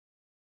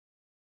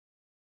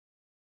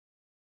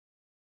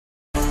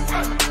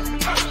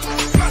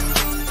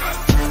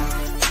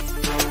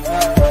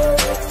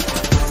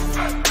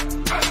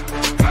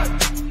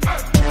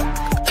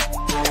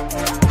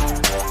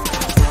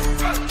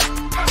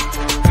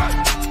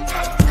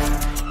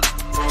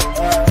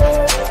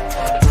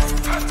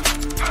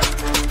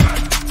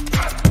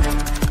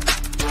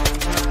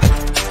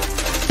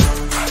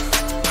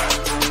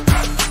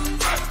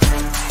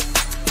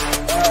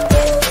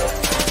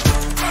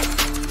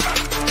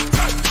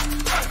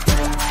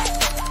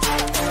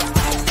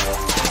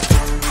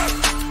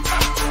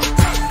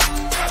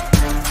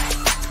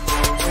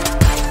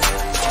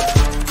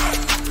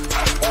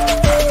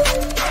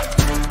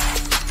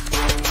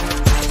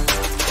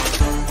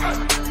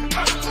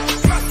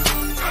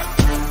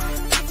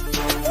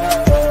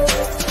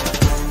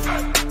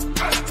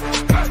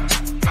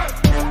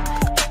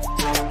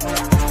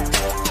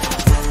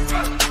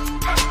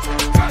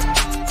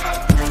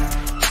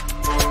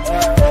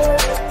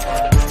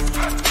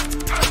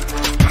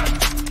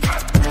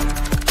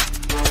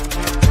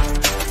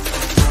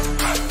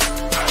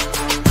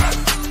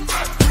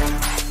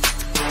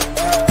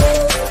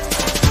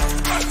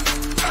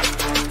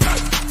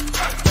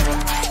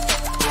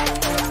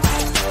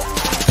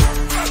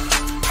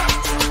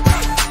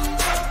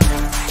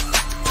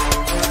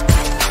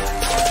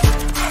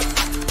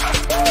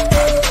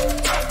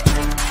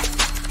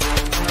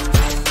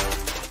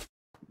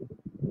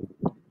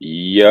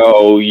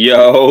Yo,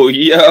 yo,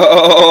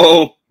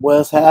 yo.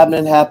 What's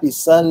happening? Happy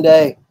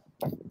Sunday.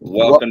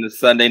 Welcome to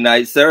Sunday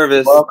night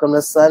service. Welcome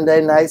to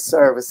Sunday night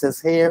service.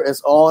 It's here,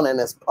 it's on, and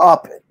it's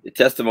popping. The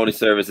testimony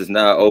service is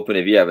now open.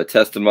 If you have a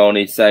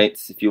testimony,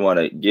 saints, if you want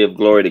to give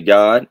glory to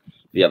God,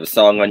 if you have a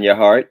song on your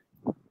heart,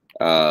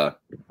 if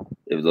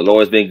the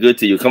Lord's been good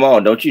to you, come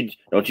on, don't you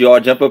all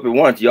jump up at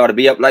once. You ought to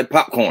be up like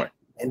popcorn.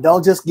 And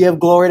don't just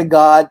give glory to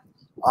God.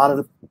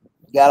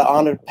 Gotta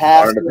honor the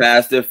pastor. Honor the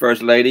pastor,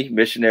 first lady,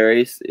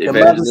 missionaries, the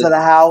mothers of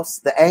the house,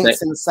 the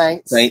ain'ts and the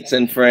saints. Saints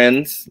and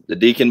friends, the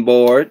deacon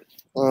board.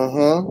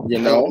 Mm-hmm. You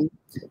know.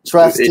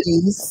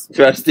 Trustees,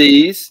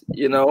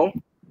 you know.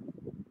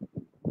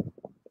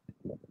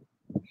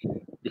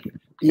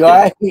 You all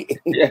right?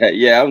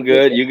 Yeah, I'm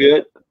good. You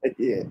good?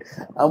 Yeah,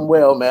 I'm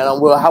well, man.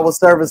 I'm well. How was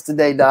service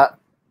today, Doc?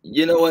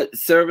 You know what?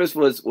 Service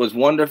was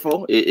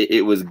wonderful.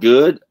 It was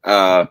good.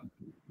 Had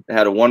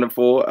a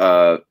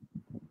wonderful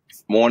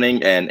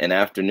morning and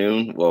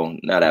afternoon. Well,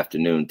 not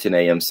afternoon, 10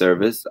 a.m.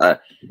 service.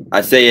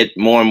 I say it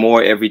more and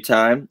more every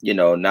time. You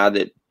know, now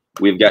that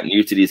we've gotten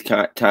used to these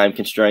time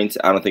constraints,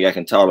 I don't think I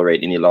can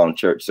tolerate any long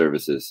church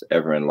services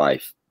ever in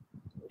life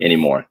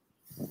anymore.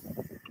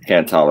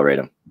 Can't tolerate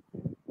them.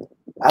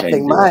 I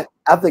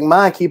think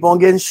mine keep on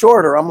getting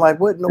shorter. I'm like,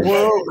 what in the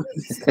world?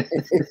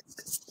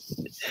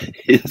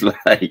 It's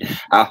like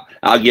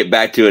I'll get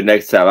back to it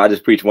next time. I'll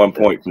just preach 1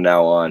 point from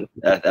now on.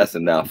 That's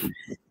enough.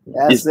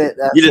 That's it.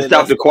 You just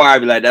stop the choir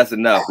and be like, that's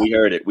enough. We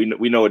heard it. We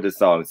know what this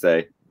song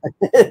say.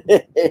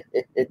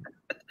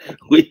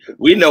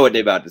 we know what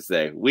they're about to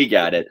say. We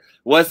got it.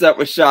 What's up,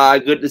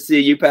 Rashad? Good to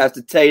see you,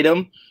 Pastor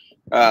Tatum.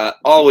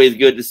 Always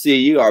good to see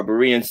you, our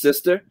Berean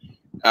sister.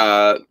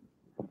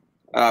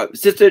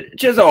 Sister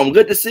Chisholm,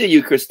 good to see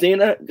you,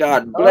 Christina.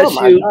 God bless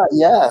you. God.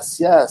 Yes.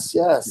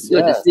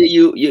 Good to see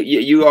you.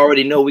 You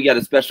already know we got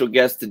a special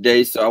guest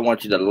today, so I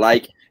want you to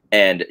like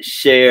and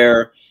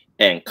share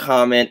and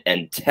comment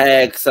and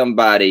tag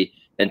somebody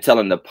and tell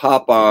them to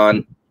pop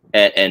on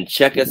and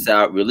check us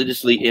out.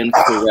 Religiously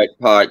Incorrect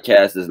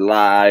Podcast is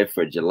live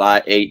for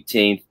July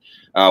 18th.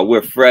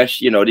 We're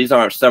fresh. You know, these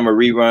aren't summer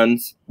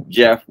reruns,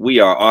 Jeff.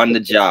 We are on the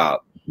job.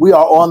 We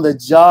are on the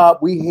job.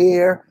 We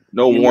here.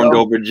 No warmed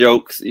over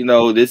jokes. You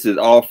know, this is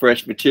all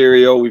fresh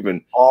material. We've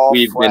been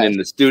in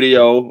the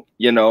studio,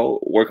 you know,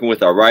 working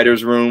with our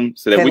writer's room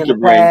so that we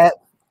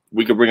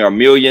could bring our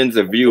millions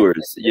of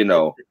viewers, you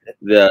know,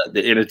 the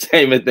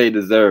entertainment they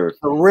deserve.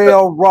 The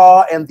real,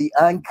 raw, and the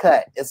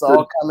uncut. It's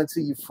all coming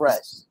to you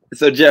fresh.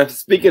 So, Jeff,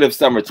 speaking of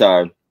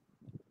summertime,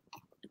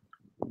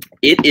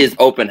 it is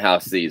open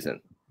house season.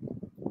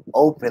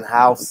 Open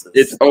houses.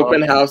 It's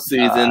open house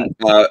season.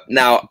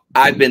 Now,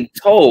 I've been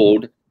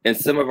told in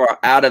some of our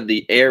out of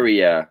the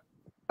area,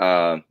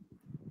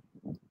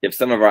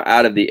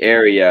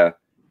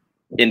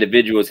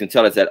 individuals can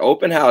tell us that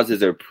open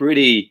houses are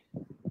pretty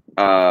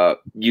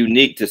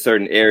unique to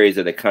certain areas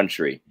of the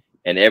country,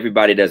 and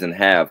everybody doesn't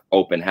have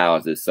open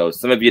houses. So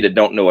some of you that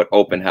don't know what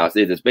open house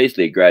is, it's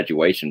basically a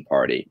graduation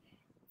party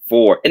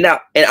and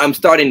I'm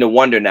starting to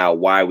wonder now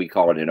why we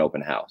call it an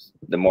open house.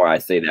 The more I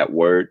say that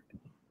word,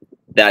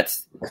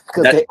 that's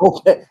because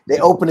they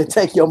open and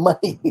take your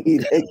money.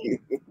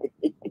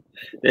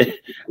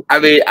 I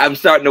mean, I'm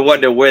starting to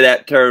wonder where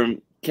that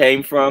term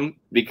came from,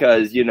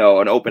 because, you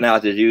know, an open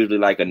house is usually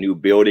like a new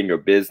building or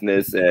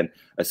business and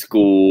a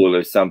school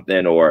or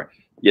something, or,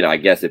 you know, I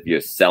guess if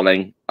you're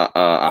selling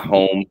a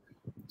home.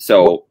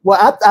 So,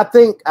 well, I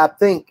think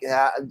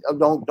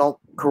don't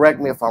correct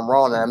me if I'm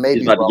wrong. And I may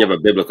he's be about wrong. To give a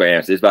biblical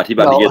answer. He's about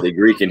to give the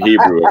Greek and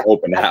Hebrew of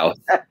open house.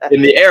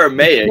 In the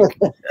Aramaic,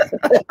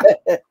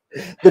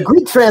 the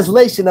Greek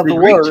translation of the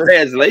word.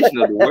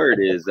 Translation of the word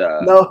is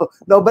no.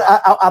 But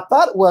I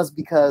thought it was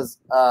because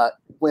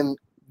when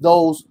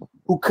those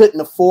who couldn't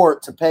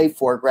afford to pay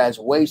for a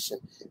graduation,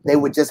 they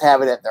would just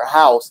have it at their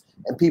house,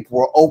 and people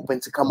were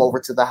open to come over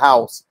to the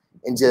house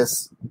and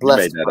just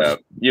bless.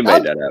 You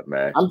made that up,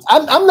 man.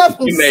 I'm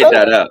not. You made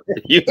that up.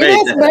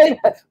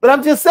 But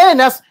I'm just saying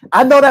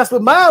I know that's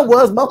what mine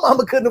was. My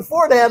mama couldn't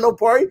afford to have no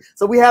party,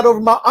 so we had over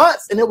my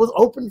aunts, and it was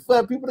open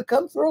for people to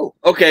come through.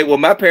 Okay, well,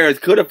 my parents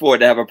could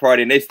afford to have a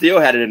party, and they still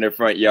had it in their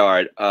front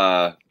yard.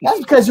 That's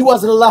because you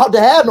wasn't allowed to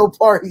have no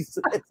parties.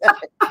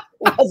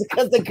 It wasn't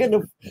because they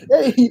couldn't.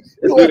 We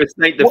were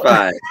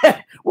sanctified.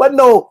 Wasn't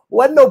no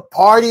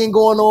partying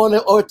going on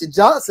at the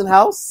Johnson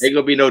house. Ain't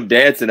gonna be no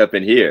dancing up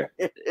in here.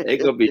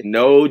 Ain't gonna be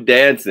no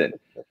dancing.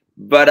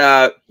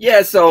 But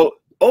so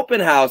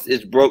open house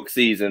is broke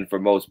season for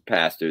most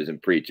pastors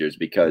and preachers,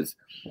 because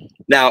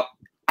now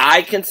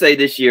I can say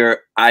this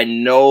year I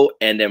know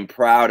and am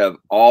proud of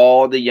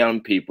all the young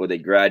people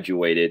that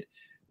graduated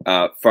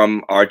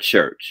from our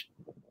church.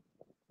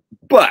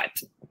 But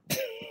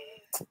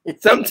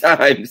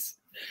sometimes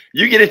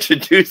you get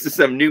introduced to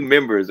some new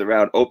members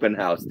around open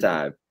house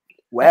time.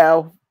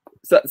 Well,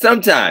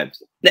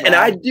 sometimes. And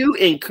I do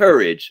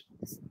encourage,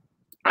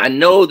 I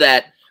know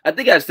that I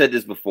think I've said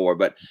this before,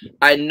 but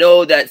I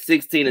know that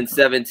 16 and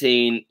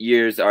 17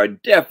 years are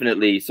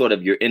definitely sort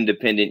of your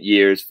independent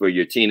years for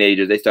your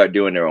teenagers. They start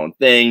doing their own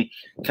thing,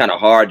 kind of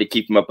hard to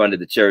keep them up under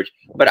the church.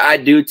 But I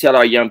do tell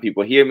our young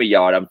people, hear me,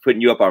 y'all, I'm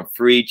putting you up on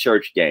free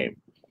church game.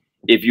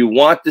 If you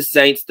want the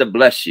saints to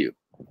bless you,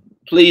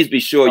 please be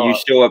sure you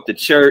show up to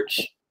church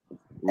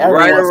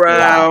right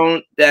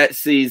around that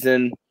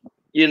season.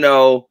 You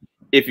know,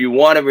 if you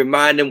want to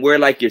remind them, wear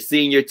like your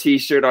senior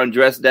t-shirt on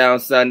Dress Down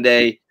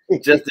Sunday,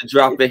 just to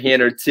drop a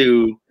hint or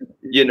two.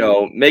 You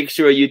know, make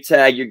sure you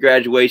tag your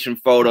graduation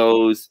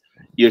photos,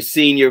 your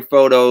senior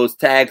photos,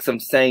 tag some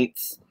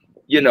saints,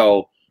 you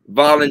know,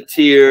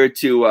 volunteer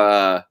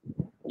to,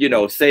 you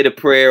know, say the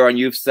prayer on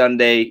Youth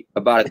Sunday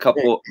about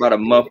a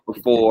month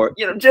before,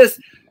 you know,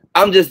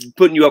 I'm just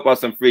putting you up on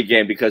some free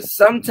game because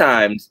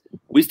sometimes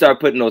we start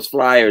putting those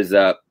flyers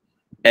up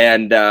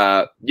and,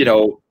 you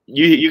know,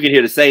 you can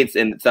hear the saints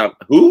and it's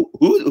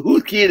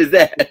whose kid is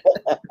that?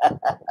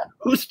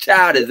 Whose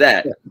child is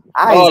that?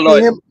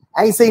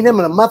 I ain't seen him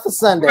in a month of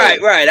Sundays.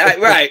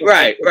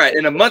 Right.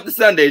 In a month of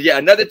Sundays. Yeah,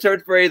 another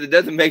church phrase that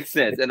doesn't make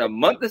sense. In a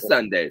month of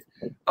Sundays.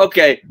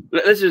 Okay,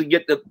 let's just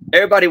get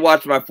everybody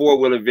watched my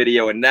 4-wheeler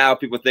video and now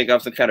people think I'm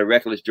some kind of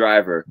reckless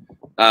driver.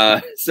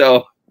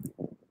 So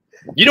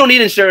you don't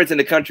need insurance in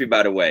the country,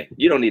 by the way.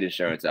 You don't need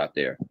insurance out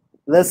there.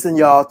 Listen,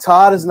 y'all,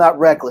 Todd is not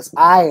reckless.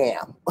 I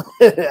am.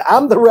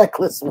 I'm the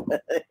reckless one.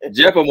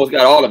 Jeff almost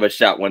got all of us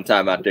shot one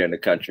time out there in the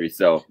country.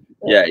 So,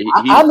 yeah.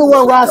 I'm the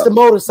one who rides the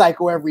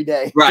motorcycle every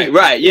day.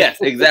 Right. Yes,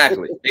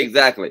 exactly.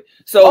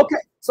 So, okay.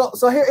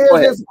 So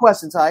here's the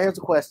question, Todd. Here's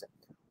the question.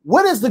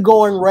 What is the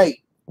going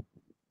rate,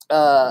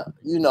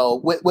 you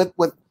know,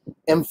 with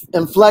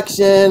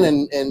inflection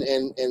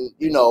and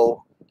you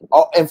know,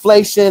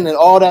 inflation and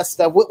all that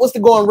stuff? What's the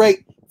going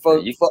rate for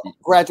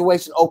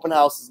graduation open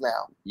houses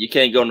now? You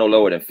can't go no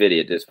lower than 50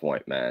 at this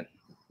point, man.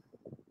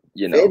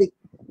 You know,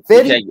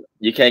 50?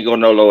 You can't go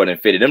no lower than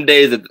 50. Them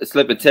days of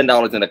slipping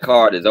 $10 in a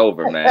card is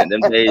over, man. Them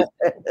days,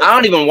 I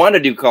don't even want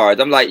to do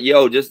cards. I'm like,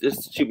 yo, just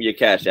shoot me your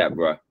Cash App,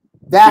 bro.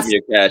 That's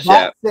it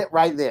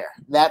right there.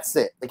 That's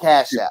it. The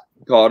Cash App.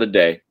 Call it a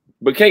day.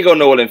 But can't go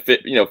no lower than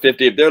 50, you know,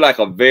 50 if they're like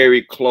a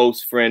very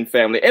close friend,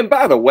 family. And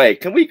by the way,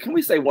 can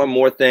we say one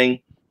more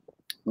thing?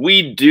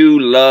 We do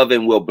love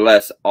and will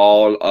bless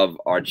all of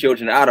our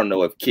children. I don't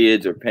know if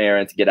kids or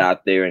parents get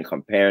out there and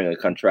comparing and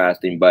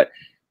contrasting, but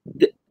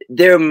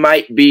there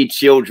might be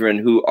children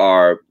who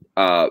are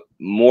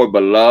more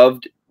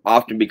beloved,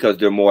 often because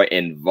they're more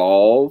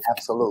involved.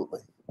 Absolutely.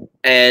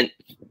 And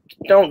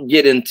don't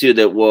get into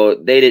that, well,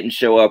 they didn't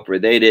show up or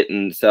they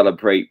didn't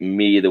celebrate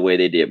me the way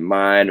they did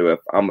mine, or if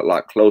I'm a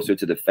lot closer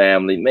to the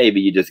family,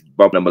 maybe you just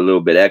bump them a little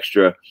bit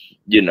extra,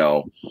 you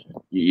know,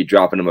 you're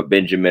dropping them a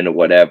Benjamin or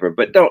whatever,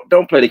 but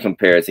don't play the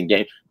comparison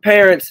game.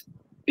 Parents,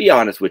 be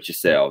honest with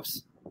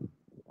yourselves.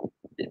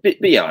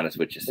 Be honest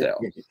with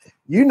yourselves.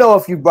 You know,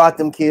 if you brought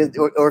them kids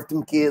or if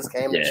them kids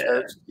came to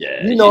church,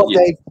 you know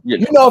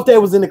if they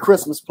was in the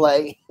Christmas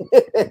play.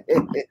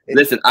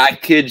 Listen, I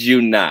kid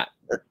you not.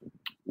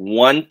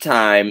 One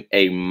time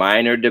a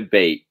minor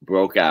debate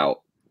broke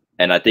out,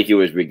 and I think it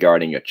was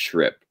regarding a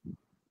trip.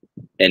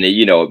 And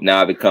you know,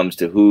 now it comes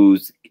to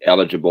who's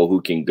eligible,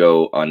 who can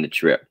go on the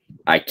trip.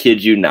 I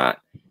kid you not.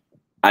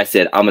 I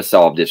said, I'm going to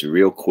solve this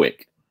real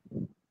quick.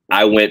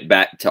 I went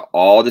back to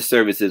all the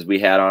services we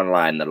had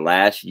online, the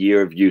last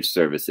year of youth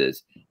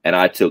services, and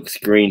I took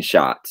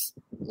screenshots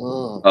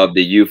of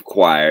the youth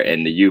choir,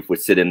 and the youth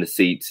would sit in the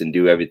seats and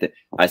do everything.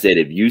 I said,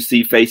 if you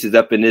see faces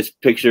up in this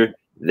picture,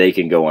 they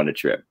can go on the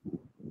trip.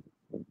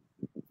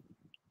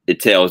 It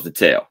tells the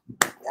tale.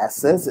 That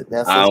says it.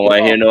 I don't want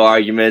to hear no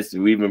arguments.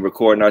 We've been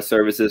recording our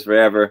services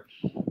forever.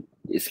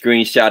 You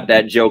screenshot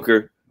that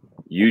joker.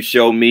 You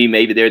show me,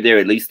 maybe they're there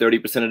at least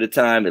 30% of the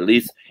time. At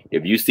least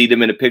if you see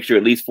them in a picture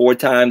at least 4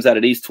 times out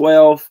of these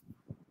 12,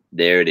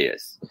 there it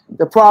is.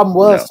 The problem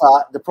was,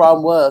 Todd,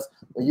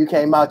 when you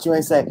came out, you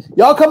ain't say,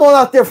 y'all come on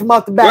out there from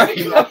out the back.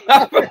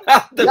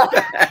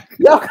 Right.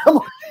 Y'all come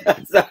on.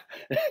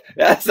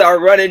 That's our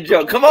running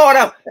joke. Come on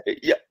out.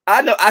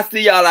 I know. I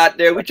see y'all out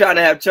there. We're trying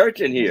to have church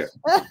in here.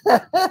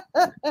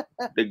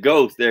 The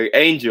ghosts, they're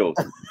angels.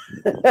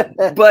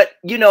 But,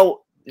 you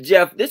know,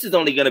 Jeff, this is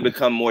only going to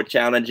become more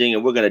challenging,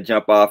 and we're going to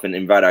jump off and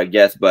invite our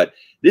guests. But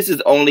this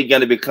is only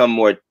going to become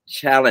more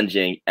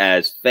challenging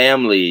as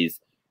families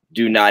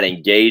do not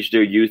engage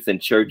their youth in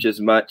church as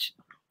much.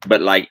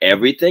 But like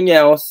everything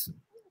else,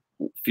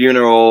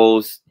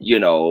 funerals, you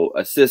know,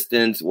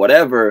 assistants,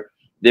 whatever,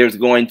 there's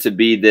going to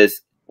be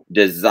this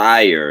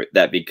desire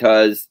that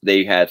because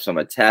they have some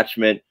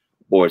attachment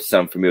or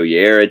some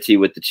familiarity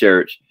with the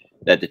church,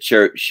 that the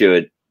church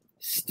should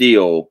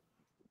still,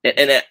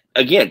 and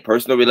again,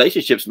 personal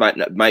relationships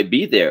might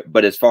be there,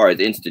 but as far as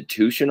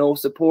institutional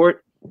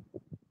support,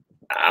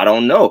 I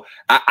don't know.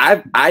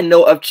 I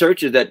know of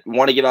churches that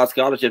want to give out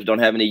scholarships, don't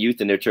have any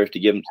youth in their church to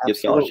give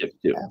scholarships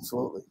to.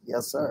 Absolutely,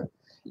 yes, sir.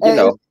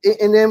 And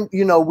then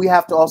you know, we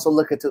have to also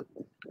look at the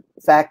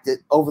fact that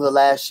over the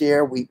last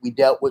year we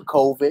dealt with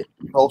COVID.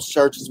 Most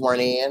churches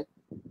weren't in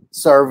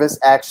service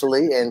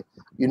actually, and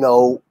you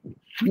know,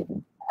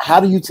 how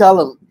do you tell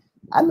them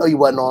I know you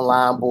wasn't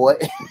online, boy.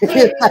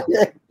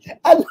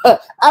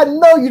 I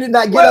know you did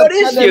not get well,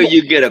 this year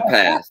you get a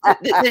pass.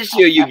 This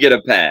year you get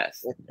a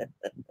pass.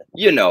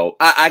 You know,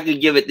 I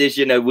could give it this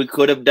year. We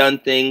could have done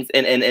things,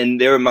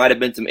 and there might have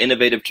been some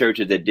innovative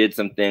churches that did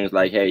some things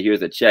like, hey,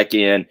 here's a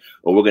check-in,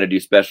 or we're going to do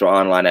special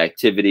online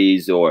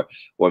activities, or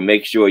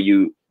make sure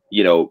you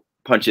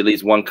punch at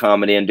least one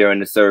comment in during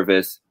the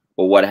service,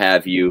 or what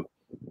have you,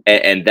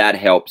 and that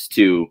helps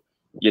to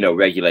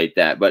regulate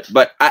that. But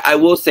I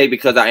will say,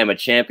 because I am a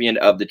champion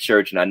of the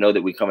church, and I know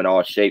that we come in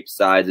all shapes,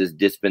 sizes,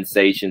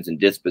 dispensations, and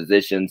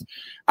dispositions,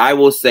 I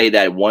will say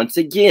that once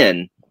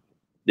again,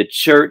 the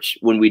church,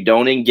 when we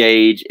don't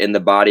engage in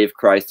the body of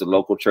Christ, the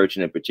local church,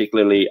 and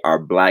particularly our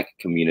Black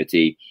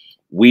community,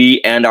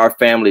 we and our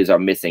families are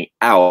missing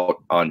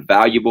out on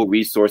valuable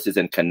resources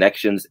and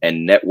connections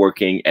and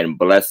networking and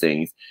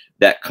blessings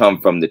that come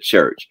from the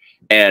church.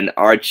 And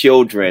our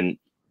children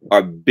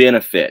are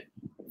benefit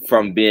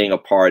from being a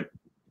part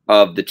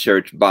of the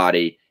church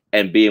body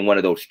and being one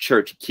of those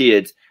church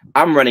kids.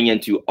 I'm running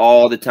into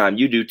all the time.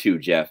 You do too,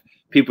 Jeff.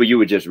 People you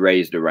were just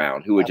raised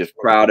around who were just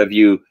proud of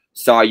you,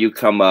 saw you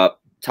come up,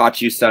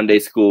 taught you Sunday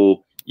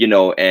school,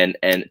 and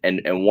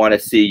want to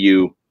see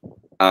you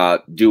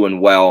doing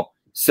well.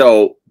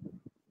 So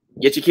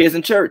get your kids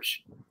in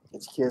church,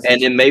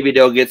 and then maybe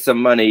they'll get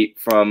some money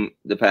from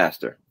the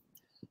pastor.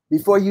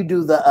 Before you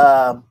do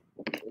the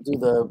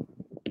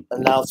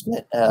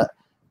announcement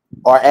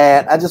or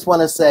ad, I just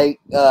want to say,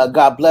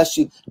 God bless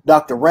you.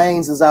 Dr.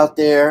 Rains is out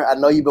there. I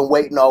know you've been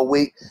waiting all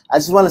week. I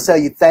just want to tell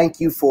you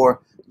thank you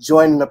for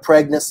joining the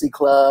pregnancy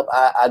club.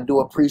 I do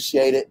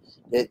appreciate it.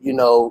 That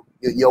your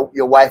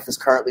wife is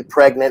currently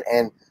pregnant,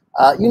 and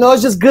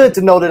it's just good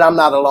to know that I'm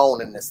not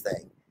alone in this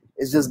thing.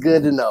 It's just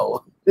good to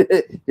know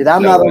that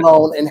I'm not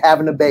alone in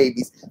having the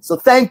babies. So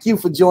thank you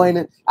for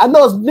joining. I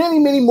know there's many,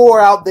 many more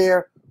out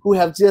there who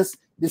have just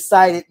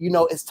decided,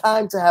 it's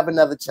time to have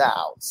another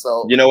child.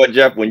 So you know what,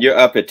 Jeff? When you're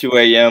up at 2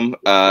 a.m.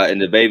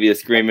 And the baby is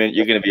screaming,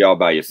 you're gonna be all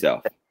by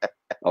yourself.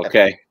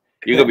 Okay.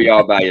 You're going to be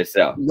all by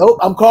yourself. Nope,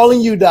 I'm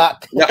calling you,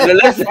 Doc. No,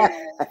 listen. I'm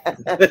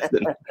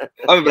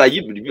gonna be like,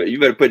 you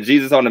better put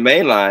Jesus on the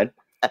main line.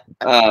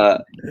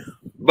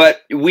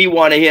 But we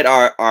want to hit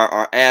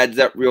our ads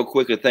up real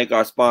quick and thank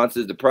our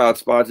sponsors, the proud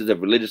sponsors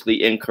of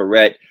Religiously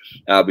Incorrect,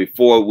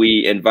 before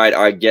we invite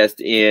our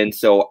guest in.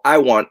 So I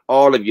want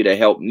all of you to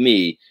help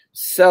me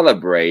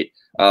celebrate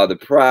the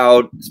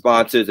proud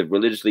sponsors of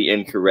Religiously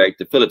Incorrect,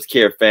 the Phillips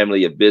Care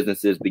family of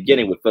businesses,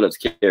 beginning with Phillips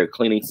Care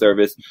Cleaning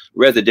Service,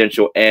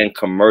 residential and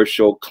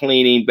commercial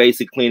cleaning,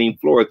 basic cleaning,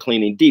 floor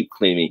cleaning, deep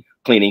cleaning,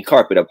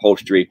 carpet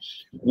upholstery,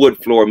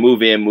 wood floor,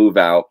 move in, move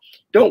out.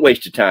 Don't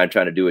waste your time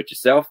trying to do it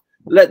yourself.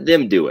 Let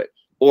them do it.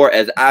 Or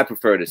as I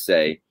prefer to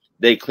say,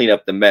 they clean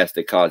up the mess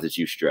that causes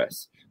you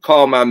stress.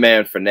 Call my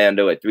man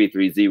Fernando at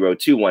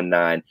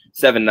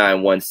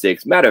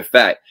 330-219-7916. Matter of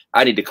fact,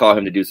 I need to call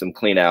him to do some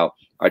clean out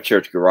our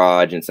church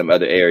garage and some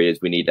other areas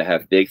we need to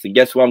have fixed. And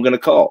guess who I'm going to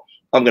call?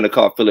 I'm going to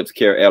call Phillips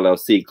Care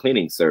LLC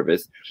Cleaning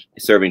Service,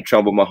 serving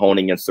Trumbull,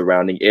 Mahoning, and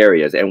surrounding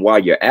areas. And while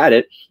you're at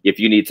it, if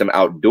you need some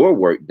outdoor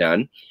work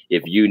done,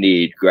 if you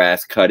need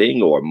grass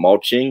cutting or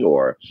mulching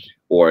or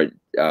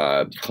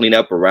clean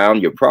up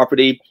around your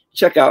property,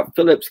 check out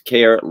Phillips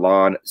Care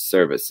Lawn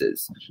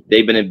Services.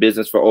 They've been in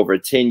business for over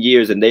 10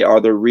 years, and they are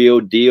the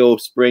real deal.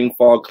 Spring,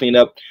 fall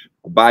cleanup,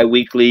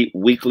 bi-weekly,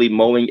 weekly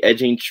mowing,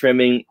 edging,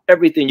 trimming,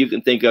 everything you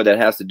can think of that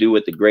has to do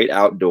with the great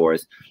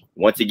outdoors.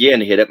 Once again,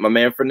 hit up my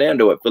man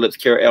Fernando at Phillips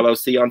Care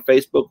LLC on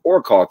Facebook,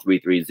 or call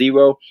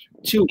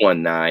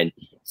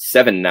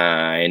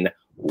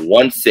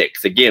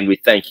 330-219-7916. Again, we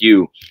thank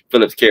you,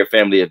 Phillips Care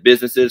family of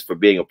businesses, for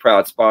being a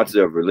proud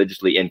sponsor of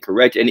Religiously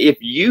Incorrect. And if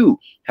you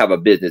have a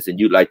business and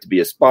you'd like to be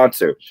a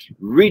sponsor,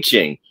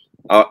 reaching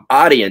an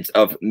audience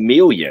of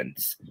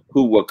millions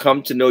who will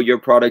come to know your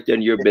product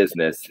and your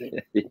business.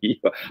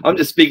 I'm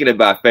just speaking it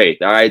by faith.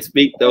 All right.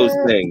 Speak those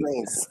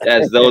things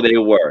as though they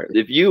were.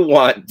 If you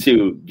want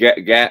to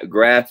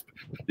grasp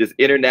this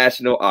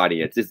international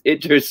audience, this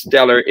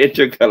interstellar,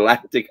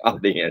 intergalactic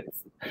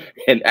audience,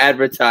 and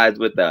advertise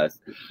with us,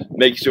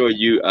 make sure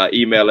you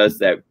email us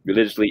at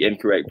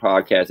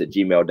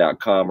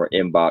religiouslyincorrectpodcast@gmail.com or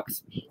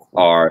inbox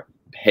our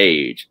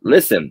page.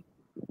 Listen,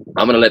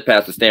 I'm going to let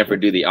Pastor Stanford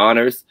do the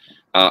honors.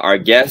 Our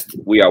guest,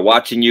 we are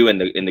watching you in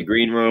the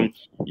green room.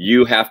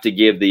 You have to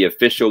give the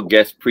official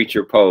guest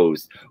preacher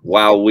pose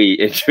while we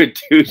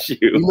introduce you.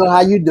 You know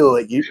how you do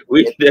it. The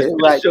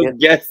official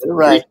guest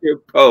preacher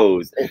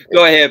pose.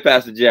 Go ahead,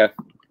 Pastor Jeff.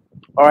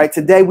 All right,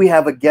 today we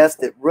have a guest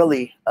that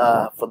really,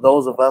 for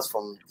those of us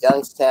from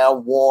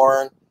Youngstown,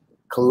 Warren,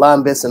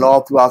 Columbus, and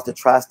all throughout the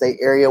tri-state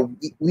area,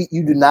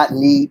 you do not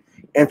need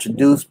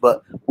introduced,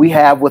 but we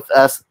have with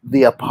us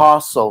the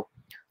Apostle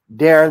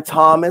Darren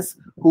Thomas,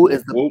 who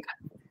is the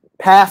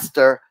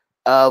pastor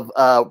of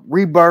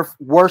Rebirth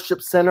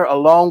Worship Center,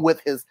 along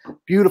with his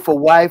beautiful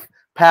wife,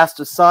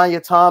 Pastor Sonia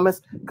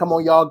Thomas. Come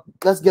on, y'all.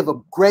 Let's give a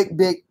great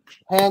big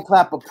hand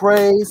clap of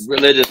praise.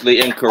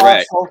 Religiously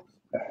Incorrect. Also,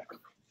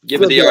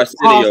 give it the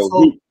Arsenio.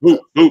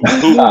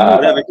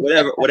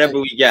 Whatever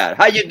we got.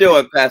 How you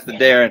doing, Pastor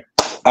Darren?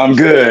 I'm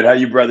good. How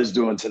you brothers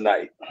doing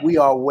tonight? We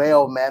are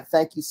well, man.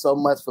 Thank you so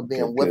much for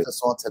being with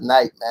us on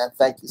tonight, man.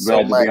 Thank you so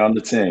Glad much. to be on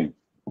the team.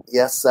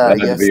 Yes, sir.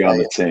 Glad to be on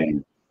the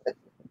team.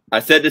 I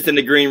said this in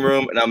the green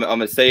room, and I'm going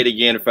to say it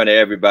again in front of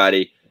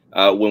everybody.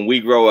 When we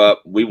grow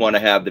up, we want to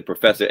have the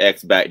Professor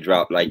X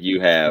backdrop like you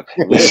have.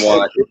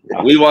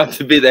 We want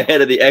to be the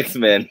head of the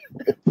X-Men.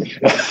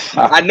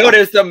 I know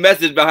there's some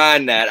message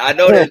behind that. I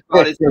know there's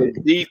probably some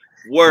deep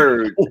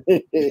words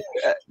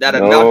that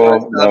are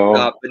not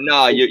stuff. But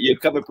no, you're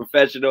coming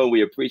professional.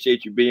 We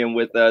appreciate you being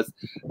with us.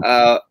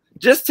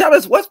 Just tell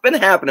us what's been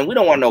happening. We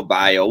don't want no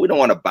bio. We don't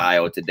want a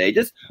bio today.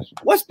 Just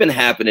what's been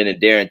happening in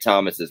Darren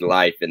Thomas's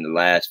life in the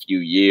last few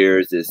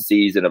years, this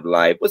season of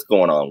life. What's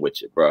going on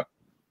with you, bro?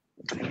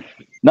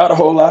 Not a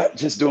whole lot.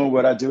 Just doing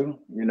what I do.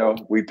 You know,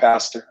 we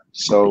pastor,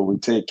 so we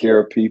take care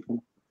of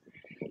people.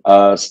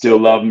 Still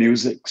love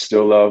music.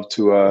 Still love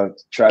to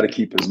try to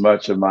keep as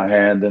much of my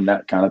hand in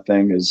that kind of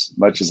thing as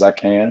much as I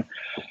can.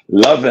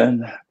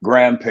 Loving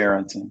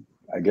grandparenting.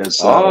 I guess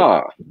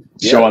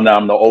showing that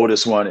I'm the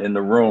oldest one in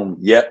the room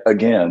yet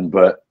again,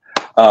 but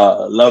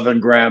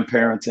loving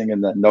grandparenting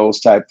and those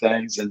type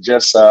things. And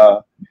just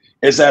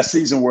it's that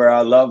season where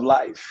I love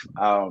life.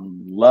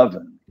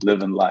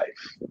 Living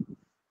life.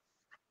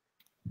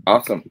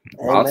 Awesome.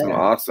 Amen.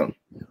 Awesome.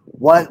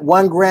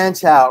 One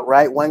grandchild,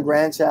 right? One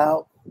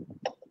grandchild.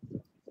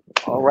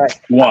 All right.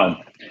 One.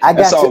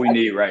 That's all we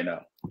need right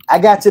now. I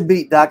got you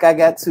beat, Doc. I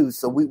got two,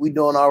 so we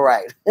doing all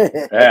right.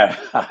 Yeah.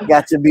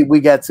 Got you beat. We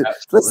got two.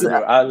 Listen,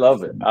 I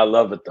love it. I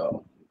love it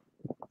though.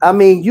 I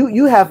mean, you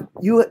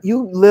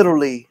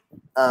literally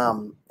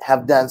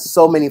have done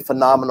so many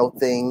phenomenal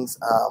things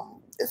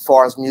as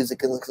far as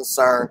music is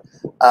concerned.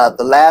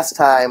 The last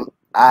time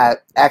I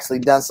actually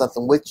done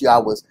something with you,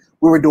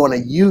 we were doing a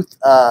youth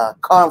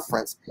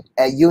conference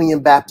at Union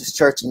Baptist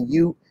Church,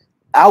 and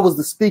I was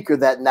the speaker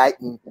that night,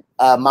 and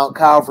Mount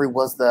Calvary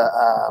was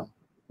the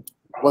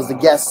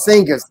guest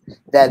singers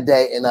that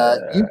day, and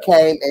you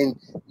came and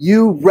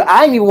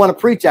I didn't even want to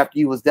preach after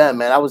you was done,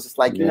 man. I was just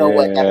like, you know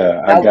what,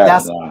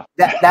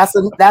 that's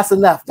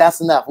enough.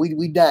 That's enough.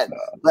 We done.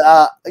 But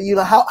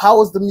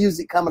how is the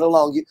music coming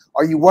along?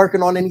 Are you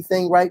working on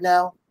anything right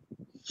now?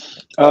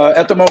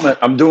 At the moment,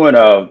 I'm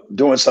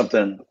doing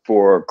something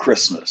for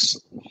Christmas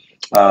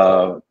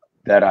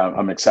that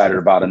I'm excited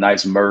about. A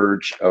nice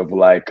merge of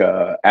like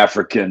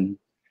African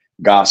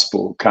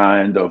gospel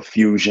kind of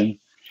fusion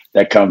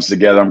that comes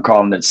together. I'm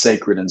calling it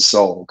Sacred and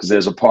Soul, because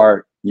there's a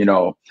part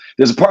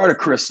of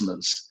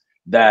Christmas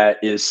that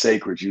is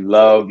sacred. You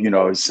love,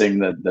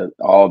 sing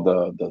all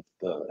the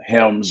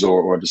hymns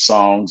or the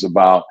songs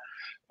about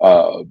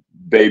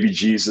baby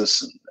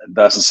Jesus and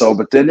thus and so.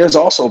 But then there's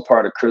also a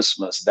part of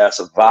Christmas that's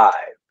a vibe,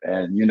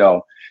 and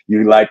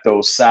you like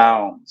those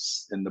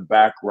sounds in the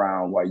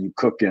background while you're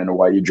cooking or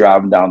while you're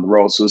driving down the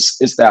road. So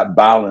it's that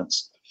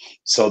balance,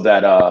 so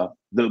that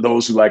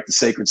those who like the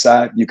sacred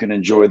side, you can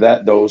enjoy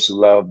that. Those who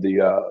love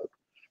the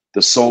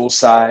soul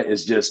side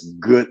is just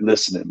good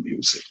listening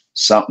music,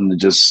 something to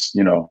just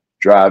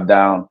drive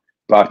down,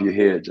 bop your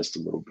head just a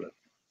little bit.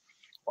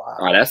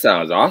 Wow, that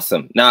sounds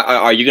awesome. Now,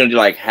 are you going to do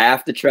like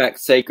half the track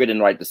sacred and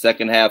like the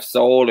second half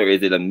soul, or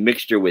is it a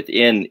mixture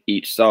within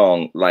each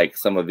song, like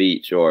some of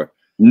each? Or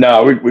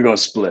no, we're going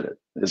to split it.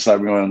 It's like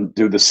we're going to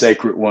do the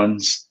sacred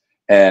ones,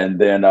 and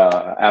then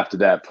after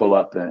that, pull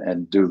up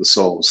and do the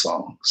soul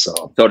song.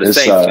 So the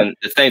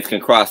saints can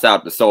cross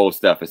out the soul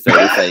stuff and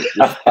say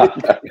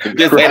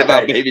this ain't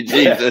about baby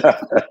Jesus.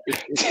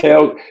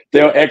 They'll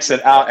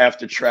exit out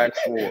after track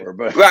 4.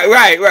 But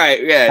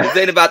right. Yeah, this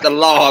ain't about the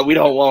law. We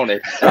don't want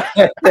it.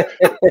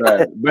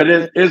 Right. But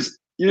it's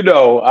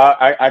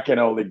I can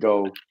only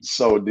go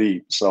so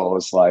deep. So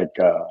it's like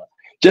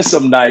just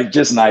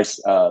nice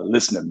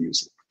listening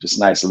music. Just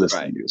nice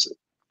listening music.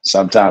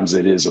 Sometimes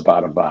it is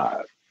about a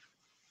vibe.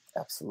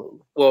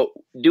 Absolutely. Well,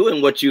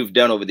 doing what you've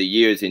done over the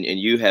years, and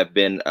you have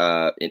been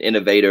an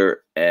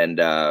innovator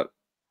and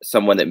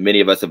someone that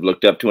many of us have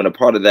looked up to, and a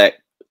part of that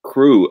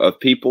crew of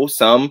people,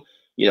 some,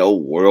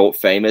 world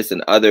famous,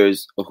 and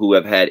others who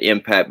have had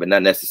impact, but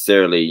not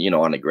necessarily,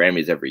 on the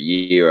Grammys every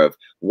year, of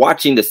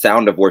watching the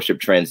sound of worship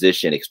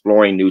transition,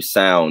 exploring new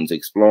sounds,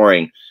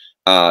 exploring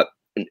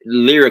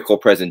lyrical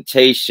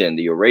presentation,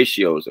 the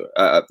Horatios,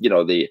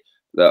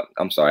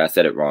 I'm sorry, I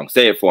said it wrong.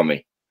 Say it for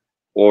me.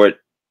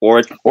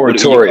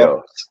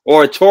 Oratorio.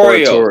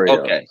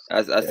 Okay,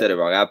 I said it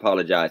wrong. I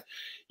apologize.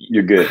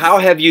 You're good. How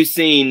have you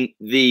seen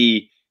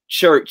the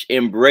church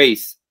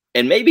embrace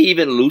and maybe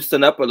even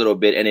loosen up a little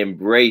bit and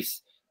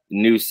embrace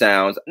new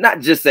sounds? Not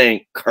just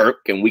saying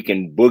Kirk and we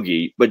can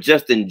boogie, but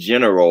just in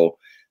general,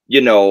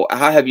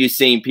 how have you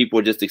seen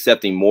people just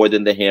accepting more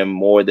than the hymn,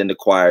 more than the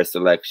choir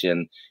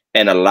selection,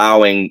 and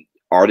allowing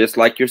artists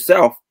like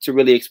yourself to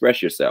really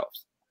express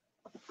yourselves?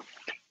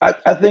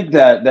 I think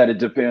that it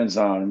depends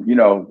on,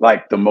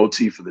 like the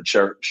motif of the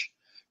church.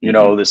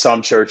 There's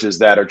some churches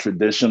that are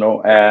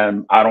traditional,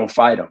 and I don't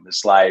fight them.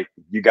 It's like,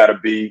 you got to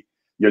be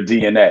your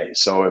DNA.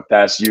 So if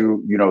that's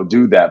you,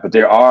 do that. But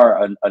there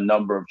are a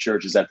number of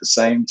churches at the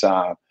same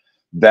time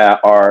that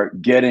are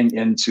getting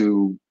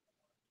into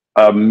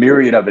a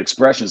myriad of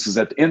expressions, because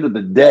at the end of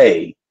the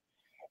day,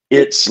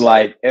 it's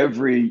like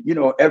every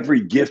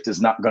gift is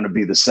not going to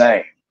be the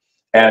same.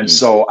 And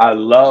so I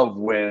love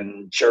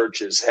when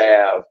churches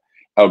have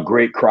a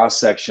great cross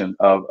section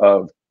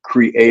of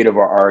creative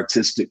or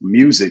artistic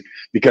music,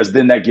 because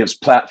then that gives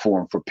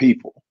platform for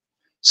people,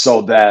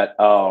 so that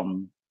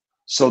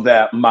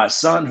my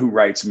son who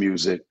writes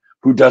music,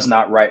 who does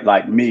not write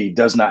like me,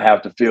 does not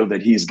have to feel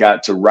that he's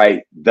got to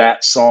write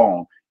that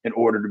song in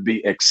order to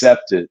be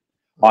accepted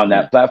on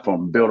that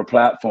platform. Build a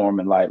platform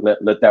and like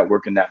let that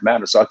work in that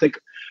manner. So I think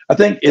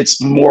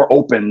it's more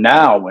open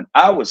now. When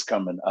I was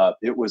coming up,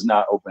 it was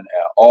not open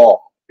at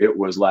all. It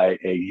was like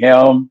a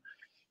hymn.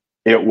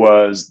 It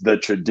was the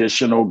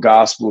traditional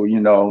gospel,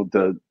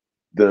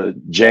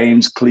 the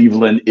James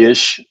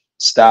Cleveland-ish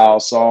style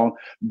song.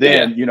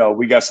 Then,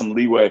 we got some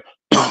leeway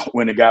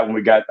when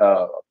we got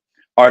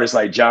artists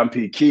like John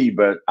P. Key,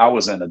 but I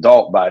was an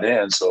adult by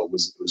then, so it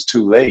was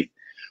too late.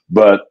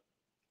 But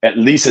at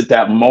least at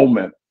that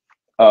moment,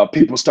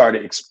 people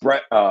started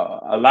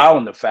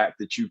allowing the fact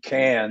that you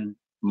can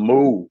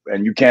move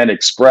and you can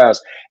express,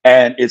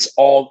 and it's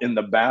all in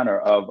the banner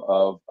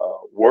of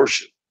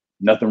worship.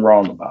 Nothing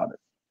wrong about it.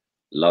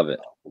 Love it.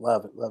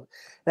 Love it.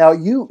 Now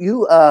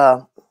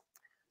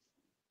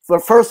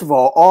first of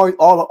all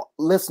the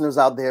listeners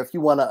out there, if you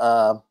want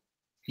to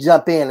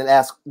jump in and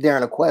ask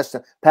Darren a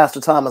question,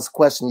 Pastor Thomas a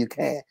question, you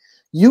can.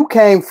 You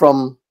came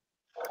from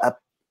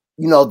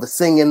the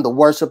singing, the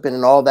worshiping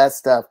and all that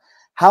stuff.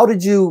 How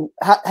did you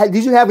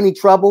have any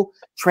trouble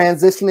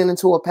transitioning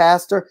into a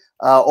pastor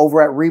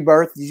over at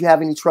Rebirth? Did you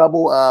have any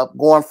trouble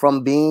going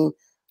from being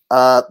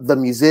the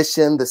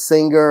musician, the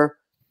singer,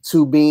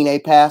 to being a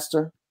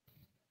pastor?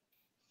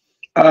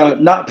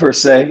 Not per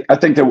se. I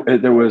think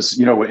there was,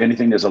 with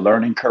anything, there's a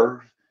learning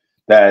curve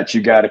that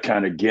you got to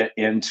kind of get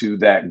into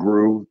that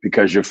groove,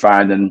 because you're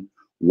finding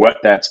what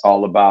that's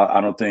all about.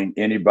 I don't think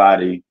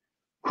anybody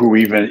who,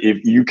 even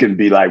if you can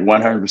be like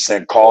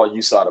 100% called,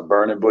 you saw the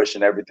burning bush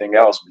and everything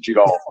else, but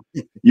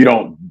you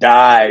don't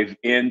dive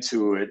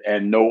into it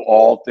and know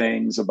all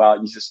things about.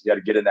 You just got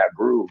to get in that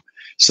groove.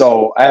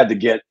 So I had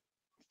to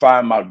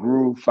find my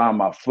groove, find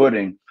my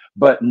footing,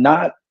 but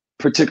not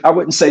I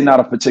wouldn't say not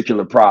a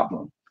particular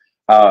problem.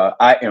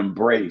 I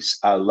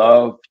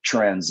love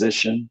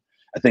transition.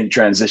 I think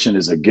transition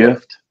is a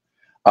gift.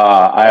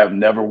 I have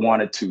never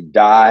wanted to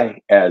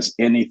die as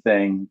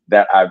anything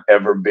that I've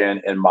ever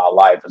been in my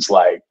life. It's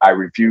like I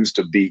refuse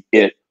to be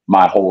it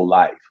my whole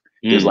life.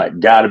 There's like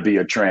got to be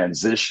a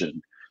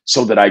transition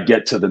so that I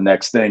get to the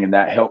next thing, and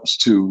that helps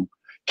to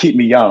keep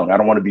me young. I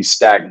don't want to be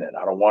stagnant.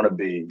 I don't want to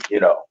be,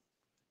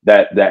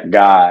 that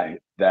guy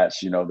that's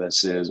that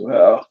says,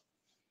 well,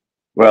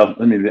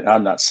 I'll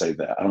not say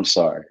that. I'm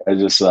sorry. I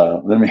just, No,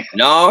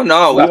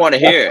 we want to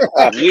hear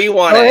it. We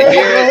want to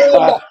hear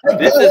it.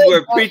 This is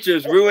where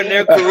preachers ruin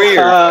their careers.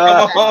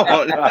 Come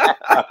on.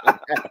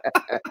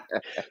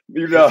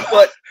 When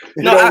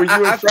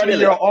you're in front of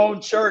your own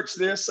church,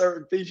 there's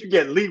certain things you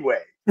get leeway.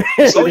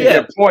 So you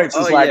get points.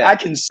 It's I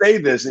can say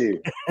this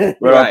here.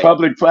 But on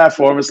public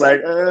platform, it's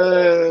like,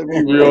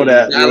 reel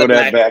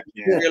that back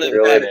in. Reel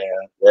it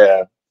in.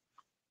 Yeah.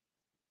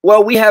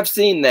 Well, we have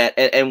seen that,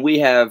 and we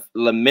have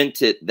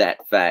lamented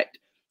that fact.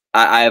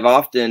 I have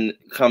often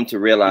come to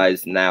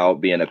realize now,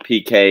 being a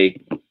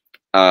PK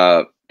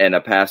and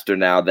a pastor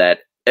now,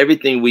 that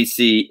everything we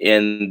see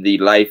in the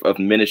life of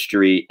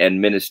ministry and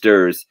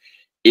ministers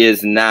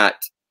is not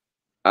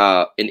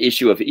an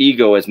issue of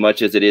ego as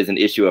much as it is an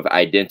issue of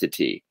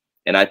identity.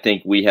 And I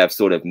think we have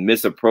sort of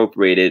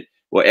misappropriated,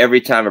 well,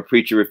 every time a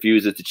preacher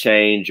refuses to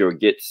change or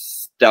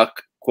gets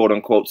stuck, quote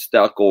unquote,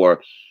 stuck,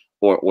 or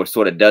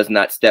sort of does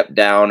not step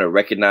down or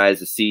recognize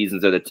the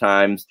seasons or the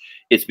times,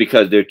 it's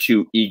because they're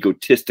too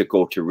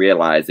egotistical to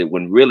realize it,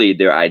 when really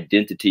their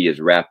identity is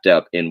wrapped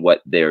up in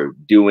what they're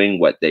doing,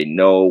 what they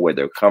know, where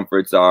their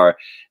comforts are.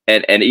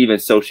 And even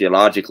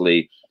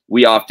sociologically,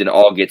 we often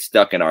all get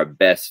stuck in our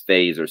best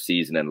phase or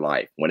season in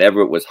life. Whenever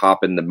it was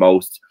hopping the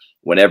most,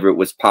 whenever it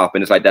was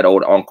popping, it's like that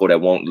old uncle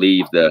that won't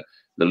leave the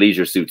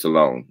leisure suits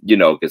alone,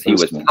 because he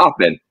was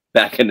popping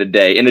back in the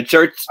day. In the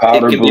church,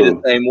 powder it can blue.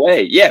 Be the same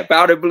way. Yeah,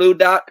 powder blue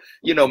dot,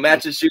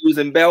 matching shoes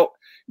and belt.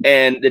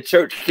 And the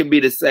church can be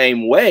the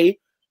same way.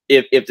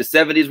 If the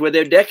 70s were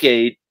their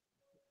decade,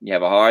 you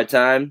have a hard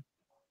time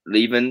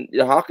leaving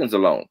the Hawkins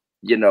alone,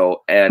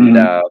 and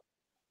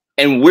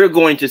we're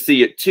going to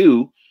see it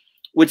too,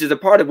 which is a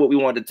part of what we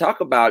want to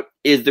talk about,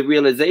 is the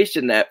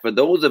realization that for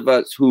those of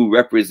us who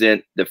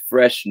represent the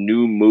fresh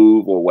new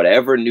move or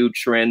whatever new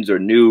trends or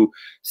new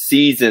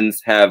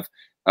seasons have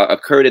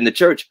occurred in the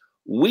church,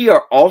 we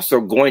are also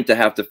going to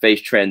have to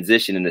face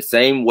transition in the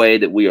same way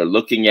that we are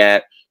looking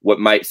at what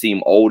might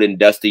seem old and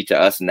dusty to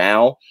us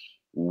now.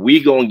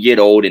 We're going to get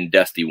old and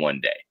dusty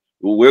one day.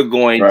 We're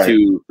going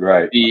to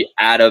be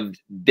out of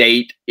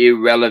date,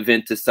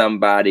 irrelevant to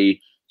somebody,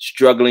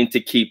 struggling to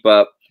keep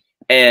up.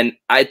 And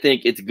I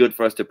think it's good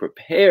for us to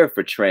prepare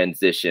for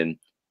transition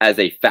as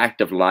a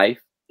fact of life,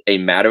 a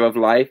matter of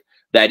life,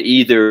 that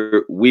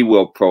either we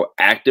will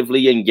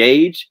proactively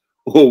engage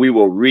or we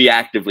will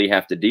reactively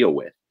have to deal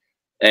with.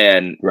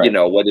 And, Right. you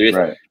know, whether it's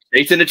Right.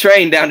 chasing the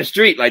train down the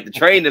street, like the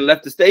train that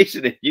left the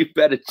station, and you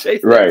better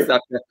chase that Right.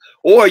 sucker,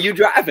 or you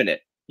driving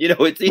it. You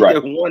know, it's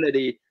either Right. one of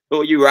the,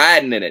 or you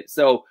riding in it.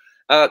 So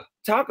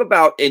talk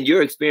about in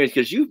your experience,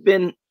 because you've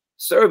been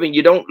serving,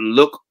 you don't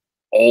look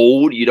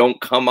old, you don't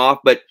come off,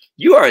 but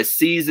you are a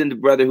seasoned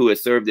brother who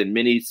has served in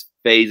many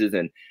phases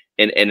and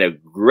a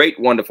great,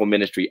 wonderful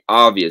ministry.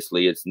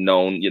 Obviously, it's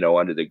known, you know,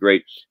 under the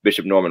great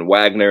Bishop Norman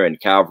Wagner and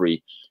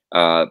Calvary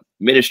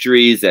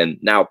Ministries, and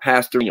now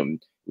pastoring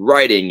and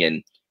writing.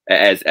 And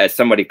as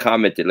somebody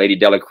commented, Lady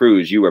Dela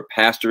Cruz, you were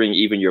pastoring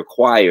even your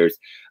choirs.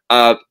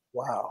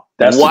 Wow.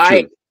 That's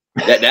why?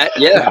 the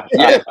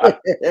truth.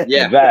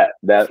 Yeah.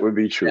 That would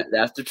be true.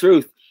 That's the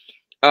truth.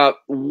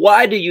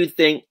 Why do you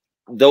think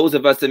those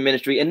of us in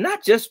ministry, and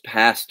not just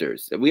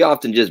pastors, we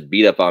often just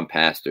beat up on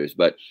pastors,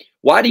 but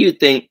why do you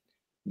think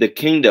the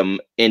kingdom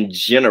in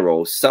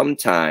general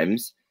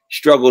sometimes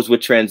struggles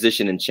with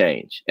transition and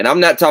change? And I'm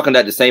not talking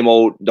about the same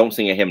old "don't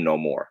sing a hymn no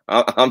more."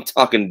 I'm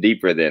talking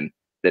deeper than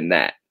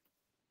that.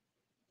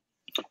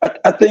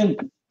 I think,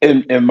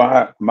 in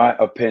my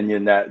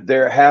opinion, that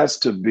there has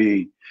to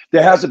be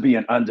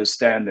an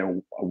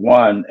understanding.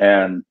 One,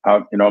 and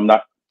I'm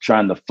not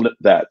trying to flip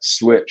that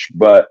switch,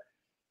 but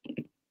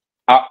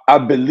I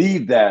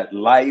believe that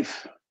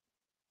life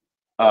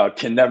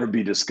can never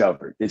be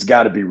discovered. It's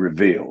got to be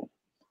revealed.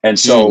 And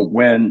so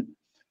when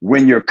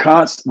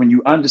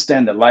you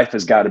understand that life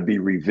has got to be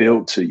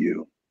revealed to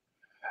you,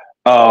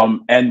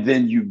 and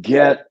then you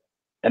get,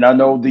 and I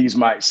know these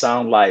might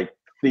sound like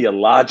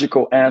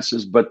theological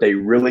answers, but they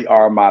really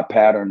are my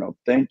pattern of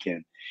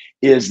thinking,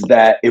 is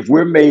that if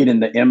we're made in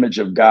the image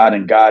of God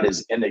and God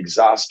is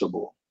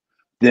inexhaustible,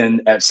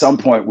 then at some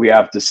point we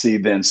have to see,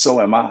 then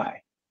so am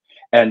I.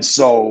 And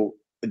so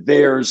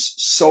there's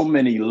so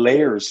many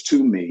layers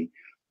to me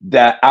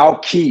that I'll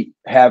keep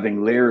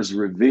having layers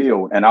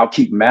revealed, and I'll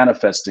keep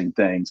manifesting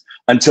things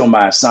until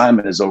my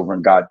assignment is over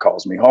and God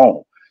calls me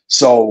home.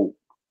 So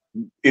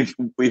if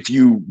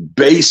you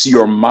base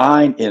your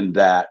mind in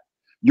that,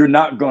 you're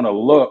not going to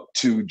look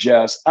to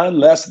just,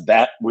 unless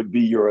that would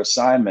be your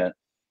assignment.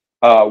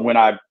 When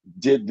I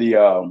did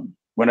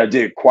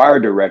choir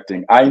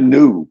directing, I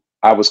knew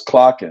I was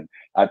clocking.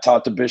 I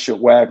talked to Bishop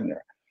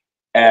Wagner.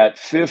 At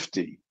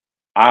 50,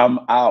 I'm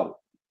out.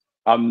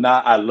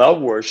 I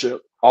love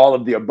worship, all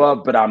of the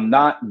above, but I'm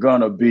not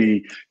going to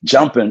be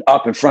jumping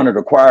up in front of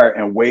the choir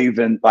and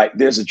waving. Like,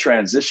 there's a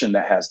transition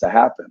that has to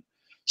happen.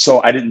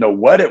 So I didn't know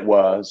what it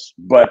was,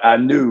 but I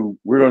knew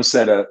we're going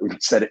to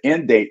set an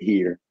end date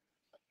here,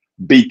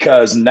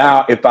 because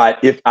now if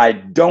I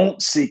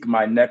don't seek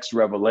my next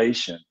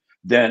revelation,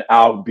 then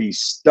I'll be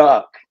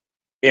stuck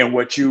in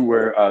what you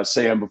were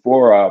saying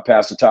before,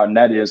 Pastor Todd, and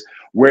that is,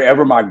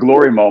 wherever my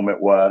glory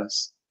moment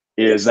was,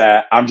 is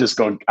that I'm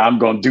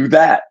going to do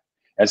that.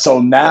 And so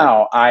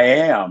now I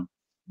am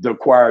the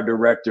choir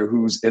director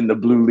who's in the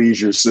blue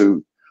leisure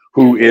suit,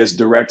 who is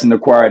directing the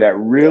choir that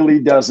really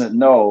doesn't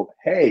know,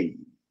 hey,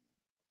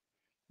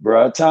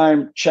 bro,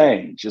 time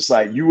change. It's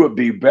like, you would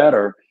be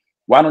better.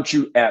 Why don't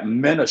you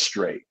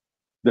administrate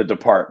the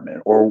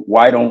department? Or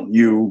why don't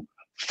you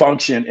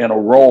function in a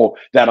role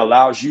that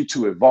allows you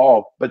to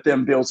evolve, but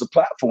then builds a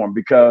platform?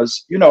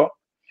 Because,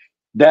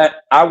 that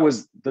I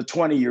was the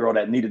 20-year-old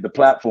that needed the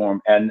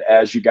platform. And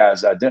as you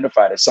guys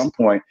identified, at some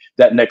point,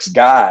 that next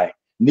guy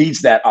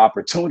needs that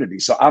opportunity.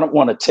 So I don't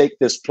want to take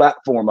this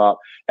platform up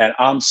and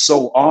I'm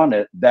so on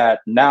it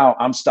that now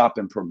I'm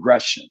stopping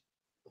progression.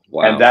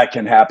 Wow. And that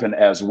can happen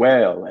as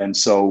well. And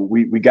so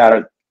we got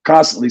to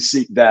constantly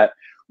seek that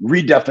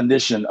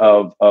redefinition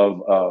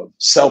of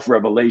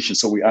self-revelation,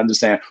 so we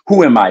understand,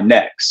 who am I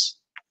next?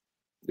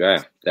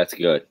 Yeah, that's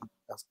good.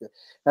 That's good.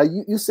 Now,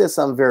 you said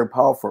something very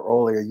powerful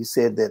earlier. You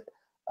said that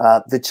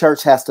the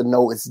church has to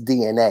know its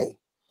DNA.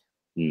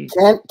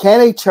 Can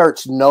a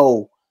church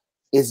know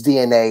its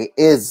DNA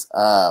is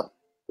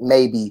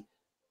maybe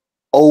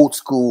old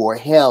school or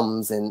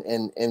hymns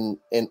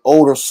and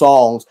older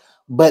songs,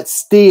 but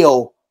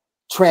still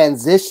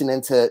transition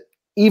into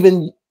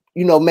even,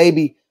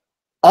 maybe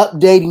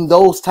updating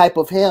those type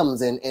of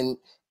hymns and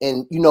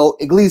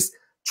at least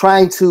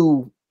trying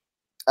to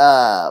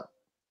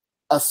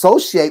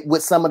associate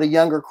with some of the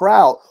younger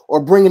crowd,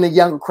 or bringing the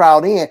younger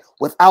crowd in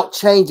without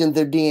changing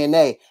their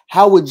DNA?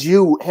 How would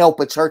you help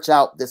a church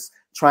out that's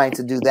trying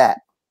to do that?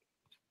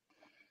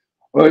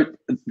 Well,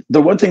 the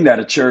one thing that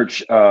a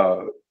church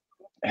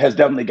has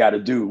definitely got to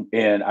do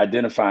in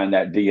identifying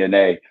that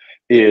DNA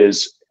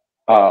is,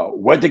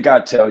 what did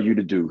God tell you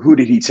to do? Who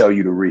did he tell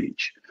you to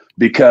reach?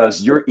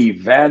 Because your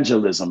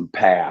evangelism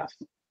path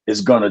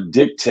is going to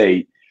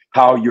dictate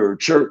how your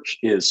church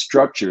is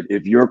structured.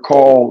 If you're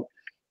called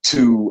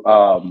to,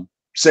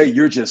 say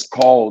you're just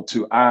called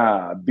to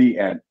be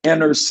an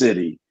inner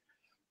city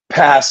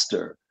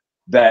pastor,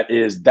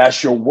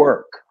 that's your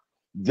work,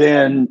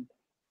 then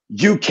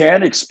you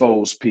can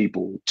expose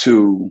people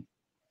to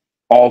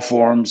all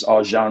forms,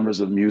 all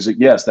genres of music.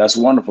 Yes, that's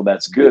wonderful.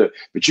 That's good.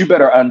 But you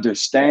better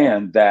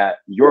understand that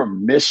your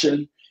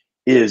mission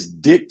is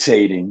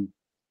dictating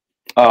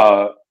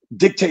your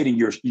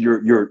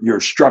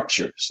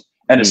structures.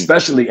 and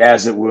especially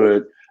as it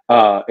would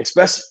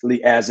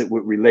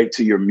relate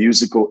to your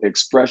musical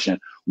expression.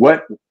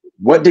 What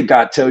did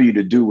God tell you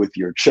to do with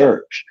your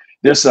church?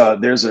 There's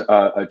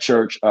a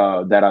church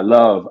that I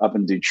love up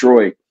in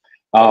Detroit.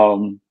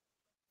 One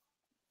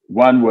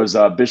was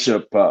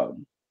Bishop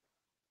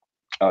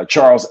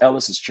Charles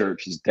Ellis's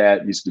church. His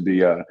dad used to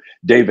be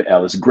David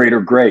Ellis. Greater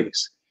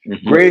Grace.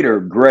 Mm-hmm. Greater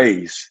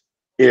Grace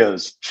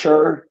is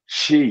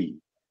churchy.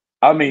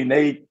 I mean,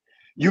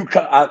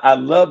 I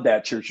love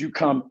that church. You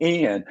come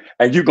in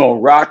and you're gonna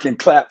rock and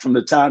clap from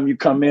the time you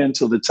come in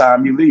till the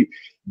time you leave.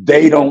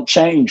 They don't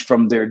change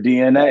from their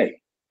DNA.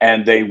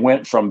 And they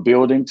went from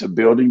building to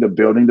building to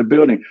building to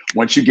building.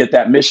 Once you get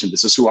that mission,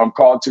 this is who I'm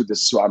called to,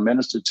 this is who I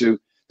minister to,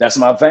 that's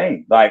my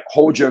vein. Like,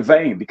 hold your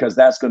vein, because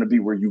that's going to be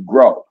where you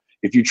grow.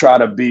 If you try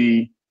to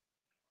be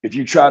the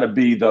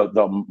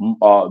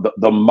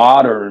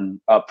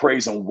modern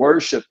praise and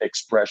worship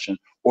expression,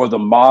 or the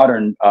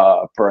modern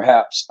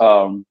perhaps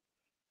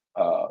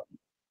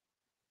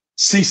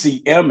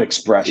CCM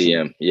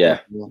expression,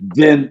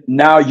 then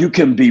now you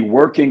can be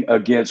working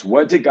against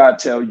what did God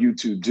tell you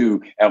to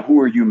do and who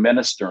are you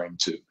ministering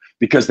to,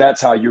 because that's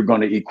how you're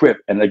going to equip.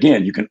 And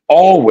again, you can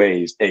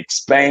always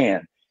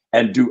expand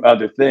and do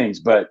other things,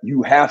 but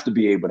you have to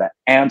be able to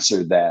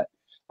answer that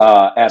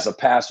as a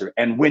pastor.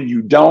 And when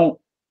you don't,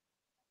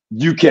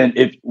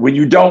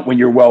 when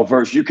you're well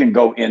versed, you can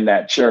go in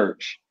that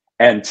church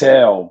and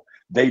tell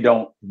they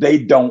don't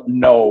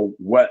know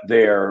what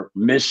their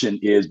mission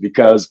is,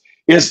 because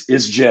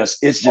it's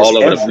just all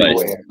over everywhere. the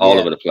place, all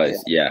over the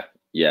place. Yeah.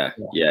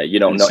 You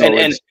don't know,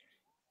 so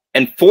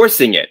and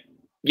forcing it.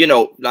 You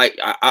know, like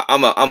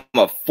I'm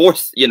a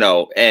force. You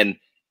know, and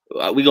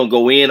we're gonna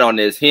go in on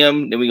this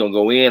hymn, then we're gonna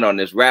go in on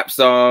this rap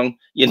song.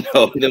 You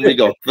know, then we're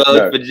gonna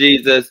thug for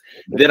Jesus.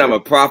 Then I'm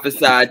gonna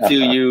prophesy to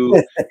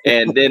you,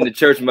 and then the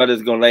church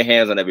mother's gonna lay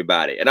hands on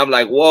everybody. And I'm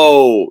like,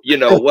 whoa, you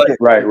know what?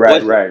 Right.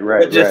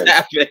 What just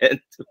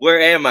happened?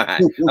 Where am I?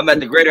 I'm at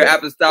the Greater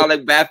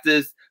Apostolic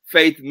Baptist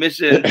Faith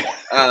Mission,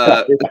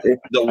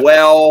 the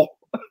Well,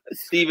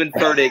 Stephen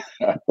Furtick,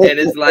 and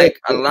it's like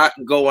a lot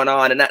going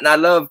on. And I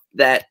love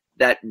that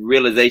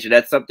realization.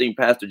 That's something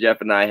Pastor Jeff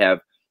and I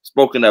have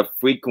spoken of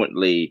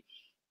frequently,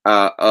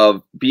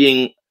 of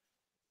being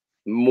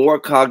more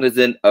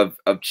cognizant of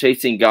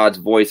chasing God's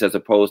voice as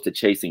opposed to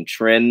chasing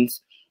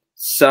trends.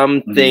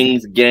 Some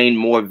things gain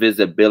more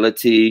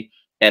visibility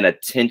and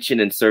attention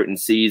in certain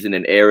seasons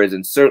and eras,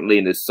 and certainly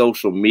in the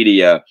social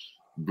media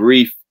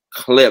brief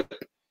clip,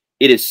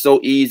 it is so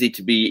easy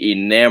to be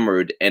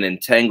enamored and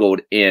entangled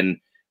in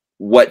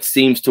what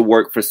seems to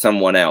work for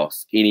someone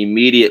else and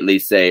immediately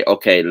say,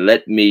 okay,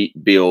 let me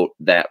build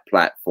that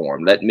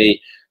platform. Let me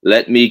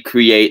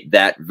create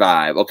that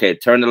vibe. Okay,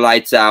 turn the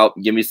lights out,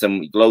 give me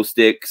some glow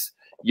sticks.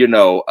 You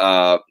know,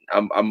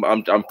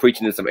 I'm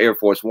preaching in some Air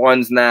Force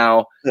Ones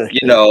now,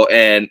 you know,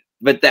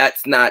 but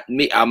that's not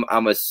me.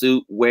 I'm a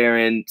suit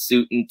and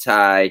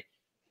tie,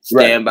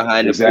 stand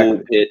behind the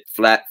pulpit,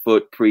 flat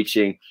foot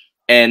preaching.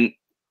 And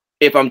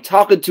if I'm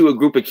talking to a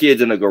group of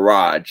kids in a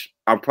garage,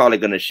 I'm probably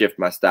going to shift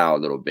my style a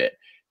little bit,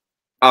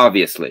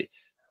 obviously.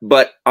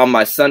 But on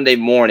my Sunday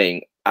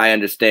morning, I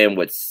understand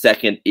what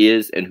second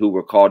is and who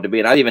we're called to be.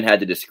 And I even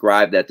had to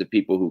describe that to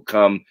people who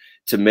come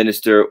to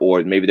minister,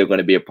 or maybe they're going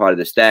to be a part of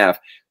the staff.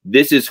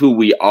 This is who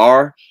we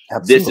are.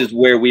 Absolutely. This is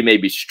where we may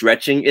be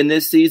stretching in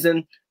this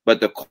season, but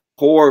the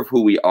core of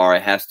who we are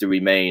has to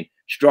remain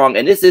strong.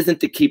 And this isn't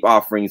to keep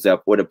offerings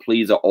up or to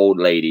please an old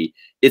lady.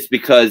 It's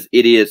because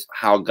it is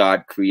how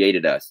God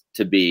created us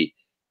to be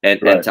and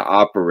to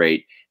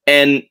operate.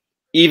 And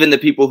even the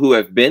people who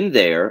have been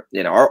there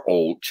in our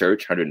old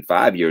church,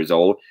 105 years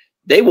old,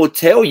 they will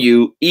tell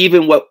you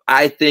even what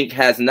I think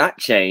has not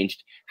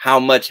changed, how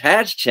much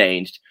has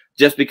changed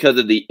just because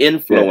of the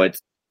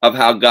influence of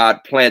how God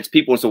plants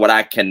people. So what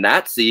I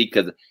cannot see,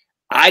 because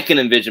I can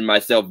envision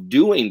myself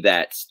doing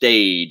that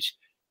stage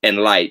and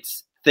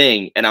lights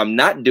thing, and I'm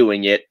not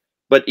doing it,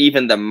 but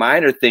even the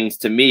minor things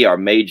to me are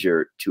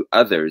major to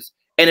others.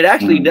 And it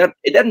actually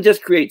doesn't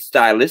just create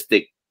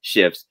stylistic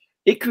shifts,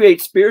 it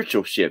creates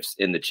spiritual shifts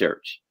in the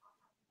church.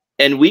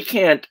 And we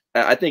can't,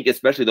 I think,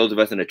 especially those of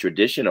us in a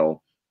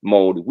traditional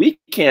mode, we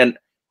can't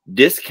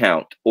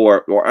discount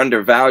or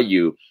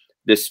undervalue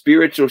the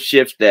spiritual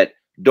shifts that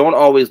don't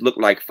always look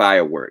like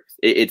fireworks.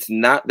 It's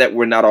not that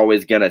we're not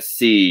always going to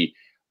see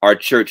our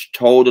church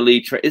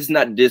totally. It's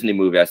not a Disney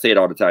movie. I say it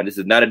all the time. This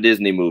is not a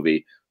Disney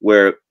movie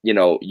where, you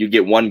know, you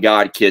get one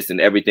God kiss and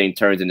everything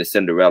turns into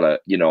Cinderella,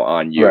 you know,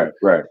 on you.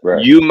 Right.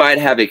 You might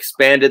have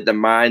expanded the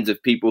minds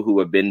of people who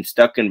have been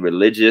stuck in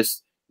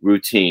religious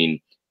routine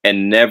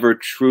and never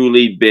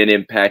truly been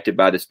impacted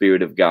by the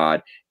Spirit of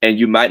God. And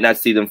you might not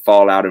see them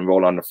fall out and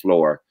roll on the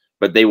floor,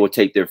 but they will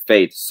take their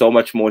faith so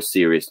much more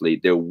seriously,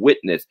 their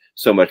witness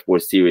so much more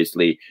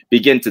seriously,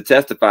 begin to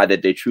testify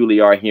that they truly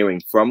are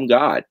hearing from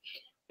God.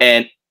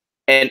 And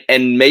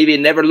maybe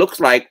it never looks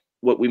like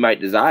what we might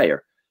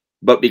desire,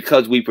 but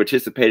because we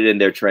participated in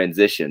their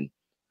transition,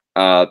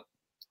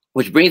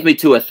 which brings me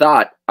to a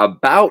thought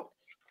about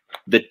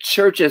the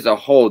church as a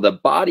whole, the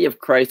body of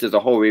Christ as a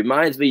whole,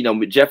 reminds me,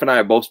 Jeff and I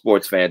are both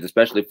sports fans,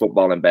 especially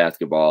football and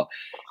basketball.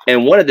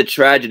 And one of the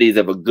tragedies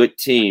of a good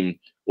team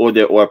or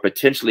a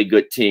potentially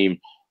good team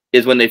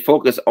is when they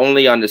focus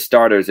only on the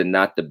starters and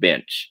not the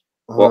bench,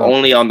 or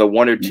only on the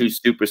one or two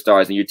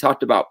superstars. And you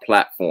talked about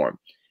platform,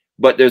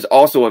 but there's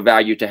also a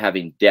value to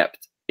having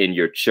depth in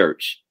your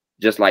church,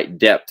 just like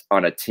depth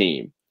on a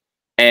team.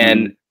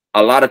 And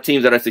a lot of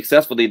teams that are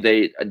successful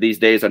these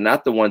days are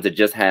not the ones that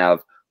just have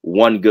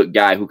one good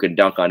guy who can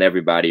dunk on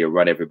everybody or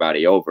run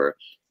everybody over.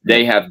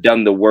 They have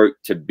done the work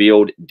to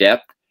build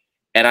depth.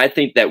 And I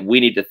think that we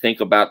need to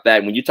think about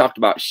that. When you talked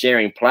about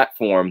sharing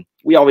platform,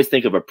 we always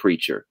think of a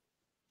preacher.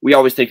 We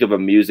always think of a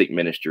music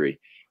ministry.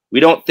 We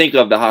don't think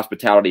of the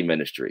hospitality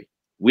ministry.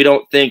 We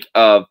don't think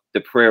of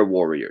the prayer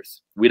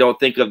warriors. We don't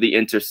think of the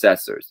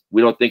intercessors.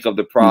 We don't think of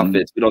the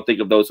prophets. We don't think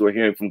of those who are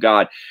hearing from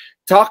God.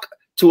 Talk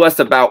to us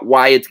about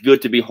why it's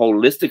good to be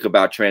holistic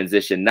about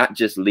transition, not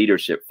just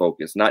leadership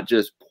focused, not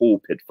just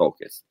pulpit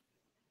focused.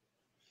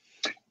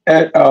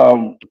 And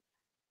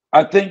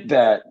I think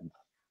that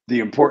the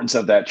importance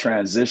of that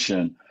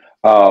transition,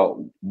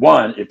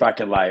 one, if I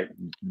can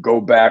go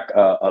back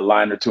a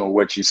line or two on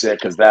what you said,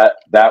 because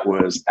that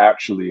was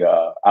actually,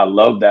 I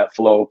love that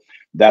flow.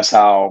 That's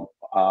how,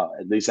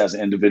 at least as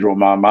an individual,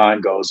 my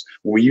mind goes.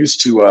 When we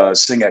used to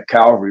sing at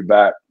Calvary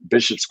back,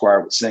 Bishop's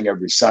Choir would sing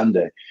every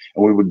Sunday,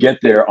 and we would get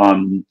there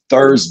on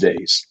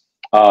Thursdays.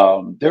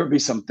 There would be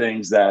some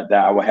things that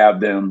I would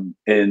have them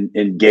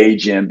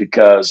engage in,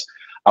 because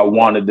I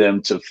wanted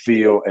them to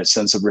feel a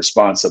sense of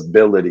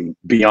responsibility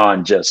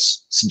beyond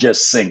just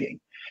singing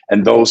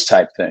and those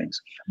type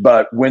things.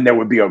 But when there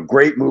would be a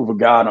great move of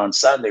God on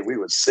Sunday, we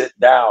would sit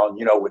down,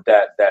 with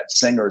that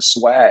singer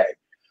swag.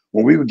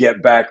 When we would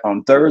get back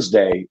on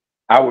Thursday,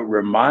 I would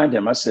remind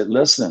him, I said,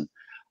 listen,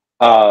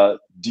 do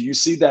you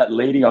see that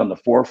lady on the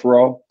fourth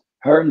row?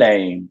 Her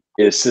name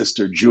is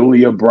Sister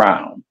Julia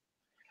Brown.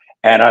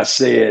 And I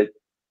said,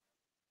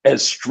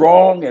 as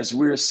strong as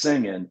we're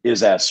singing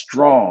is as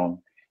strong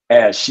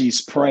as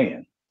she's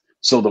praying.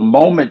 So the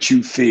moment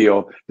you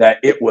feel that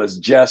it was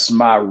just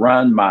my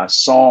run, my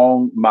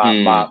song,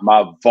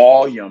 my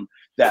volume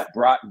that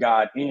brought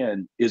God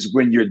in, is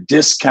when you're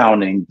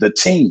discounting the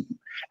team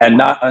and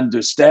not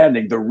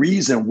understanding the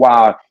reason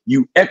why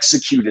you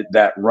executed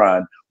that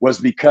run was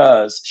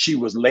because she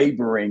was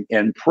laboring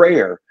in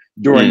prayer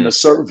during the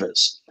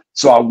service.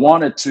 So I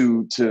wanted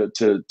to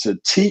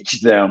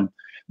teach them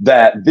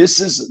that this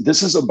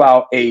is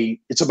about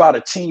it's about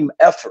a team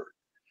effort,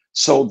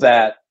 so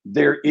that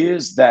there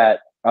is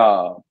that,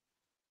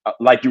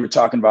 like you were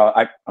talking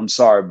about, I'm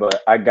sorry,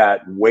 but I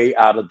got way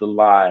out of the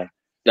line.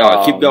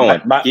 No, keep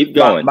going. Keep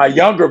going. My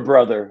younger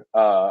brother,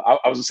 I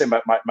was gonna say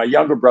my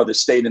younger brother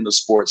stayed in the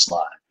sports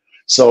line.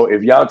 So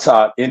if y'all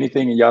talk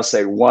anything and y'all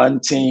say one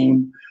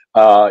team,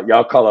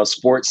 y'all call us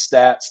sports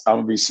stats, I'm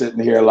gonna be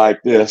sitting here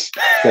like this,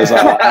 because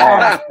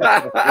I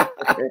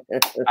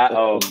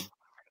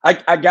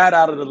got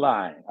out of the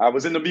line. I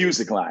was in the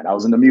music line.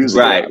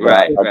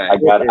 Right. I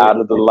got out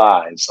of the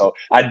line. So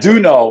I do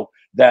know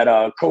that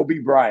Kobe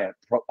Bryant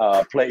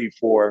played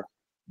for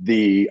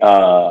the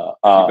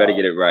you better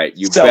get it right.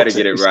 You Celtics. Better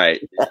get it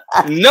right.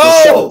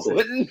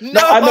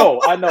 No.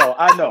 I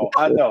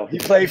know. He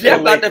played for the Lakers.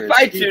 About to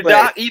fight you,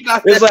 Doc.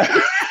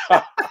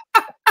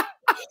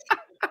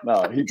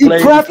 No, he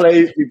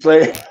played.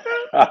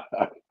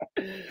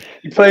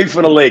 He played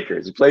for the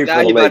Lakers. He played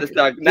for the Lakers.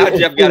 Now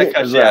Jeff got to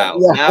cut you out.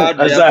 Yeah.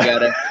 Now Jeff got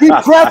to.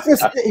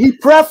 He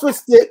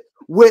prefaced it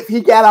with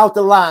he got out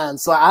the line,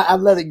 so I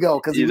let it go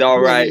because he's all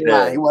right.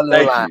 He wasn't in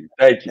the line.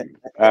 Thank you.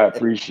 I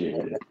appreciate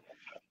it.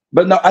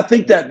 But no, I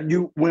think that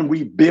when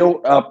we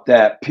build up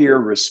that peer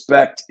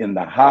respect in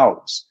the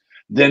house,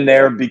 then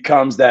there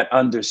becomes that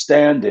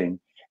understanding,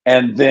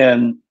 and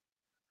then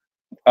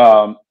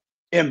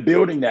in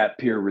building that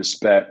peer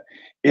respect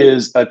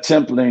is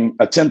attempting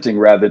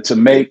rather to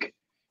make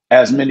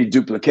as many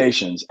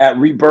duplications. At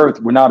Rebirth,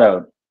 we're not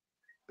a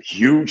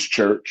huge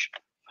church,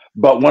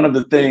 but one of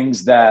the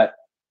things that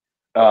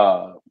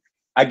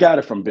I got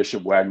it from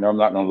Bishop Wagner, I'm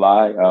not gonna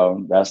lie,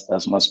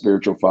 that's my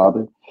spiritual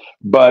father.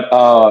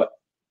 But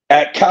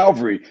at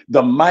Calvary,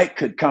 the mic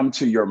could come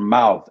to your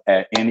mouth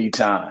at any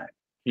time,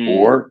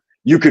 or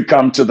you could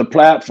come to the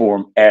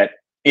platform at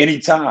any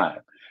time.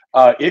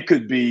 It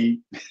could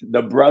be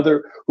the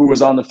brother who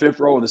was on the fifth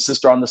row, or the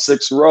sister on the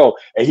sixth row,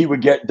 and he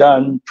would get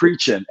done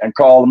preaching and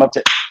call them up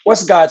to,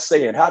 what's God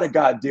saying? How did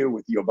God deal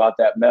with you about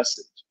that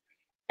message?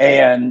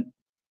 And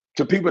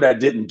to people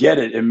that didn't get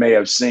it, it may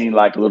have seemed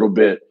like a little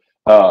bit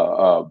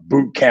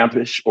boot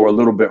campish or a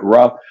little bit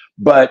rough,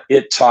 but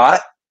it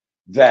taught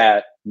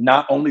that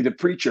not only the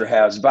preacher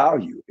has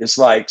value. It's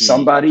like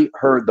somebody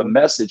heard the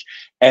message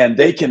and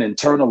they can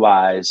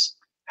internalize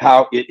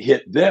how it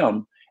hit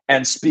them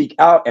and speak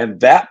out. And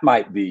that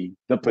might be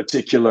the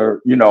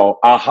particular,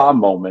 aha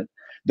moment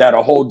that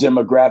a whole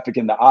demographic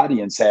in the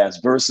audience has,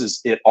 versus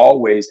it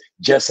always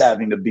just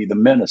having to be the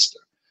minister.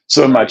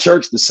 So in my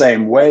church, the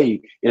same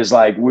way is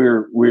like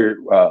we're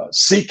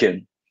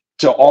seeking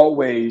to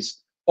always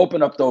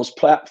open up those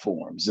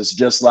platforms. It's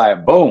just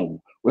like,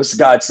 boom, What's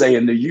God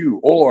saying to you?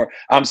 Or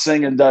I'm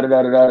singing da da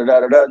da da da da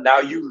da da. Now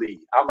you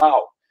lead. I'm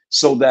out.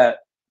 So that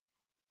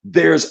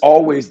there's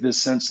always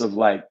this sense of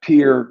like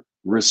peer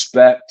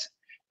respect,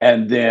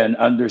 and then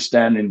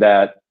understanding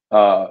that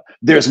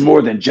there's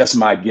more than just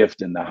my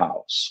gift in the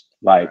house.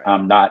 Like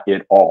I'm not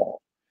it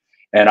all.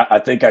 And I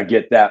think I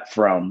get that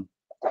from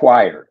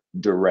choir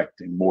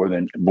directing more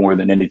than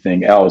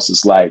anything else.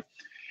 It's like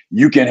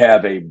you can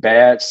have a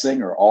bad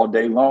singer all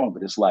day long,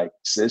 but it's like,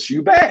 sis,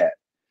 you bad.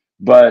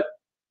 But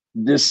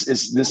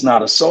this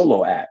not a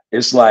solo act.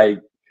 It's like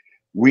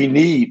we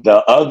need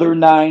the other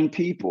 9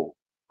 people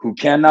who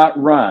cannot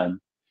run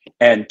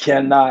and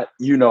cannot,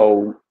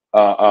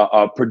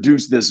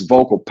 produce this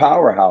vocal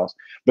powerhouse,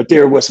 but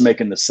they're what's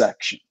making the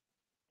section.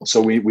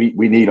 So we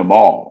need them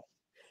all.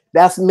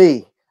 That's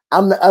me.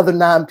 I'm the other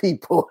 9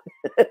 people.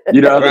 You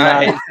the other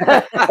 9?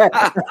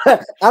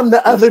 I'm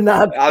the other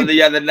 9. I'm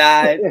the other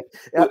 9.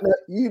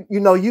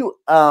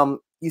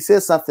 You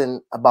said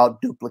something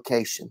about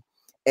duplication.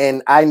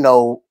 And I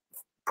know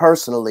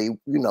personally,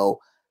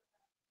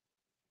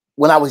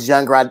 when I was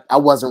younger, I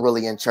wasn't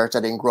really in church. I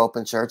didn't grow up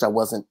in church. I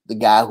wasn't the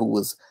guy who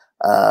was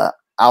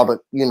out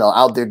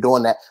there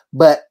doing that.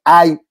 But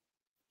I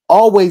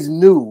always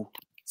knew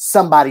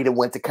somebody that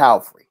went to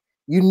Calvary.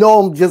 You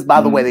know them just by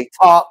the way they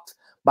talked,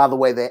 by the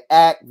way they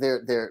act,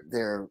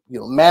 their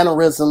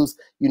mannerisms.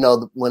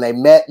 When they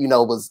met,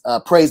 was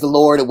praise the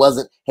Lord. It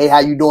wasn't, hey, how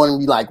you doing? And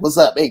be like, what's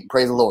up? Hey,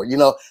 praise the Lord.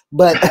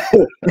 But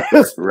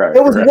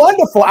it was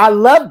wonderful. I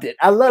loved it.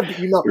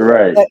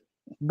 Right.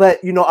 But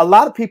a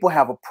lot of people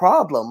have a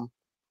problem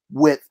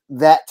with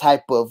that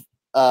type of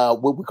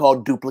what we call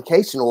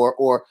duplication,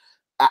 or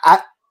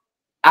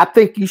I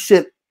think you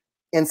should,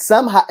 in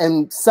some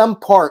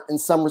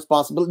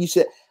responsibility, you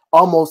should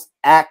almost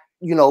act.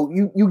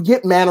 You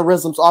get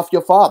mannerisms off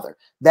your father.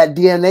 That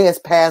DNA is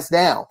passed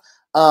down.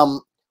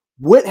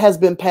 What has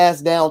been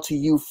passed down to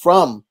you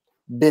from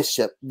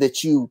Bishop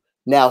that you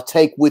now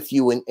take with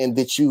you and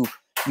that you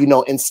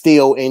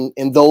instill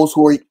in those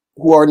who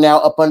are now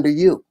up under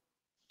you?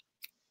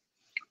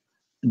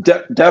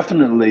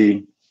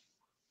 Definitely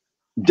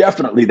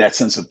that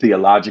sense of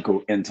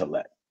theological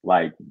intellect,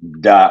 like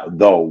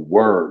the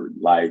word,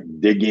 like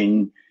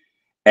digging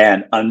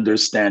and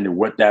understanding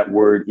what that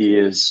word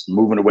is,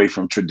 moving away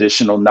from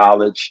traditional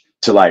knowledge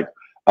to like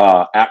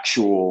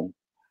actual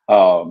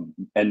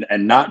and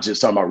not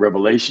just talking about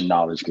revelation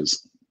knowledge,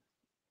 because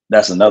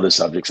that's another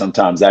subject.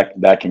 Sometimes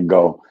that can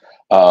go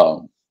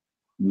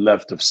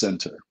left of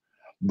center.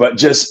 But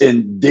just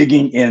in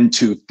digging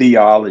into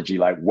theology,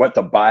 like what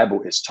the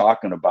Bible is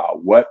talking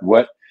about, what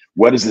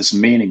is this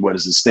meaning? What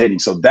is it stating?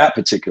 So that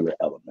particular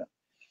element.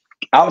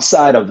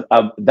 Outside of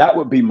that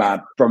would be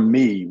from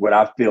me, what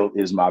I feel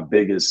is my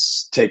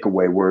biggest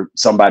takeaway, where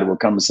somebody will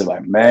come and say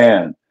like,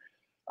 man,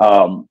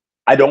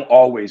 I don't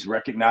always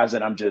recognize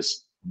that I'm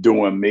just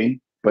doing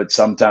me, but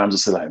sometimes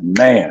it's like,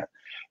 man,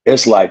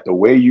 it's like the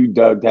way you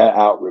dug that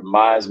out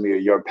reminds me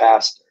of your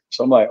pastor.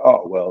 So I'm like,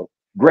 oh, well,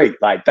 great.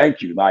 Like,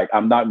 thank you. Like,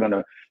 I'm not going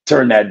to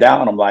turn that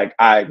down. I'm like,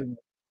 I'm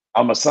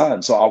a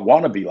son, so I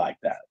want to be like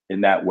that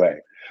in that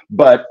way.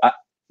 But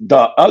the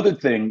other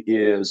thing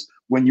is,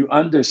 when you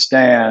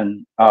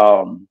understand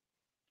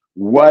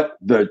what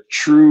the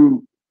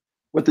true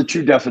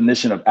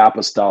definition of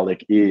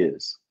apostolic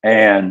is,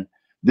 and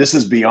this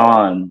is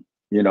beyond,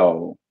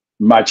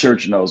 my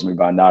church knows me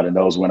by now and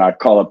knows when I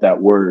call up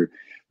that word,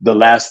 the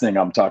last thing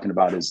I'm talking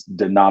about is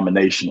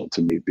denominational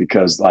to me,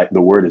 because like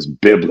the word is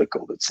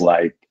biblical. It's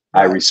like,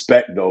 I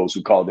respect those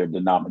who call their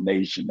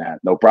denomination that,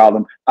 no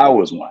problem. I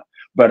was one,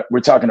 but we're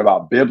talking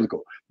about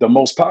biblical. The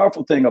most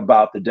powerful thing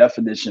about the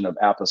definition of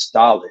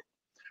apostolic,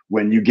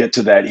 when you get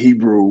to that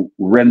Hebrew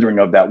rendering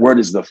of that word,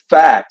 is the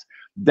fact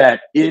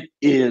that it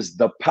is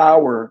the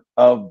power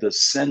of the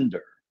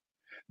sender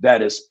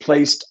that is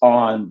placed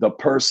on the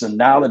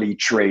personality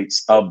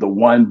traits of the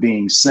one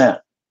being sent.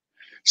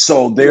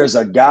 So there's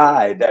a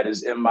guy that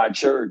is in my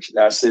church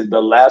that said,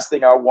 the last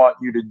thing I want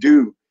you to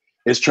do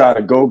is try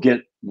to go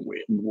get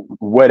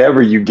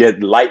whatever you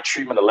get, light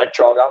treatment,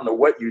 electrode, I don't know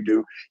what you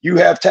do. You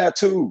have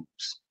tattoos.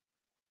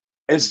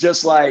 It's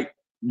just like,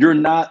 you're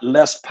not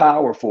less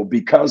powerful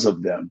because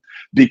of them,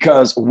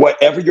 because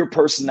whatever your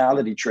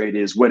personality trait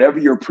is, whatever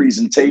your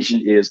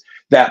presentation is,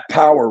 that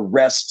power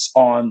rests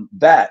on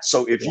that.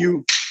 So if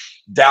you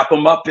dap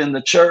them up in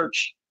the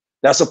church,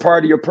 that's a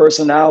part of your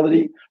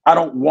personality. I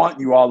don't want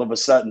you all of a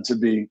sudden to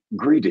be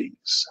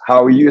greetings.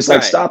 How are you? It's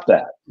like, stop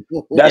that.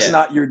 That's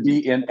not your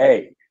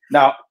DNA.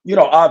 Now,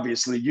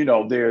 obviously,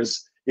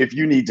 there's, if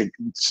you need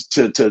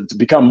to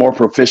become more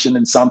proficient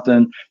in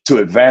something, to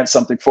advance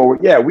something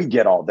forward, yeah, we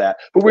get all that.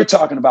 But we're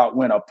talking about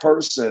when a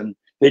person,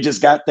 they just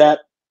got that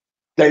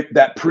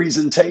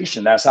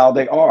presentation. That's how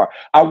they are.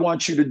 I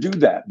want you to do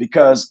that,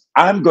 because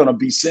I'm going to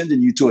be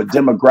sending you to a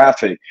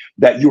demographic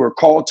that you are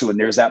called to. And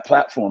there's that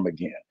platform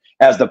again.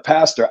 As the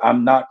pastor,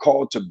 I'm not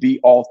called to be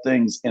all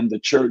things in the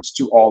church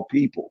to all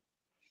people.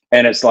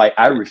 And it's like,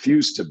 I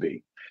refuse to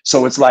be.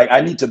 So it's like,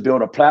 I need to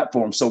build a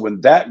platform. So when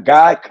that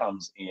guy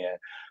comes in,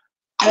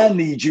 I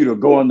need you to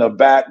go in the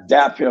back,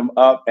 dap him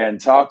up,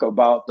 and talk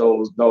about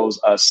those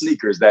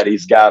sneakers that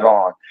he's got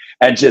on,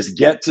 and just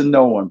get to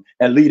know him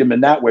and lead him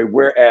in that way.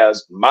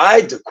 Whereas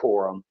my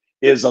decorum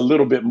is a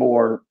little bit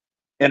more,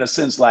 in a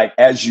sense, like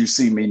as you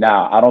see me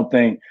now. I don't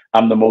think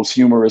I'm the most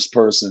humorous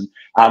person.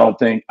 I don't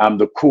think I'm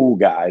the cool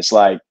guy. It's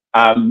like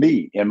I'm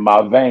me in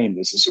my vein.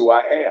 This is who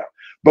I am.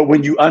 But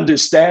when you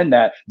understand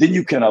that, then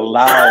you can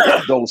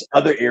allow those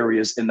other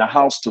areas in the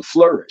house to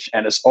flourish,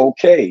 and it's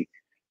okay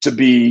to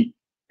be,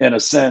 in a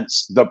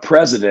sense, the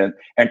president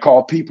and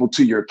call people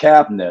to your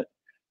cabinet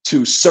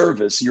to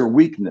service your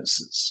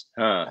weaknesses.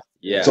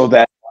 Yeah. So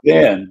that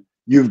then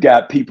you've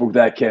got people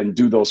that can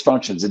do those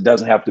functions. It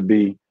doesn't have to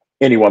be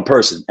any one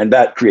person, and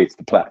that creates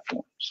the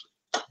platforms.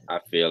 I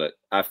feel it.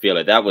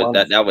 That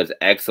was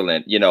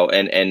excellent. You know,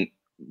 and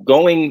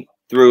going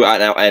through,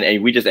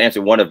 and we just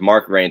answered one of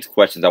Mark Rain's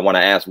questions. I want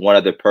to ask one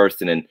other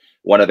person, and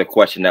one other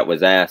question that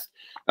was asked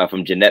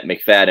from Jeanette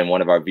McFadden,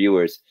 one of our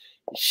viewers.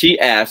 She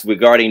asked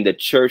regarding the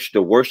church,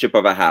 the worship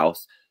of a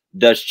house.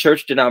 Does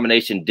church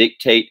denomination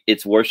dictate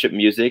its worship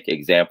music?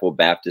 Example,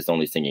 Baptist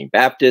only singing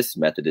Baptist,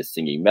 Methodist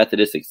singing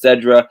Methodist,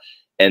 etc.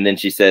 And then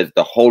she says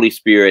the Holy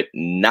Spirit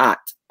not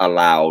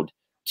allowed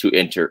to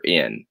enter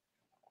in.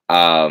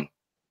 I'll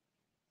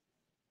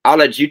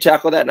let you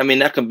tackle that. I mean,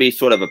 that can be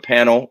sort of a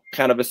panel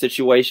kind of a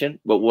situation,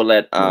 but we'll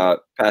let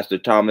Pastor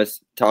Thomas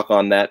talk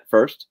on that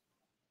first.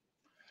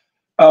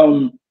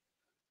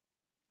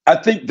 I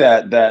think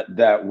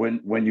that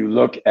when you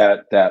look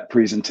at that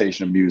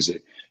presentation of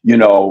music, you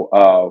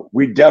know,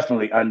 we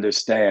definitely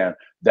understand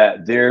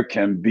that there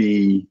can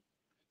be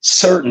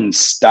certain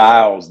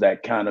styles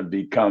that kind of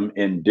become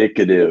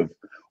indicative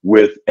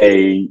with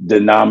a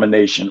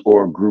denomination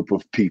or a group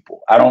of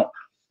people. I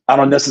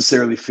don't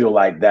necessarily feel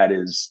like that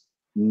is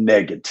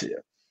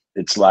negative.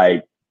 It's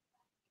like,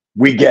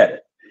 we get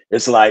it.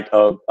 It's like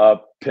a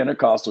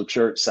Pentecostal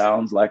church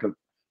sounds like a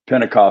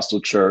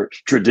Pentecostal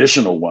church,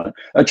 traditional one.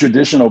 A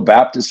traditional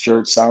Baptist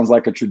church sounds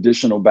like a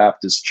traditional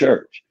Baptist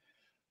church.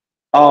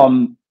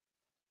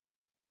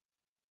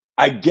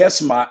 I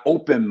guess my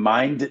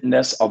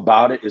open-mindedness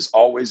about it is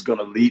always going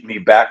to lead me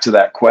back to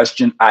that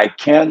question. I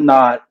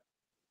cannot,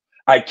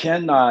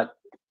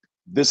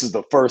 this is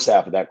the first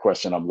half of that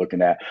question I'm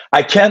looking at.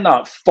 I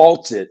cannot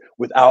fault it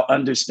without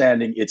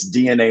understanding its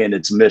DNA and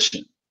its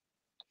mission.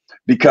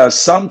 Because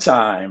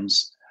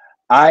sometimes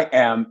I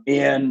am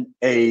in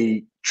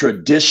a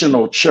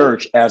traditional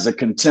church as a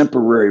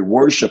contemporary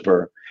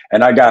worshiper,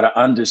 and I got to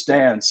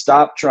understand,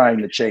 stop trying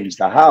to change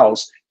the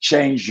house,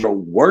 change your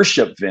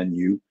worship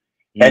venue.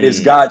 And is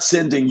God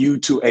sending you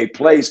to a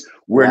place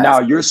where now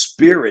your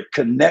spirit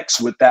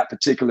connects with that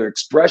particular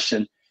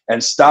expression,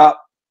 and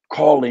stop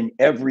calling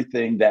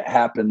everything that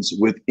happens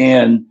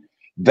within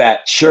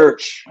that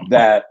church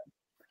that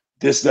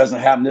this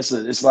doesn't happen.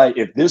 It's like,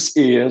 if this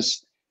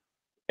is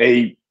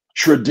a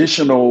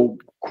traditional,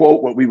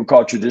 quote, what we would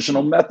call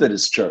traditional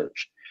Methodist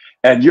church,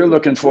 and you're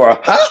looking for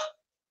a,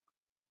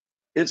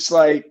 it's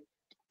like,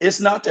 it's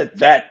not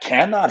that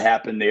cannot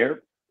happen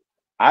there.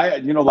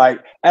 I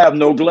have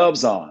no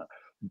gloves on,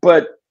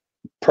 but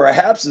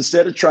perhaps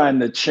instead of trying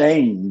to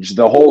change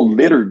the whole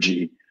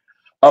liturgy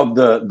of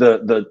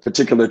the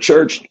particular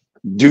church,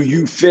 do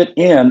you fit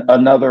in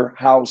another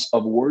house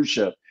of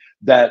worship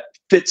that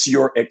fits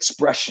your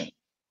expression?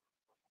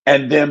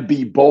 And then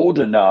be bold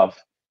enough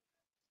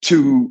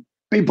to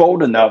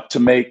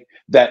make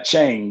that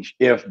change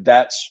if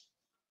that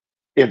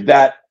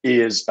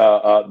is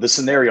the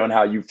scenario and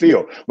how you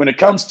feel. When it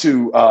comes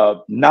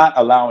to not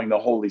allowing the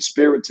Holy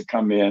Spirit to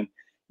come in,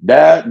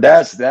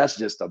 that's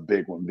just a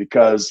big one,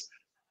 because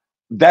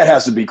that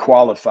has to be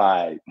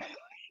qualified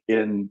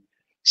in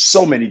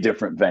so many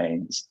different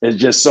veins. It's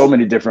just so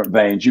many different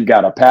veins. You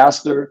got a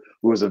pastor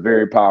who is a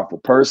very powerful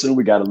person.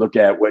 We got to look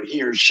at what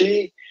he or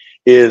she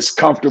is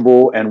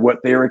comfortable and what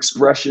their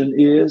expression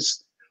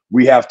is.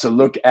 We have to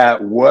look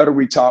at what are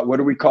we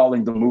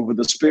calling the move of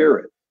the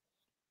Spirit?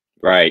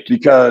 Right.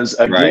 Because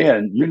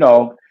again,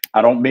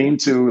 I don't mean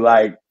to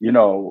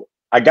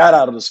I got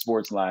out of the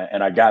sports line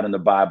and I got in the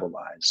Bible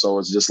line. So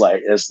it's just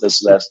like, that's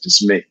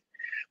just me.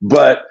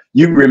 But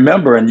you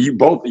remember, and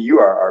both of you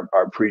are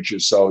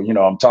preachers, so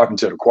I'm talking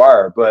to the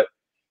choir, but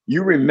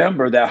you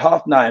remember that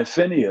Hophni and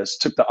Phinehas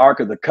took the Ark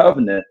of the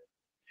Covenant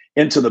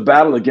into the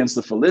battle against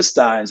the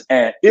Philistines,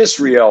 and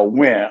Israel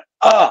went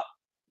up.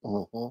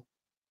 Mm-hmm.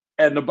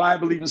 And the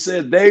Bible even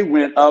said they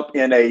went up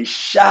in a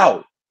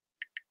shout.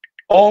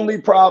 Only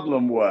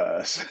problem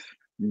was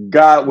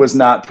God was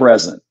not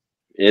present.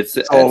 That's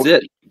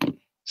it.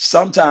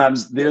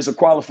 Sometimes there's a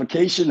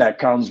qualification that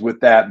comes with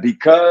that,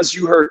 because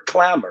you heard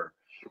clamor,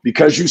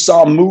 because you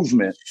saw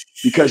movement,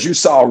 because you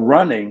saw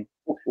running.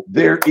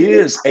 There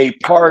is a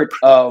part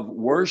of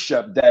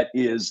worship that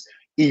is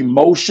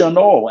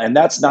emotional, and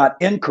that's not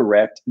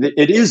incorrect.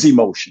 It is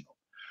emotional,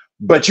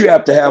 but you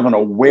have to have an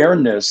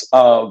awareness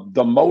of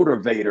the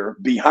motivator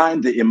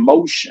behind the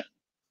emotion,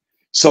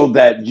 so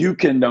that you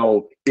can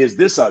know, is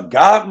this a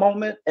God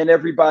moment and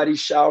everybody's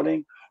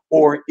shouting,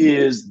 or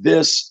is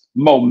this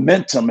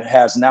momentum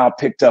has now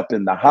picked up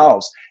in the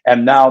house,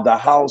 and now the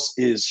house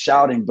is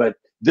shouting, but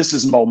this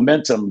is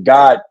momentum.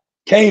 God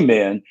came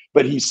in,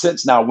 but he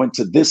since now went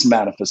to this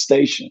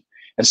manifestation.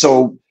 And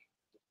so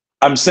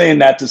I'm saying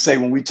that to say,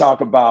 when we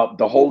talk about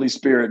the Holy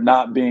Spirit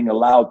not being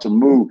allowed to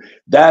move,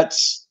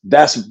 that's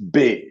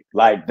big.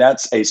 Like,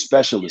 that's a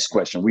specialist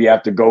question. We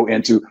have to go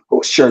into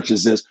whose church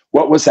is this?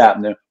 What was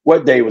happening?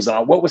 What day was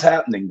on? What was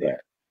happening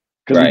there?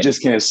 Because we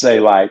just can't say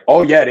like,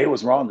 oh yeah, they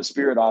was wrong. The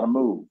Spirit ought to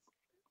move.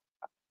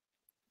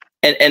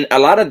 And a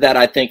lot of that,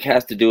 I think,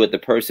 has to do with the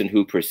person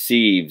who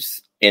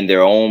perceives in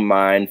their own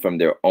mind, from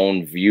their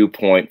own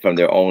viewpoint, from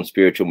their own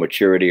spiritual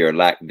maturity or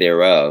lack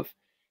thereof,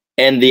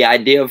 and the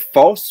idea of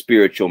false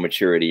spiritual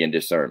maturity and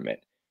discernment,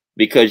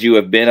 because you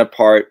have been a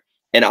part.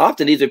 And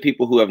often these are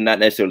people who have not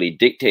necessarily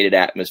dictated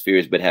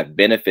atmospheres, but have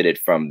benefited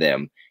from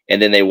them.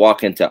 And then they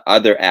walk into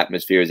other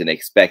atmospheres and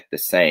expect the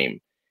same,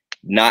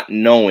 not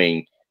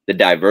knowing the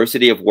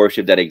diversity of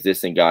worship that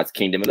exists in God's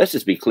kingdom. And let's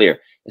just be clear,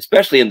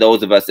 especially in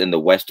those of us in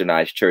the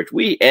Westernized church,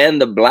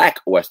 and the Black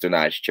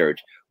Westernized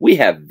church, we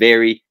have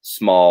very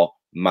small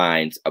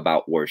minds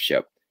about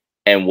worship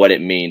and what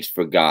it means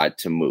for God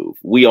to move.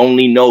 We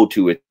only know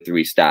 2 or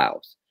 3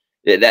 styles.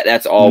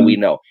 That's all we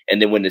know.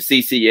 And then when the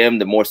CCM,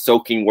 the more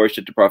soaking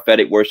worship, the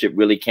prophetic worship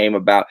really came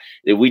about,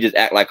 we just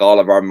act like all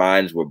of our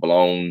minds were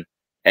blown,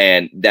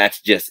 and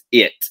that's just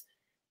it.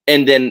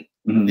 And then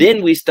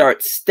we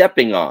start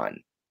stepping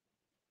on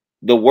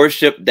the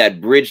worship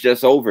that bridged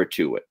us over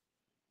to it,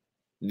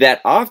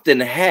 that often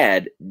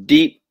had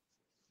deep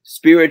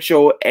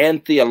spiritual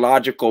and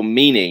theological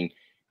meaning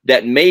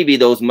that maybe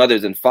those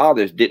mothers and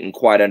fathers didn't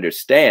quite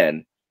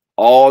understand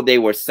all they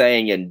were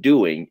saying and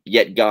doing,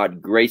 yet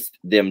God graced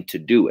them to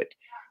do it.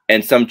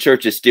 And some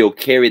churches still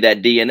carry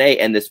that DNA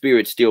and the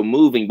Spirit's still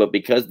moving, but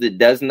because it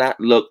does not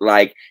look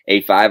like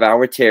a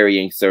 5-hour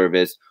tarrying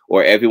service,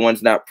 or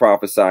everyone's not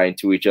prophesying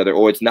to each other,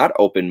 or it's not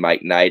open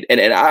mic night.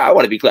 And I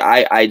want to be clear,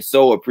 I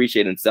so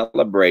appreciate and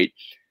celebrate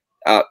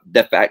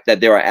the fact that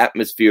there are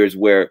atmospheres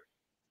where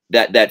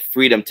that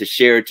freedom to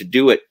share, to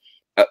do it.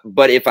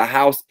 But if a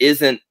house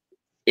isn't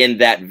in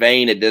that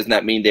vein, it does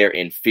not mean they're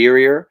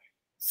inferior.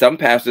 Some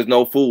pastors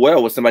know full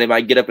well what somebody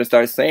might get up and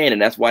start saying,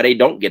 and that's why they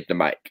don't get the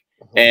mic.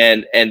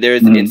 And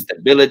there's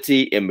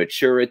instability,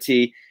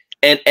 immaturity,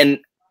 and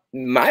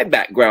my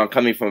background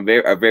coming from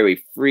a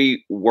very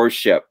free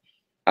worship,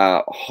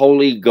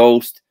 Holy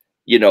Ghost,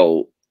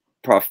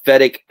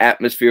 prophetic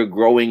atmosphere,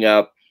 growing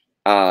up,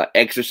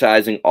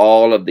 exercising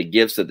all of the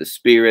gifts of the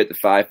Spirit, the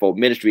fivefold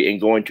ministry,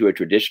 and going to a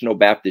traditional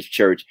Baptist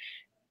church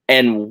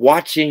and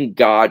watching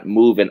God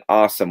move in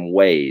awesome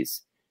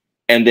ways,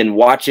 and then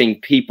watching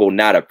people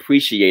not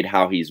appreciate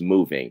how he's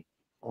moving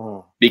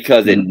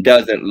because it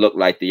doesn't look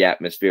like the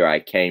atmosphere I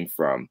came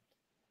from.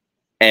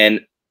 And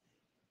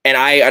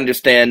I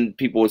understand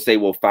people will say,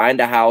 well, find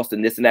a house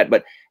and this and that,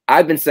 but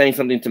I've been saying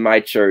something to my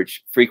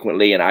church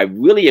frequently, and I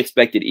really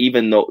expected,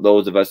 even though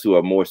those of us who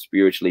are more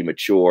spiritually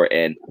mature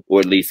or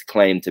at least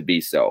claim to be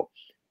so,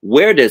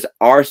 where does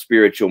our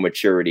spiritual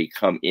maturity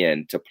come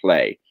in to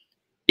play?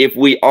 If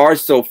we are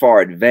so far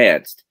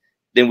advanced,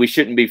 then we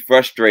shouldn't be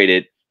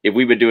frustrated if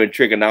we were doing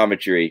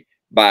trigonometry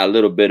by a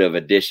little bit of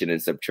addition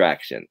and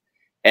subtraction.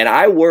 And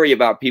I worry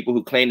about people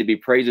who claim to be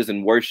praisers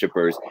and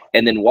worshipers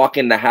and then walk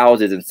into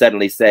houses and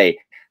suddenly say,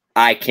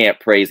 I can't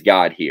praise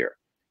God here.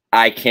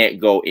 I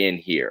can't go in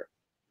here.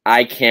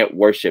 I can't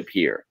worship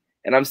here.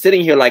 And I'm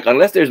sitting here like,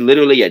 unless there's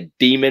literally a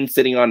demon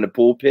sitting on the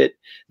pulpit,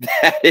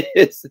 that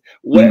is,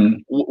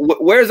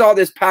 where's all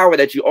this power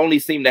that you only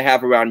seem to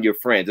have around your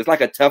friends? It's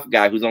like a tough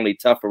guy who's only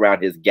tough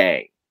around his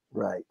gang.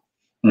 Right.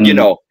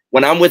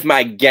 When I'm with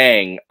my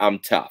gang, I'm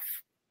tough.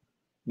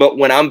 But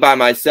when I'm by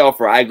myself,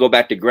 or I go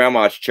back to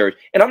grandma's church,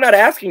 and I'm not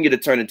asking you to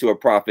turn into a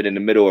prophet in the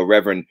middle of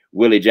Reverend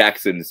Willie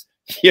Jackson's,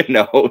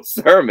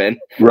 sermon.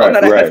 Right, I'm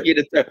not asking you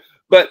to turn,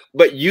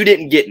 but you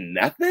didn't get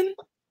nothing.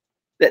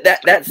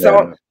 That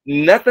song,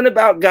 nothing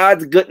about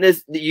God's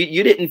goodness.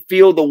 You didn't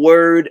feel the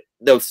word,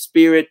 the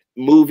Spirit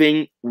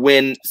moving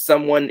when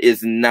someone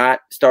is not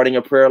starting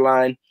a prayer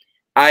line.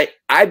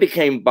 I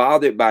became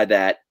bothered by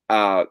that,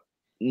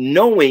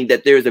 knowing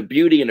that there's a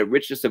beauty and a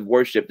richness of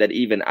worship that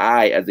even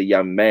I, as a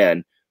young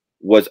man,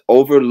 was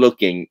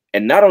overlooking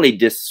and not only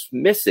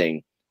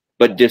dismissing,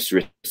 but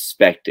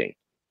disrespecting.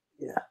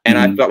 Yeah. And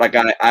I felt like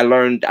I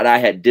learned that I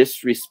had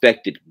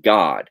disrespected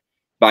God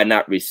by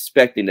not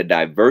respecting the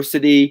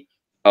diversity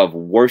of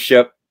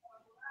worship.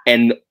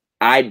 And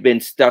I'd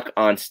been stuck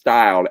on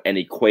style and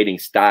equating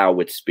style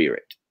with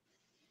spirit.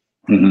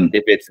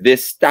 If it's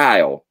this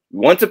style,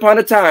 once upon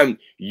a time,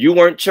 you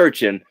weren't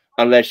churching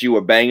unless you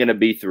were banging a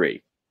B3.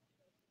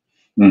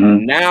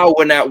 Now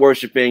we're not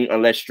worshiping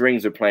unless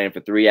strings are playing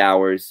for 3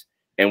 hours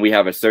and we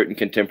have a certain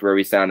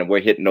contemporary sound and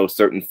we're hitting those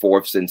certain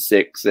fourths and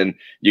sixths, and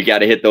you got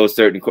to hit those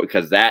certain,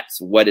 because that's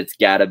what it's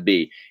got to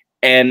be.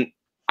 And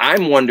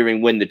I'm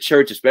wondering when the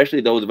church,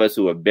 especially those of us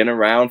who have been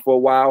around for a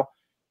while,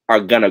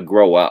 are going to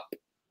grow up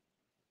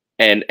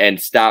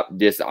and stop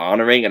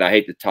dishonoring. And I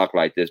hate to talk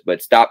like this,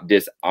 but stop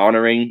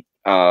dishonoring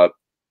not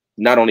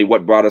only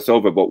what brought us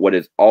over, but what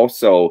is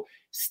also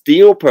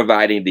still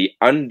providing the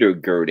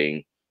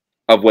undergirding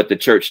of what the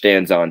church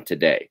stands on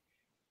today.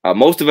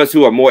 Most of us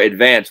who are more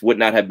advanced would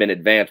not have been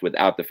advanced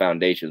without the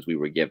foundations we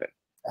were given.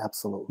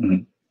 Absolutely.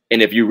 Mm-hmm.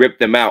 And if you rip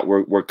them out,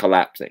 we're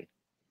collapsing.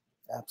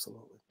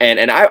 Absolutely.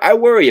 And I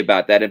worry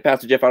about that. And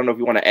Pastor Jeff, I don't know if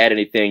you want to add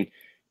anything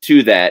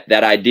to that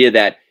idea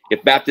that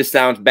if Baptist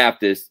sounds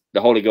Baptist,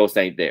 the Holy Ghost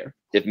ain't there.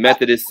 If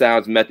Methodist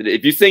sounds Methodist,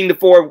 if you sing the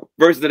 4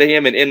 verses of the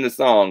hymn and end the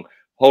song,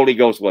 Holy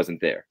Ghost wasn't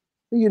there.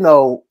 You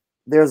know,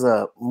 there's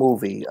a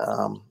movie,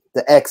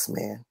 The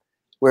X-Men,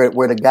 where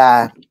the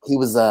guy, he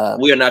was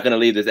we are not going to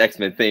leave this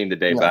X-Men theme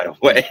today, by the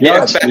way.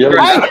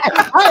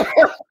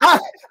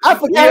 I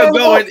forgot.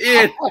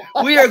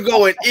 We are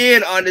going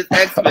in on this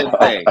X-Men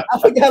thing. I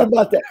forgot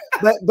about that.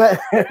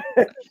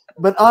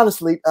 But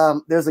honestly,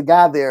 there's a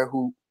guy there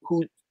who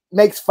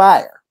makes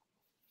fire,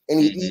 and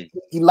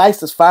he lights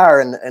this fire,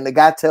 and the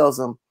guy tells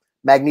him,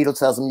 Magneto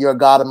tells him, "You're a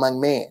god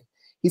among men."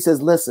 He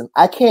says, "Listen,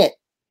 I can't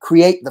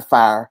create the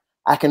fire.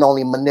 I can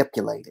only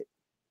manipulate it."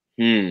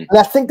 And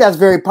I think that's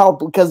very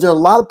powerful because there are a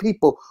lot of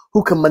people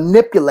who can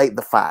manipulate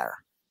the fire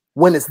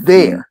when it's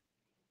there.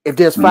 If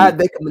there's fire,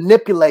 they can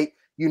manipulate,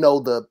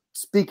 the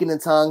speaking in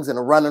tongues and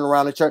the running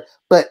around the church.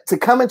 But to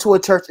come into a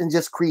church and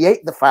just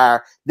create the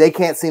fire, they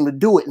can't seem to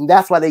do it. And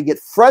that's why they get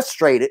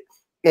frustrated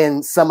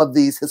in some of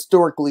these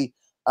historically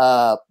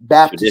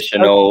Baptist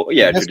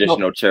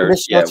traditional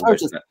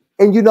churches.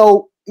 And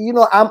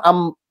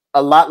I'm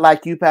a lot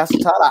like you, Pastor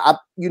Todd. I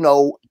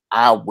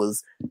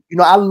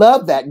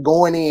love that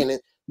going in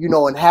and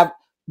have,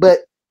 but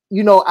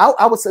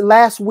I would say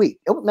last week.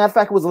 Matter of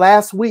fact, it was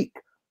last week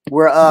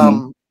where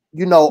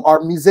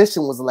our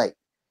musician was late,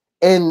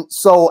 and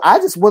so I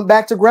just went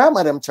back to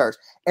Grandma Church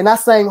and I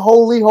sang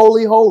 "Holy,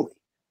 Holy, Holy,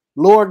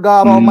 Lord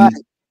God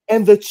Almighty,"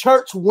 and the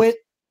church went.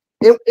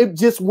 It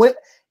just went.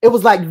 It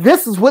was like,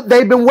 this is what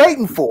they've been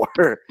waiting for.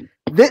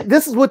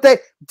 This is what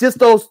just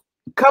those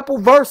couple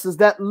verses,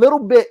 that little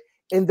bit,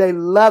 and they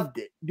loved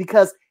it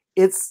because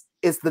it's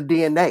the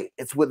DNA.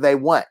 It's what they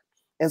want.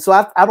 And so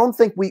I don't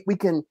think we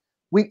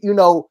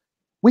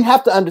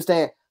have to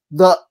understand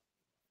the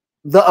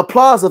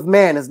applause of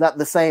man is not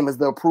the same as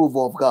the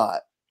approval of God.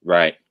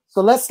 Right. So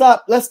let's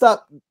stop,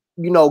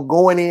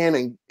 going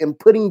in and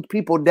putting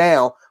people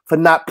down for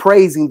not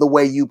praising the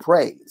way you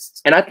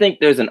praised. And I think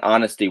there's an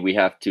honesty we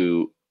have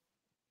to,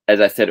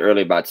 as I said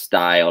earlier about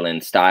style,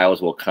 and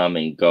styles will come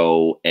and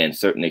go, and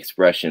certain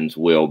expressions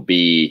will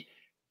be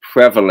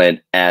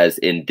prevalent as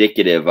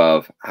indicative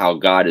of how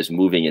God is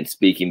moving and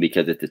speaking,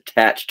 because it's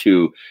attached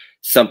to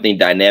something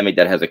dynamic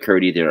that has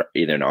occurred either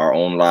in our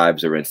own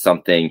lives or in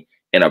something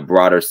in a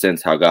broader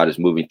sense, how God is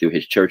moving through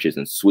his churches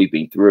and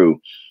sweeping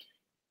through.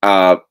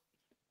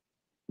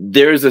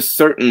 There's a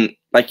certain,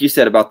 like you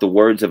said about the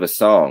words of a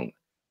song,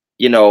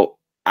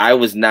 I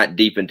was not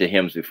deep into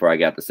hymns before I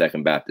got to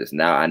Second Baptist.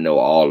 Now I know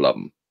all of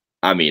them.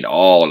 I mean,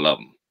 all of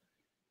them.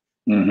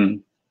 Mm-hmm.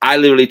 I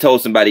literally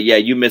told somebody, yeah,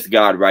 you missed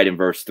God right in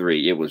verse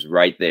 3. It was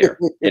right there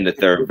in the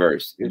 3rd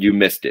verse. You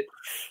missed it.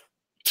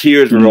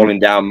 Tears were rolling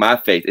down my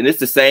face. And it's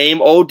the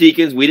same old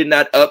deacons. We did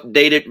not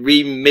update it,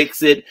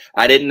 remix it.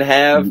 I didn't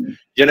have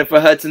Jennifer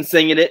Hudson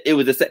singing it. It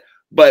was the same.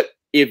 But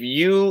if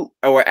you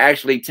are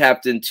actually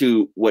tapped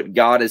into what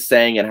God is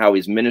saying and how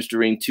he's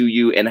ministering to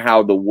you and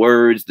how the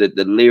words, the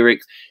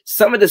lyrics,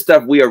 some of the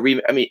stuff we are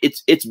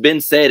it's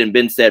been said and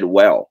been said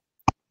well.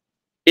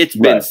 It's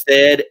been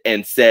said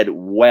and said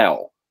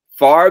well.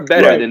 Far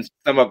better than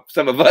some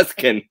of us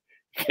can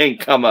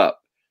come up.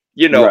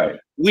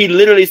 We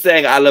literally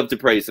sang "I Love to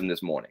Praise Him"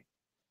 this morning.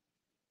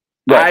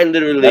 I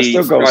literally that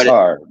still goes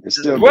hard. It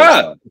still goes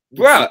hard.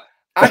 Bruh.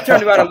 I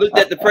turned around and looked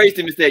at the praise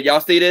team and said,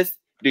 "Y'all see this?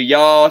 Do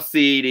y'all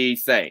see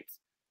these saints?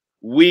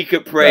 We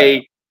could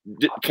pray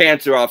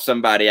cancer off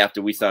somebody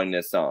after we sung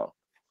this song."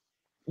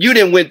 You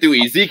didn't went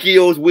through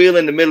Ezekiel's wheel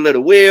in the middle of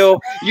the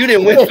wheel. You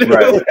didn't went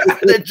through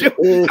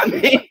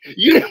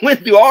you didn't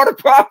went through all the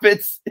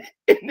prophets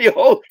in the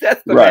Old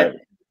Testament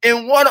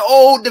in one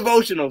old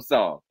devotional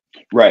song.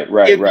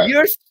 If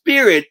your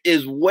spirit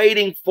is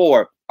waiting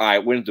for, all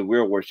right, when's the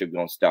real worship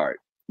going to start?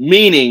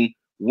 Meaning,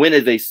 when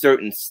is a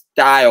certain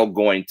style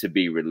going to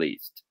be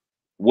released?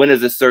 When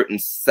is a certain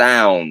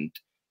sound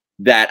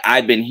that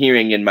I've been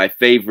hearing in my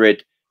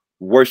favorite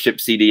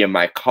worship CD in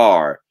my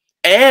car?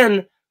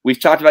 And we've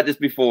talked about this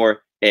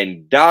before,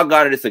 and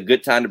doggone it, it's a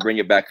good time to bring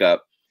it back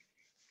up.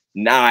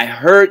 Now I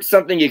heard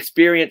something,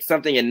 experienced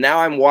something, and now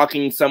I'm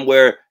walking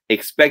somewhere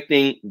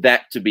expecting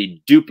that to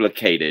be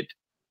duplicated.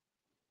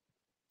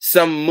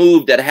 Some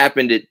move that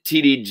happened at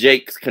TD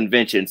Jakes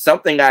convention,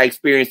 something I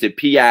experienced at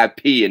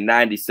PIP in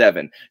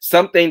 97,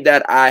 something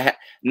that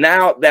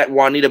now that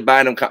Juanita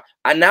Bynum,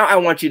 now I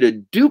want you to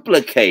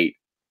duplicate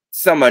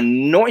some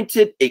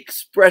anointed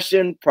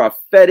expression,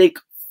 prophetic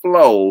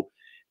flow.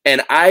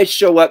 And I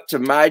show up to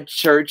my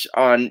church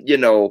on,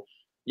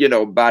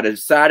 by the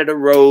side of the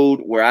road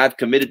where I've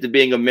committed to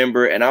being a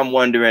member. And I'm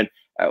wondering,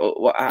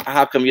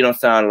 how come you don't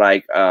sound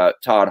like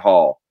Todd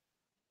Hall?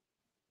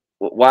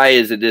 Why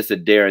isn't this a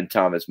Darren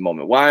Thomas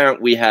moment? Why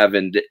aren't we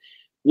having?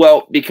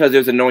 Well, because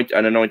there's an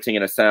anointing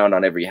and a sound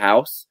on every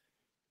house,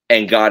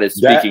 and God is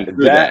speaking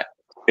through that.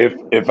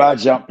 If I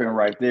jump in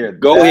right there,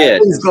 go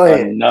ahead. Go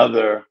ahead.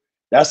 Another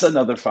That's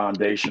another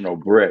foundational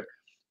brick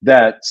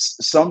that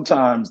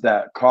sometimes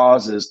that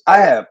causes.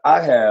 I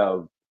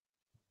have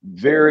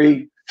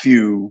very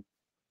few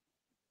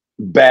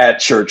bad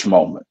church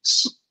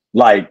moments.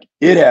 Like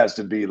it has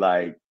to be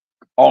like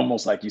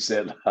almost like you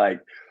said,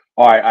 like,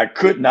 all right, I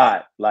could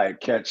not like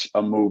catch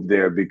a move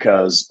there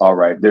because all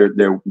right,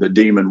 the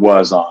demon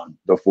was on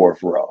the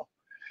fourth row.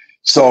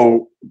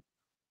 So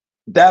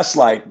that's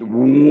like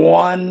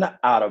 1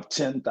 out of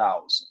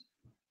 10,000.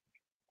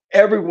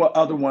 Every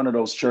other one of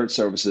those church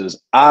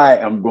services, I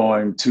am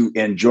going to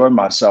enjoy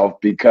myself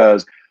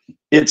because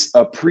it's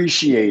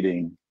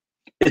appreciating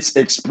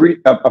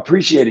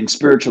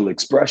spiritual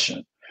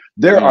expression.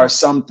 There are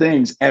some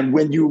things, and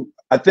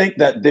I think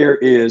that there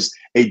is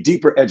a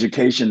deeper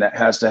education that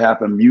has to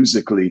happen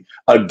musically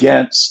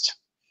against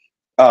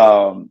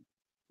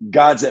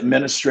God's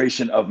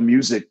administration of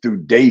music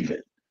through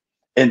David.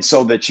 And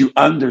so that you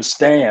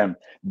understand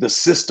the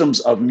systems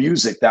of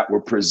music that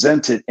were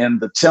presented in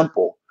the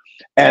temple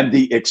and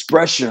the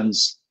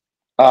expressions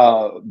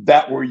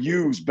that were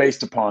used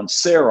based upon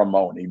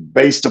ceremony,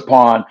 based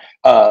upon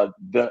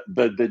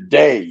the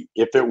day.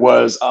 If it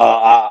was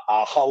a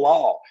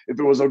halal, if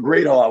it was a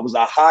great halal, it was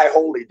a high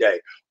holy day.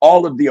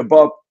 All of the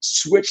above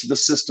switch the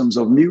systems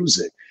of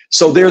music.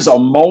 So there's a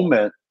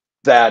moment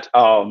that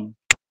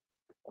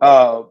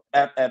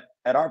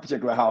at our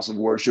particular house of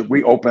worship,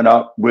 we open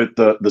up with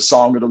the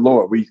song of the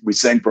Lord. We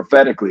sing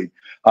prophetically,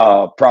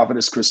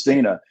 Prophetess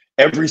Christina,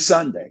 every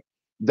Sunday.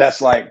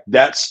 That's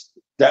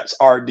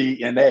our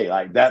DNA.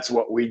 Like that's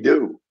what we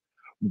do.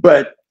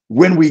 But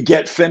when we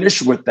get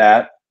finished with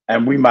that,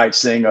 and we might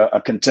sing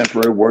a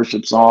contemporary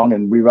worship song,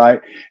 and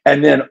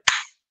and then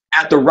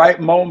at the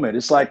right moment,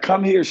 it's like,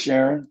 come here,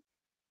 Sharon.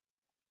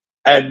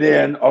 And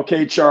then,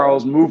 okay,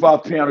 Charles, move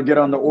off the piano, get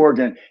on the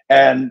organ.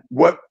 And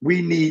what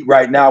we need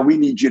right now, we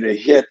need you to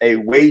hit a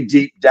way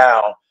deep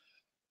down.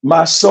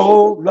 My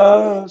soul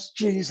loves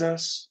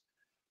Jesus.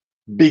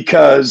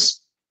 Because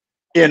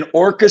in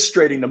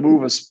orchestrating the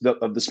move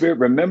of the Spirit,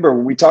 remember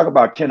when we talk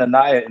about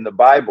Kenaniah in the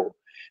Bible,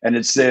 and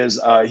it says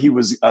he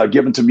was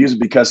given to music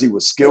because he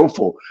was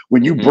skillful.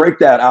 When you break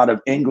that out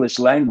of English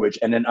language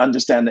and then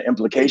understand the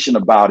implication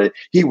about it,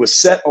 he was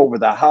set over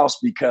the house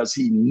because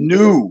he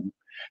knew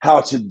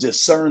how to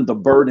discern the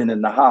burden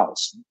in the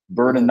house.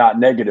 Burden, not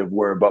negative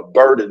word, but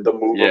burden, the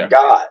move of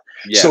God.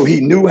 Yeah. So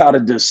he knew how to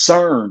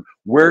discern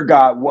where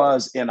God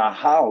was in a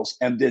house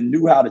and then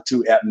knew how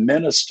to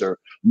administer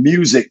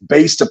music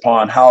based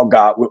upon how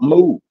God would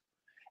move.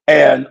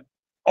 And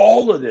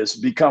all of this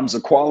becomes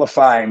a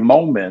qualifying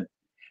moment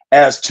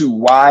as to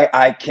why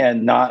I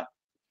cannot,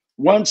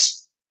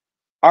 once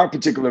our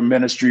particular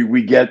ministry,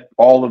 we get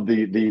all of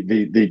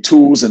the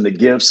tools and the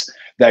gifts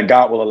that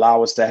God will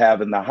allow us to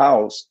have in the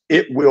house,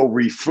 it will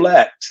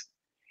reflect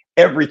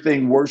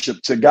everything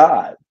worship to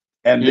God.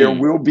 And there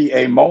will be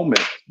a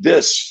moment.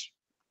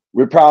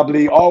 We're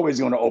probably always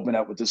going to open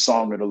up with the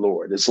song of the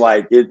Lord. It's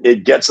like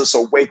it gets us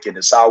awakened.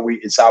 It's how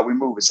we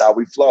move. It's how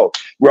we flow.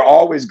 We're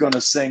always going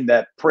to sing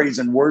that praise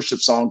and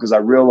worship song because I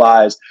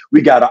realize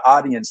we got an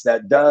audience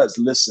that does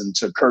listen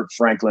to Kirk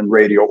Franklin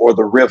radio or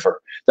The River.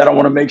 That I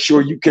want to make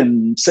sure you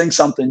can sing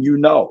something you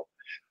know.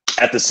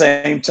 At the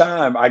same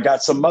time, I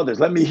got some mothers.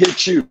 Let me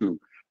hit you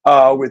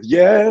with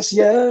yes,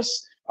 yes.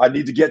 I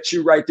need to get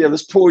you right there.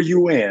 Let's pull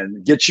you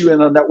in, get you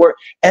in on that word,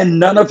 and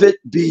none of it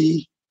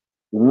be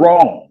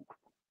wrong.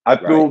 I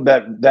feel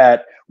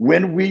that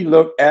when we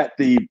look at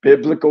the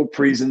biblical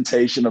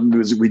presentation of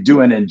music, we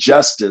do an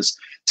injustice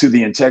to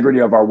the integrity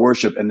of our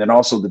worship and then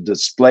also the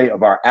display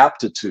of our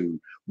aptitude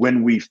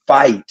when we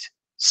fight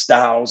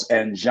styles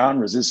and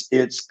genres.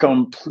 It's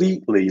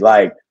completely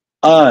like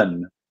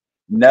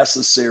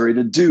unnecessary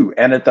to do.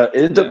 And at the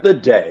end of the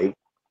day,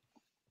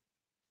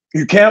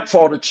 you can't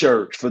fault a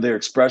church for their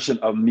expression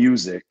of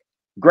music.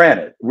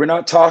 Granted, we're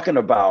not talking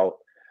about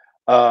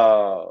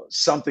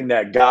something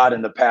that God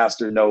and the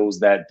pastor knows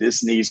that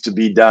this needs to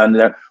be done.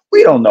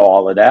 We don't know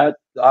all of that.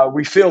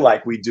 We feel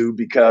like we do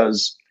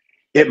because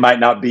it might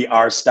not be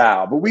our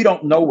style, but we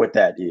don't know what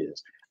that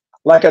is.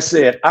 Like I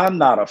said, I'm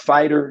not a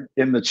fighter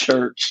in the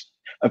church.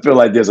 I feel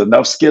like there's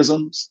enough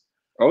schisms.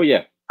 Oh,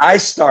 yeah. I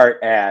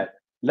start at,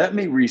 let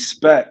me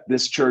respect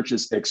this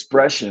church's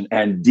expression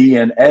and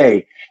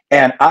DNA.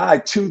 And I,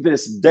 to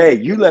this day,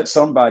 you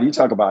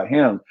talk about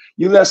him,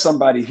 you let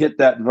somebody hit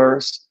that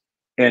verse,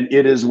 and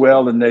it is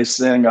well, and they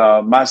sing,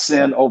 my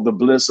sin, oh, the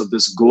bliss of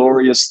this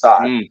glorious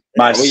thought.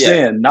 My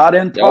sin, not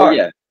in part,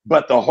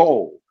 but the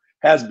whole,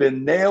 has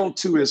been nailed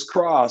to his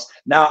cross.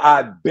 Now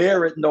I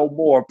bear it no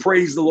more.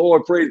 Praise the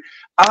Lord. Praise.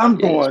 I'm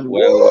going,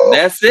 whoa.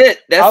 That's it.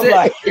 I'm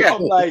like,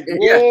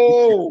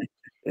 whoa.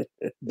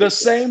 The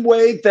same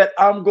way that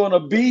I'm going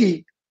to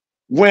be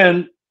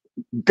when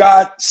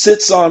God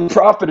sits on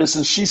Prophetess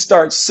and she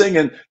starts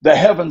singing, the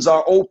heavens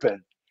are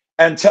open,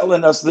 and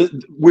telling us that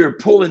we're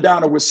pulling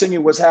down or we're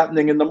singing what's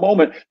happening in the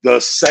moment. The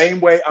same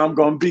way I'm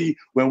going to be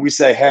when we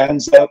say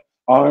hands up,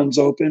 arms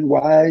open,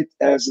 wide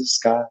as the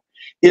sky.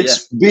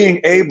 It's being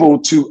able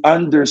to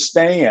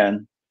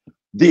understand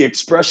the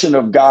expression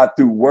of God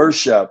through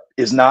worship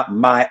is not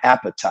my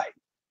appetite.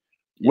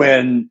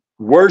 When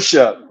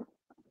worship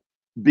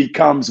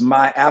becomes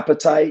my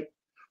appetite,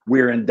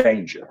 we're in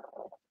danger.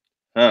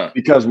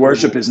 Because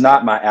worship is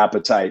not my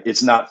appetite.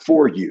 It's not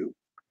for you.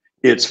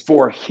 It's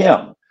for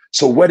him.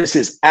 So what is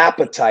his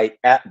appetite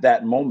at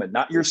that moment?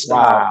 Not your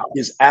style,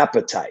 his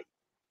appetite.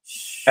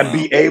 And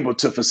be able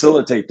to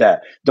facilitate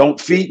that. Don't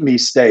feed me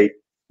steak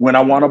when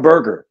I want a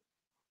burger.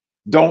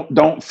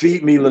 Don't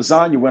feed me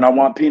lasagna when I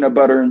want peanut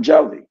butter and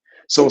jelly.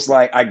 So it's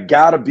like, I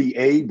gotta be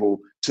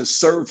able to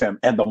serve him.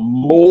 And the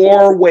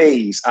more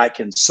ways I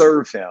can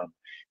serve him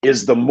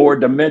is the more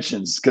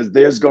dimensions, because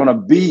there's gonna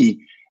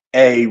be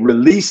a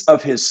release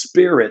of his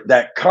spirit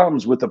that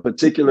comes with a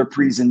particular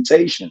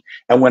presentation.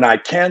 And when I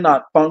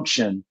cannot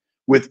function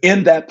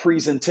within that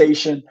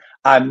presentation,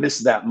 I miss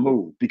that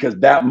move, because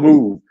that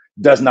move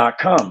does not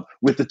come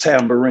with the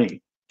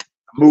tambourine.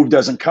 Move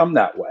doesn't come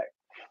that way.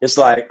 It's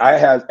like I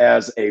have,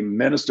 as a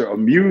minister of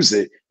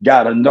music,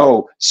 got to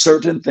know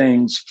certain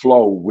things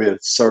flow with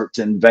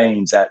certain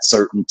veins at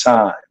certain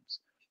times.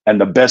 And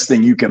the best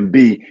thing you can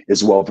be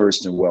is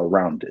well-versed and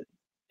well-rounded.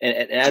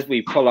 And as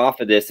we pull off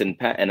of this, and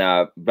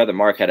Brother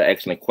Mark had an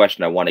excellent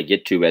question I want to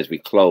get to as we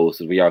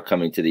close, as we are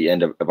coming to the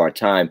end of our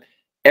time.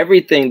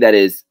 Everything that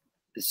is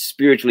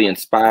spiritually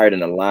inspired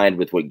and aligned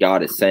with what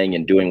God is saying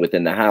and doing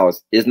within the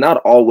house is not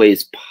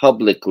always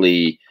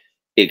publicly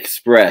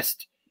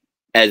expressed,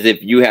 as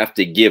if you have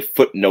to give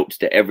footnotes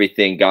to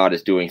everything God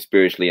is doing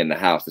spiritually in the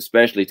house,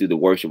 especially through the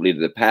worship leader,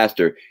 the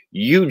pastor.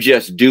 You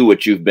just do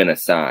what you've been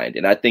assigned.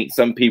 And I think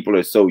some people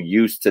are so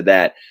used to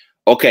that.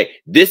 Okay,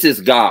 this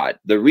is God.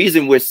 The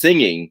reason we're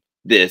singing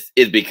this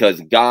is because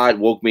God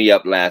woke me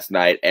up last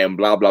night and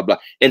blah, blah, blah.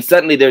 And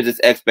suddenly there's this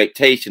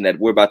expectation that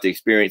we're about to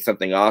experience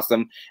something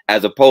awesome,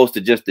 as opposed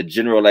to just the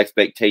general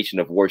expectation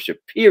of worship,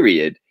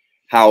 period,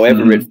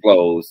 however it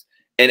flows.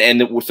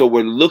 And so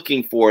we're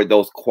looking for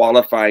those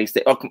qualifying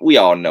we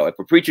all know if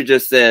a preacher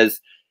just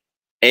says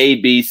A,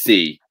 B,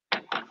 C,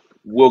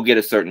 we'll get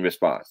a certain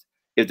response.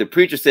 If the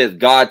preacher says,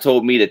 God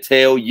told me to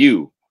tell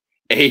you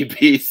A,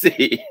 B,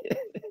 C,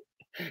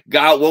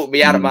 God woke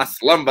me out of my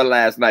slumber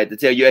last night to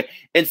tell you.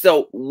 And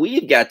so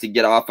we've got to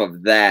get off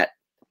of that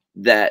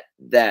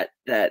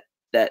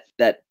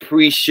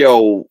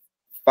pre-show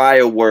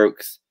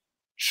fireworks,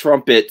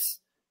 trumpets.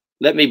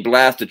 Let me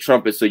blast the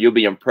trumpet so you'll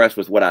be impressed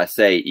with what I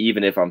say,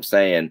 even if I'm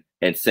saying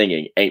and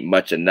singing ain't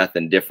much of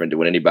nothing different than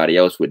what anybody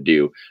else would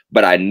do.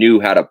 But I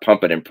knew how to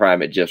pump it and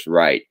prime it just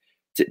right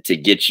to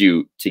get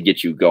you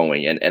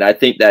going. And I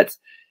think that's,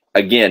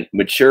 again,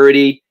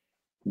 maturity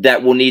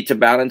that will need to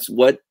balance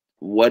what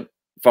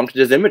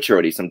functions as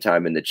immaturity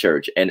sometime in the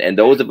church. And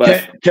those of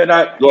us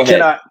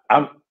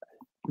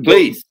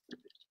please.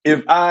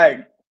 If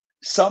I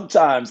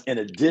sometimes, in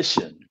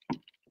addition,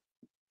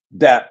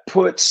 that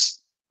puts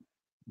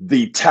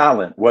the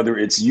talent, whether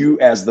it's you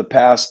as the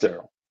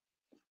pastor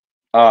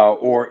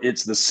or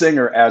it's the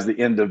singer as the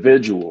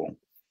individual,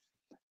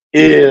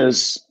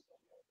 is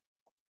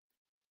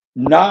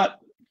not,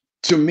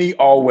 to me,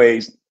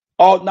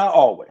 not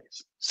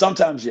always,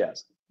 sometimes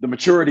yes, the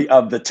maturity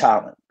of the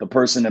talent, the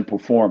person in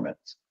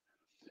performance.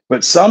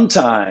 But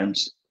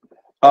sometimes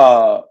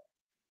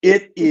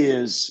it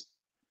is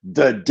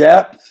the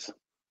depth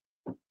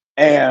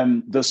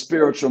and the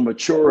spiritual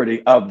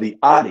maturity of the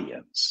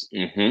audience.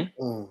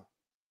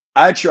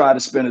 I try to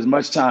spend as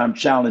much time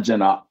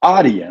challenging our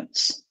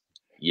audience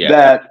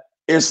that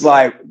it's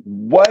like,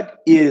 what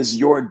is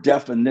your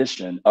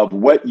definition of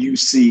what you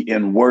see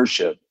in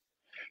worship?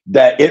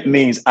 That it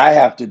means I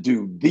have to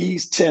do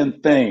these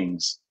 10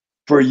 things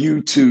for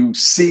you to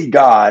see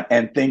God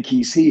and think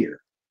he's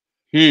here.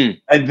 And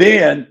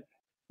then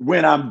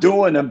when I'm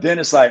doing them, then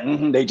it's like,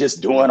 they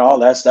just doing all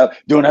that stuff,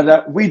 doing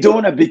that. We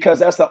doing it because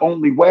that's the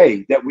only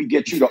way that we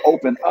get you to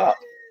open up.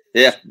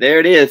 Yeah, there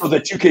it is. So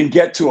that you can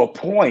get to a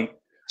point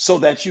so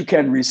that you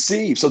can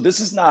receive. So this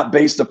is not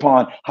based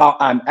upon how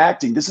I'm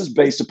acting. This is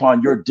based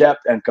upon your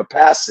depth and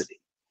capacity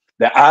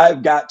that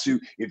I've got to.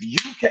 If you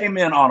came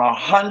in on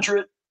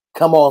 100,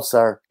 come on,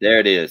 sir. There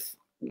it is.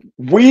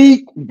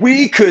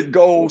 We could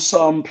go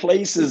some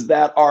places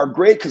that are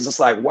great, because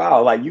it's like,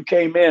 wow, like you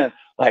came in,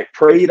 like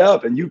prayed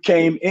up and you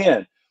came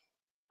in.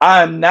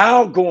 I'm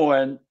now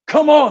going,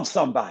 come on,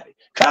 somebody.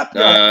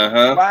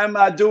 Why am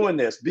I doing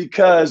this?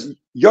 Because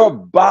your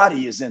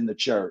body is in the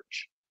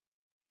church,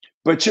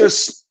 but your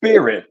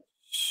spirit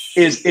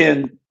is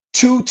in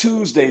 2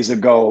 Tuesdays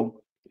ago.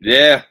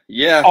 Yeah.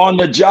 On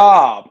the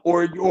job,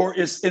 or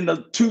it's in the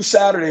 2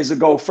 Saturdays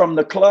ago from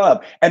the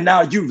club. And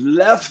now you've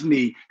left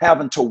me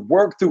having to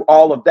work through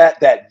all of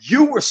that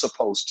you were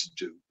supposed to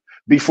do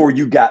before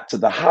you got to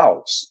the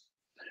house.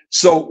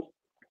 So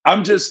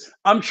I'm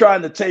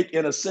trying to take,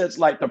 in a sense,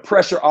 like the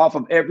pressure off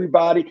of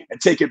everybody and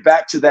take it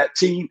back to that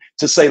team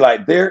to say,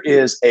 like, there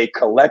is a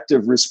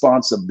collective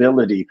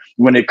responsibility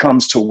when it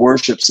comes to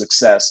worship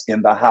success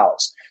in the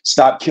house.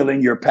 Stop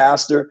killing your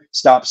pastor.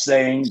 Stop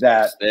saying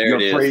that your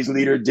praise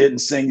leader didn't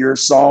sing your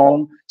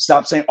song.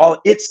 Stop saying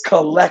it's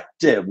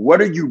collective. What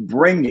are you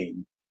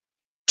bringing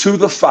to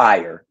the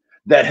fire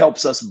that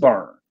helps us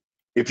burn?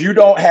 If you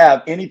don't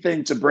have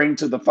anything to bring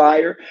to the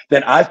fire,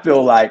 then I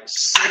feel like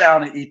sit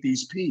down and eat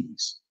these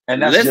peas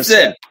And that's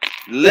listen,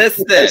 just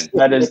listen.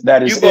 that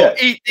is You gonna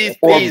it. eat these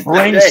Or peas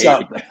bring today.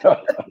 something,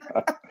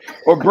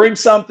 or bring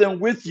something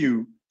with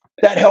you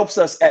that helps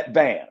us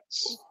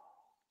advance.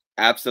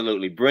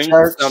 Absolutely. Bring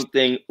Church.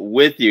 something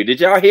with you. Did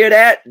y'all hear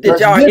that? Did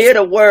Church, y'all hear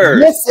the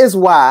word? This is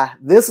why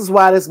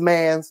this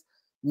man's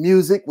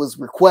music was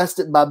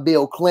requested by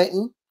Bill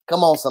Clinton.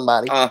 Come on,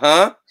 somebody.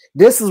 Uh-huh.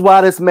 This is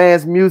why this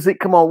man's music.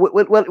 Come on.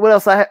 What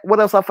else I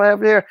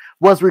have here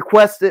was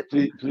requested.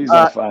 Please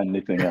don't find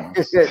anything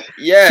else.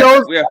 Yes,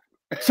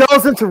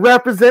 chosen to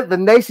represent the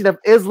Nation of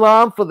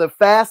Islam for the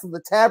fast of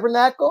the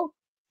tabernacle.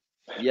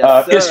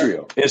 yes,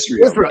 sir.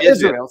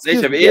 Israel.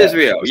 Nation of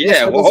Israel.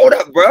 Yeah. Well, hold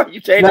up, bro. You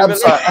changed I'm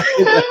sorry.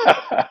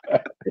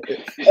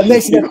 A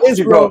Nation of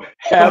Israel.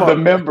 Have the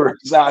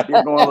members out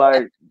here going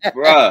like,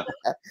 bruh.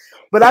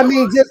 But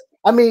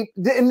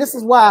and this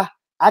is why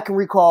I can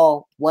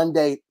recall one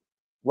day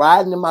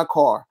riding in my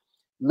car,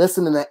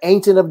 listening to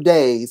Ancient of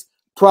Days,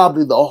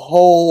 probably the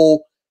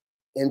whole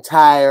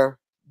entire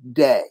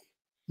day,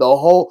 the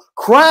whole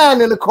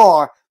crying in the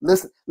car.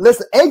 Listen,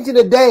 Ancient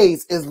of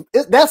Days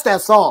that's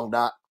that song,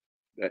 Doc.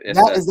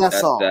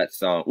 That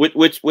song.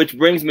 Which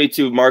brings me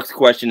to Mark's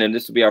question, and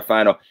this will be our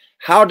final.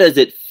 How does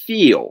it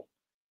feel,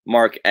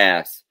 Mark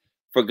asks,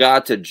 for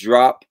God to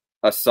drop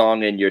a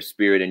song in your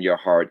spirit and your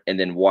heart and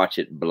then watch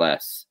it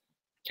bless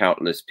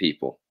countless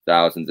people,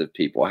 thousands of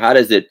people? How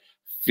does it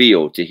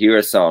feel to hear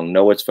a song,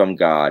 know it's from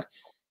God,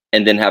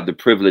 and then have the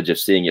privilege of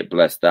seeing it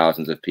bless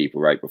thousands of people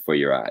right before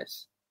your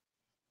eyes?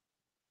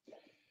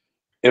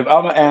 If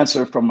I'm going to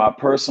answer from my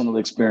personal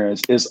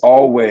experience, it's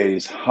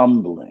always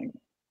humbling.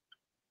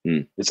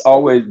 It's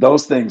always,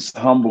 those things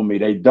humble me.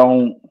 They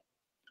don't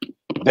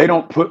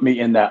put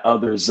me in that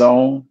other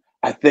zone.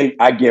 I think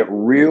I get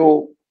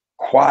real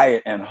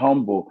quiet and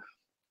humble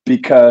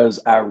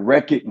because I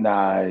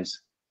recognize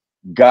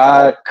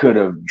God could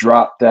have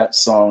dropped that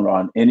song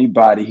on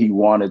anybody he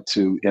wanted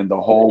to in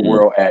the whole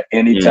world at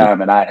any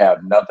time, and I'd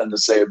have nothing to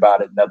say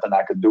about it, nothing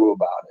I could do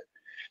about it.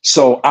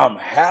 So I'm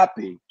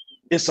happy.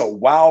 It's a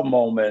wow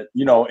moment,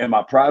 in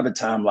my private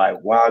time,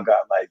 like, wow,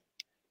 God, like,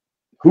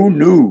 who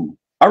knew?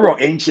 I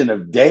wrote Ancient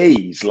of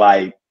Days,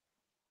 like,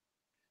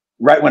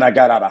 right when I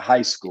got out of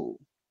high school.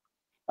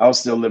 I was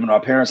still living in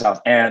our parents' house,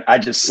 and I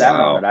just sat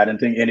on it. I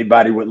didn't think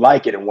anybody would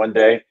like it. And one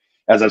day,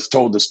 as I've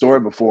told the story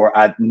before,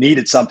 I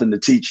needed something to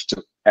teach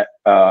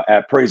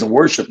at praise and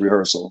worship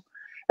rehearsal.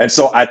 And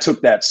so I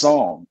took that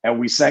song and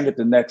we sang it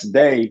the next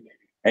day.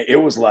 And it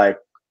was like,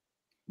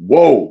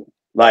 whoa,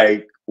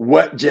 like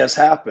what just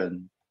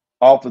happened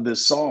off of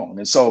this song?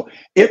 And so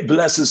it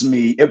blesses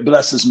me. It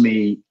blesses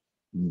me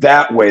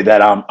that way,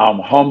 that I'm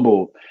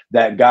humbled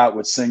that God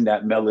would sing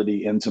that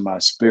melody into my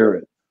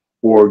spirit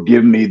or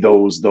give me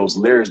those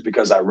lyrics,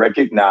 because I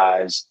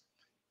recognize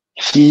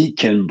he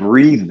can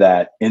breathe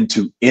that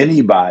into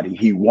anybody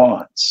he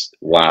wants.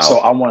 Wow. So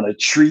I want to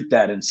treat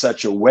that in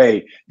such a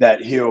way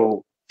that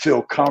he'll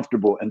feel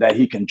comfortable and that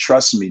he can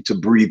trust me to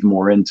breathe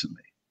more into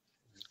me.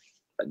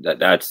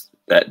 That's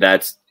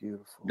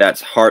beautiful.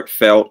 That's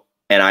heartfelt.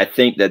 And I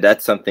think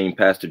that's something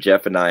Pastor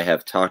Jeff and I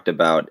have talked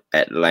about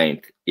at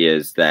length,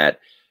 is that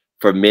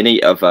for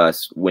many of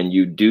us, when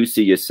you do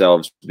see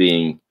yourselves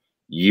being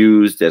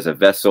used as a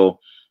vessel,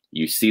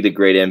 you see the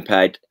great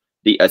impact,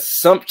 the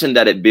assumption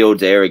that it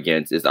builds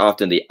arrogance is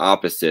often the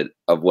opposite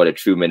of what a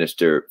true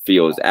minister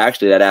feels.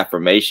 Actually, that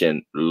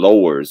affirmation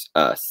lowers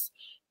us.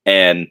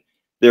 And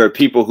there are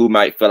people who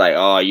might feel like,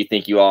 oh, you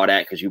think you all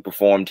that because you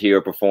performed here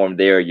or performed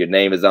there, your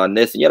name is on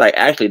this. And you're like,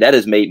 actually, that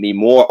has made me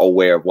more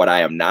aware of what I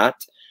am not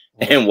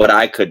and what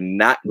I could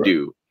not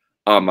do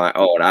on my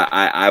own.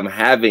 I'm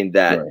having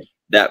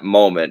that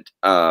moment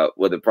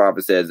where the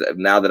prophet says,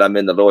 now that I'm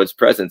in the Lord's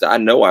presence, I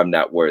know I'm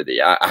not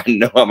worthy. I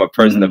know I'm a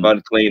person of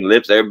unclean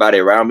lips. Everybody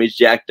around me is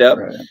jacked up,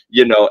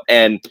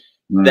 and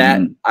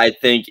that I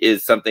think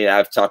is something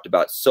I've talked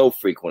about so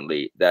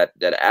frequently, that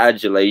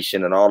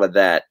adulation and all of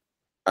that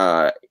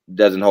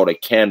doesn't hold a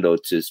candle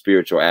to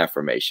spiritual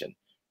affirmation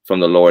from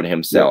the Lord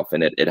himself.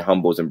 And it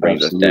humbles and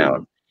brings us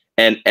down.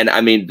 And I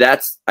mean,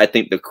 that's, I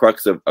think, the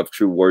crux of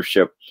true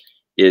worship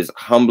is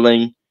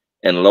humbling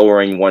and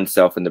lowering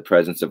oneself in the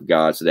presence of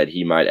God so that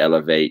he might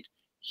elevate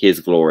his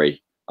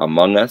glory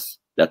among us,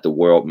 that the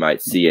world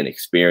might see and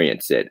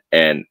experience it.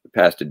 And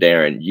Pastor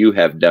Darren, you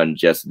have done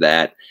just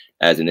that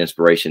as an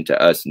inspiration to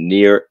us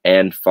near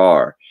and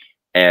far,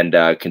 and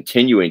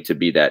continuing to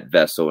be that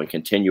vessel and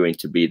continuing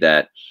to be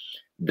that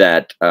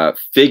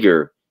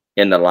figure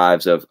in the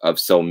lives of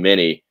so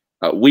many.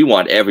 We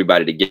want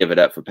everybody to give it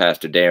up for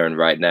Pastor Darren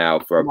right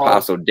now, for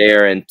Apostle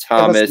Darren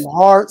Thomas. Give us some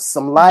hearts,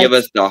 some likes. Give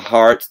us the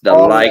hearts, the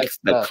likes,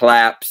 the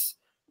claps,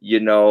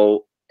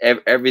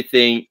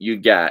 everything you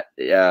got.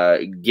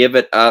 Give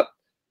it up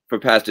for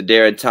Pastor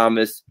Darren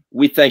Thomas.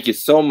 We thank you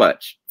so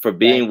much for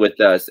being with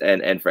us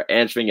and for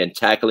answering and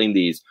tackling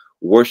these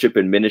worship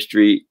and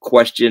ministry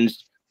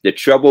questions. The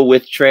trouble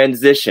with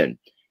transition,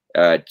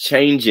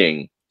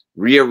 changing,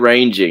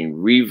 rearranging,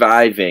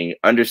 reviving,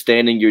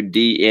 understanding your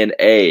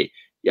DNA.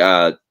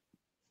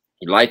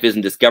 Life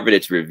isn't discovered,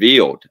 it's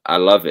revealed. I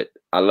love it.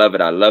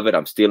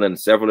 I'm stealing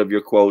several of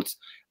your quotes.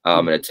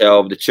 I'm going to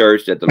tell the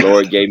church that the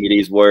Lord gave me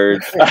these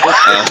words. Tell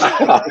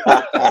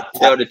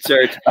the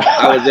church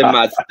I was in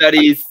my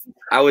studies.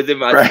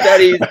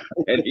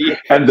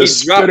 And the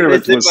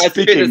Spirit was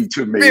speaking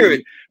to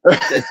me.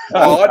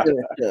 God,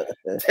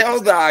 tell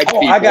thy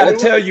people. I got to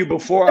tell you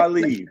before I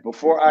leave,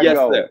 before I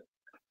go, sir.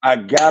 I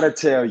got to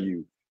tell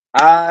you,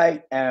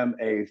 I am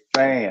a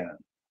fan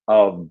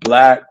of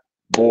Black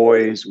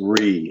Boys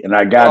Read. And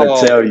I got to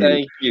tell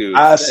you,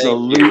 I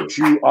salute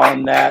you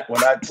on that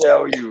when I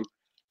tell you,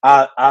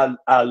 I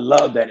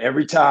love that.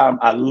 Every time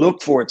I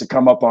look for it to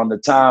come up on the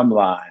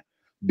timeline,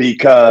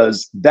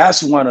 because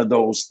that's one of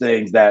those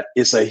things that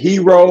it's a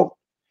hero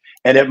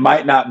and it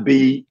might not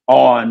be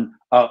on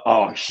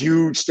a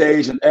huge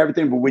stage and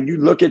everything. But when you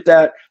look at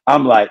that,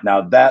 I'm like,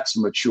 now that's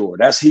mature.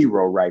 That's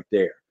hero right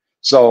there.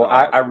 So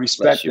I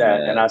respect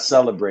that, and I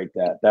celebrate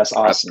that. That's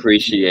awesome.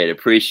 Appreciate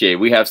it.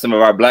 We have some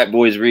of our Black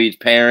Boys Read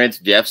parents.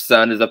 Jeff's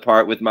son is a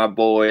part with my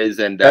boys,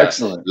 and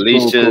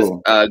Alicia's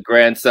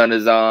grandson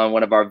is on,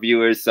 one of our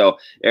viewers. So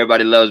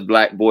everybody loves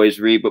Black Boys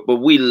Read, but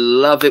we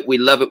love it.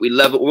 What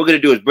we're going to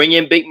do is bring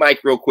in Big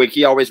Mike real quick.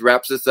 He always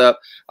wraps us up.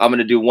 I'm going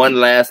to do one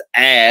last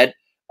ad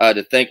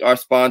to thank our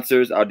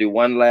sponsors. I'll do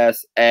one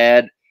last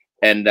ad,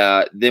 and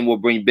then we'll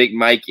bring Big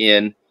Mike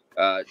in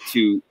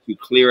to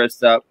clear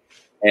us up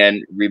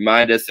and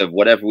remind us of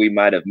whatever we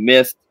might have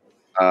missed.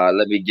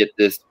 Let me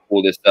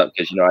pull this up,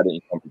 because I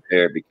didn't come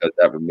prepared, because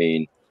that would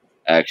mean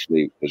I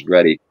actually was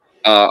ready.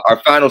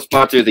 Our final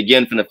sponsors,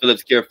 again, from the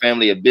Phillips Care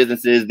family of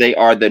businesses. They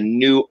are the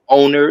new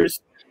owners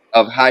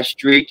of High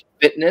Street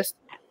Fitness,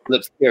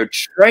 Phillips Care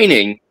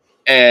Training,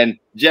 and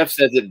Jeff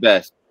says it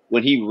best.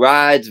 When he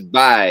rides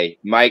by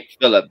Mike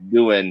Phillip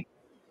doing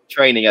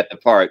training at the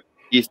park,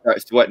 he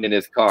starts sweating in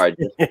his car.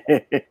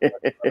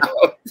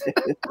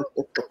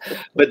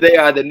 But they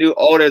are the new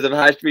owners of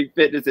High Street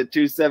Fitness at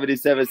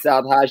 277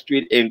 South High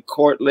Street in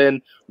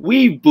Cortland.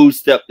 We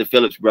boost up the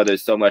Phillips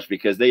brothers so much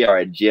because they are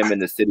a gem in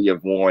the city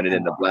of Warren and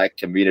in the Black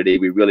community.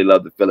 We really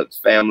love the Phillips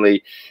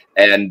family.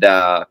 And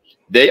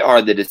they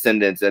are the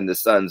descendants and the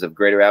sons of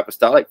Greater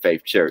Apostolic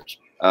Faith Church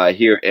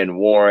here in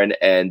Warren.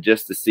 And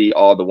just to see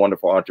all the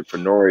wonderful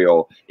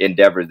entrepreneurial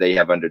endeavors they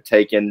have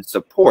undertaken,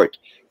 support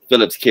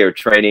Phillips Care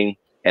Training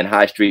and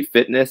High Street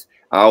Fitness.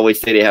 I always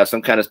say they have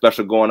some kind of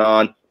special going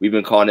on. We've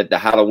been calling it the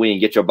Halloween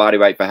Get Your Body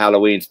Right for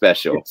Halloween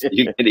special. So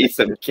you can eat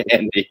some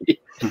candy.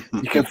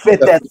 You can fit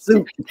that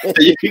suit.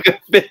 You can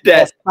fit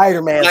that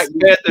Spider-Man Black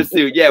Panther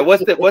suit. Yeah,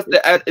 what's the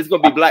it's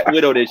gonna be Black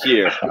Widow this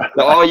year.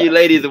 So all you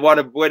ladies that want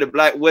to wear the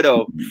Black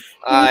Widow,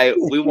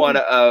 we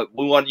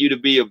want you to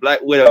be a Black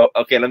Widow.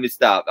 Okay, let me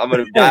stop. I'm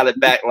gonna dial it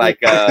back like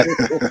Pastor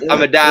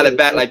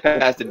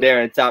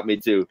Darren taught me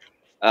to.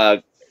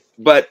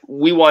 But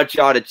we want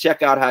y'all to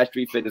check out High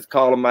Street Fitness.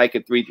 Call them Mike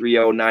at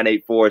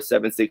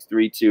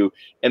 330-984-7632.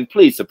 And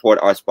please support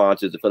our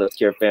sponsors, the Phillips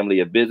Care family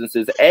of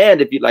businesses. And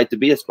if you'd like to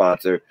be a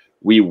sponsor,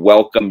 we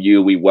welcome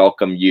you.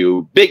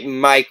 Big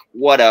Mike,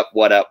 what up?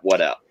 What up,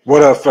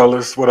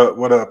 fellas? What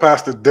up?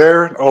 Pastor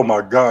Darren, oh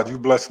my God, you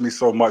blessed me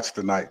so much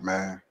tonight,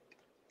 man.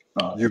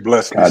 You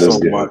blessed me so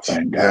much.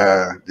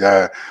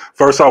 Yeah.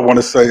 First, I want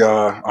to say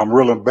I'm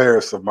real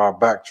embarrassed of my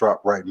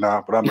backdrop right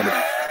now, but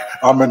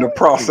I'm in the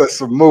process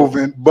of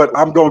moving, but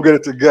I'm gonna get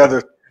it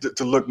together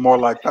to look more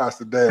like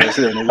Pastor Darren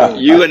here in the room.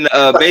 You in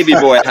the baby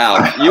boy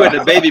house.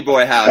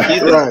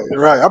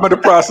 Right. I'm in the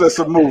process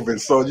of moving,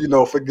 so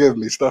forgive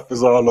me. Stuff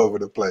is all over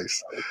the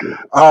place.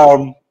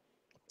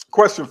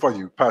 Question for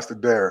you, Pastor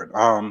Darren.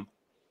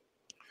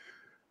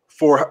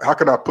 How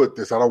can I put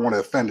this? I don't want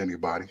to offend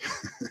anybody.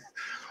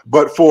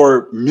 But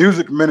for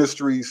music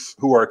ministries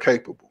who are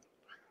capable,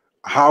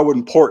 how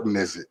important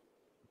is it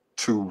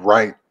to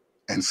write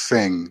and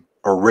sing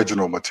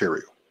original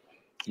material?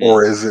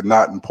 Or is it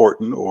not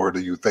important? Or do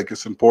you think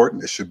it's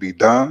important? It should be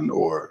done?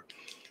 Or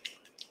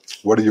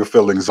what are your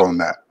feelings on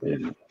that?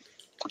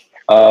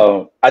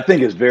 I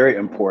think it's very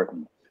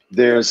important.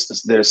 There's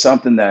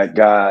something that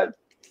God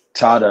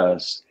taught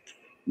us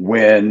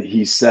when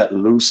he set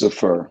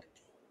Lucifer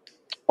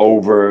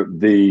over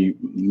the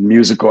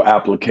musical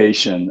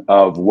application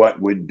of what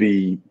would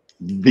be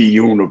the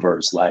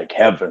universe, like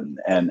heaven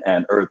and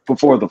earth,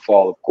 before the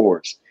fall, of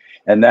course.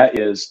 And that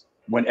is,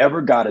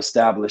 whenever God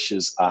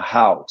establishes a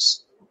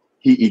house,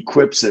 he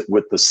equips it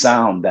with the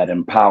sound that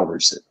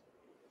empowers it.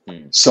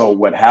 So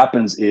what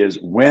happens is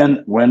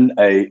when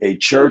a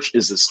church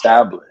is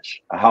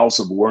established, a house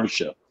of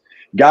worship,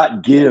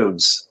 God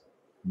gives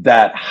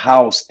that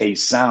house a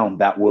sound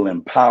that will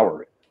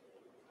empower it.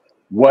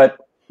 What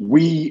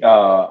we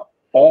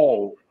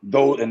all,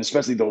 those, and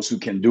especially those who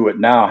can do it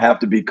now, have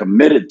to be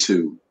committed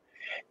to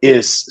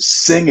is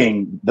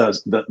singing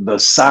the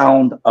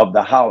sound of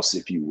the house,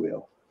 if you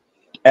will.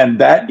 And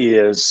that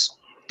is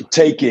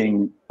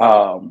taking,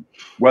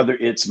 whether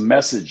it's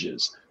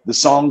messages, the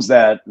songs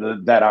that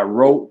I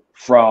wrote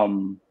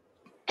from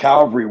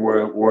Calvary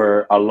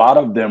were a lot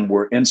of them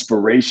were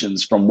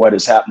inspirations from what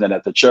is happening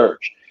at the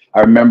church.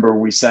 I remember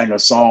we sang a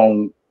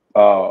song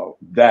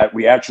that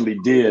we actually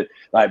did,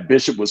 like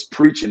Bishop was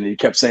preaching, and he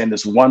kept saying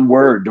this one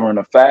word during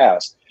a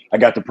fast. I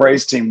got the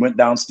praise team, went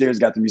downstairs,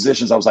 got the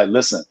musicians. I was like,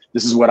 listen,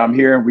 this is what I'm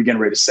hearing. We're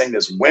getting ready to sing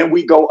this. When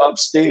we go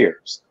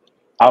upstairs,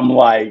 I'm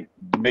like,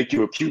 make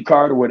you a cue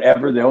card or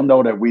whatever. They'll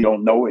know that we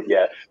don't know it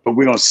yet, but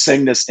we're going to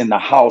sing this in the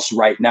house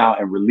right now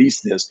and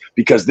release this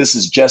because this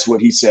is just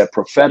what he said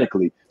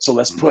prophetically. So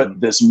let's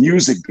put this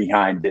music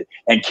behind it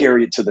and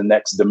carry it to the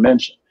next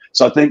dimension.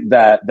 So I think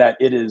that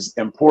it is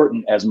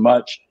important as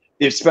much,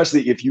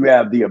 especially if you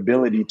have the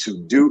ability to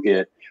do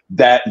it,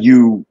 that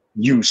you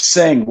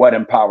sing what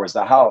empowers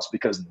the house,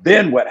 because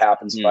then what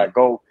happens if I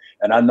go,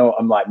 and I know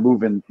I'm like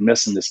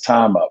messing this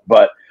time up,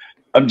 but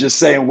I'm just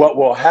saying what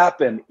will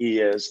happen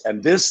is,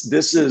 and this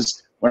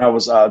is when I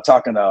was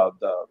talking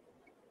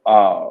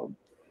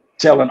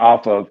tailing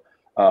off of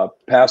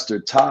Pastor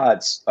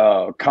Todd's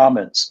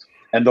comments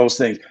and those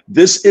things.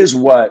 This is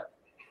what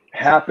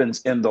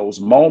happens in those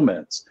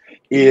moments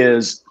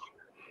is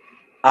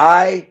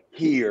I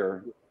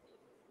hear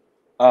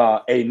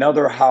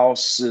another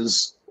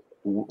house's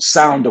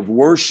sound of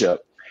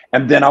worship,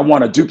 and then I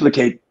want to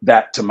duplicate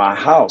that to my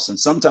house. And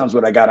sometimes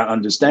what I got to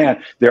understand,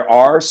 there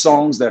are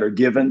songs that are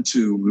given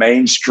to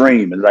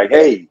mainstream and like,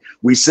 hey,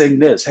 we sing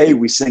this, hey,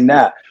 we sing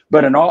that.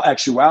 But in all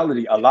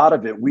actuality, a lot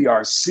of it, we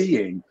are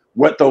seeing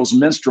what those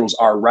minstrels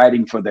are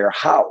writing for their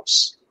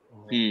house.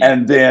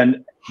 And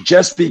then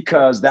just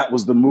because that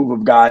was the move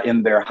of God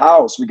in their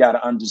house, we got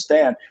to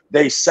understand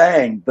they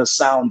sang the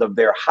sound of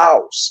their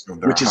house,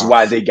 which is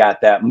why they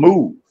got that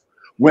move.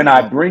 When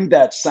I bring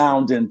that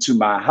sound into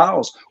my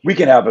house, we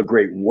can have a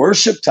great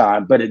worship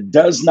time, but it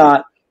does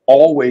not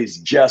always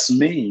just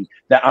mean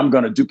that I'm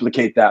going to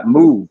duplicate that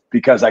move,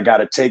 because I got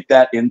to take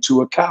that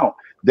into account.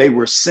 They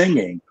were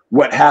singing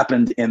what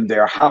happened in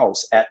their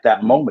house at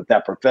that moment.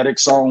 That prophetic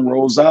song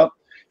rose up.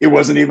 It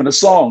wasn't even a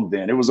song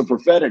then. It was a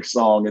prophetic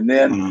song. And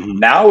then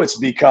now it's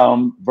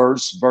become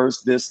verse,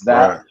 this,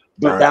 that.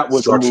 But that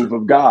was the move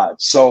of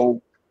God. So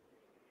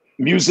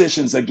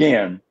musicians,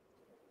 again,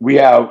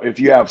 if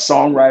you have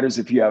songwriters,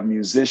 if you have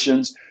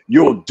musicians,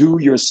 you'll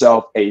do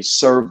yourself a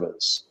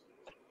service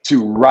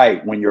to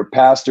write when your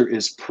pastor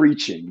is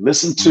preaching.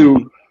 Listen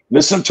to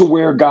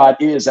where God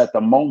is at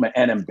the moment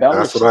and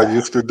embellish. That's what I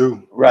used to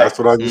do. Right. That's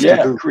what I used to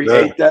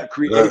do.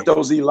 Create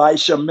those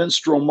Elisha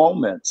minstrel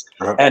moments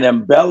and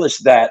embellish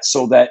that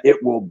so that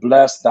it will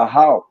bless the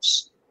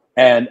house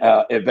and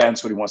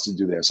advance what he wants to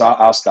do there. So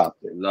I'll stop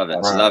there. Love it.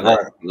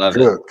 Love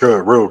it.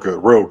 Good. Real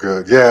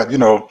good. Yeah.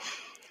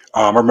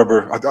 I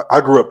remember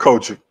I grew up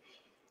coaching.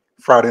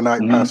 Friday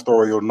night,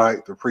 pastoral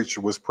night, the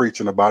preacher was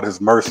preaching about his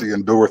mercy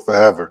endureth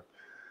forever.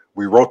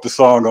 We wrote the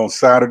song on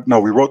Saturday. No,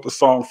 we wrote the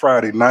song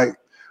Friday night.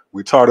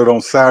 We taught it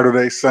on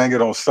Saturday, sang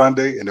it on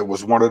Sunday, and it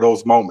was one of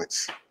those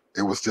moments.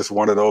 It was just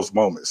one of those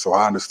moments. So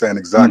I understand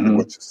exactly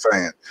what you're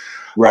saying.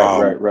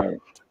 Right.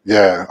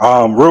 Yeah.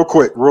 Real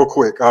quick.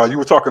 You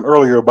were talking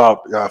earlier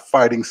about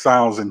fighting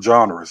sounds and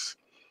genres.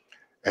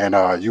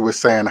 And you were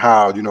saying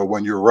how,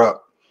 when you're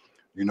up,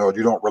 you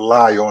don't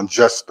rely on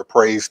just the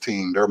praise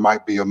team. There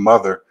might be a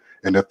mother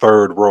in the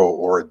third row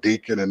or a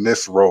deacon in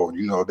this row.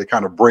 They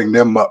kind of bring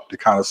them up to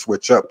kind of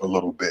switch up a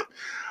little bit.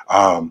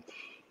 The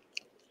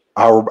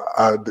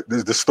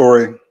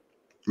story,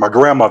 my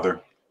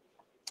grandmother,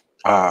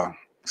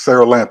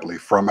 Sarah Lampley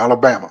from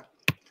Alabama.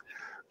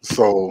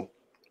 So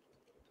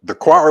the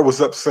choir was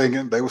up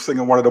singing. They were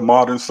singing one of the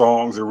modern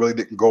songs. It really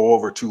didn't go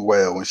over too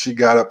well. And she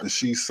got up and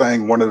she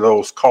sang one of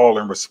those call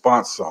and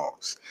response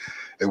songs.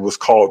 It was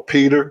called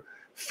Peter,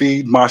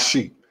 Feed My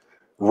Sheep.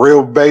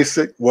 Real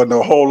basic, wasn't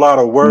a whole lot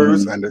of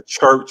words, and the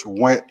church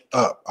went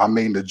up. I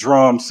mean, the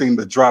drums seemed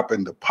to drop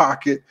in the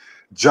pocket.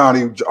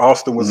 Johnny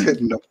Austin was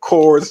hitting the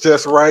chords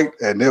just right,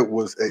 and it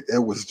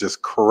was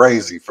just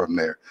crazy from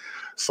there.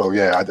 So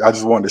yeah, I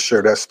just wanted to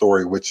share that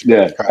story with you.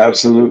 Yeah,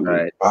 absolutely.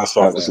 Right. I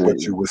saw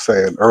what you were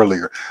saying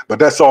earlier, but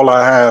that's all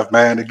I have,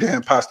 man.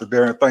 Again, Pastor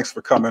Darren, thanks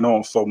for coming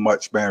on so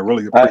much, man.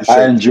 Really appreciate it.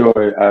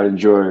 I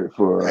enjoy it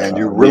for and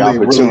you really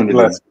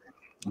blessed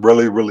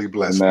me. Really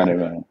blessed me.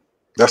 Man.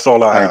 That's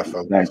all I have,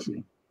 fellas. Thank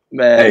you.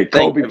 Man, hey,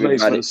 Kobe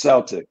plays for the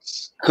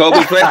Celtics.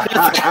 Kobe plays.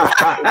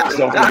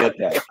 Don't forget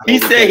that. He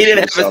said he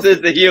didn't have a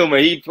sense of humor.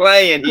 He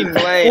playing.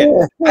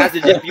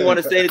 Pastor Jeff, you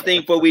want to say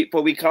anything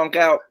before we conk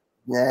out?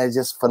 Yeah, it's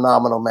just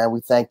phenomenal, man.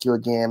 We thank you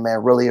again,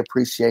 man. Really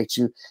appreciate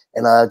you.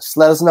 And just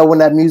let us know when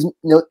that music,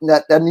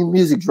 that new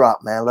music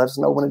drop, man. Let us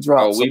know when it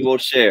drops. Oh, we will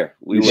share.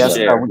 We will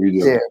share.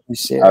 share. We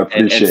share. I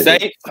appreciate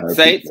it.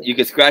 Saints, you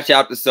can scratch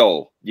out the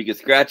soul. You can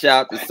scratch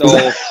out the soul.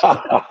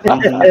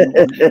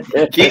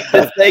 Keep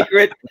the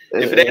sacred.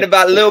 If it ain't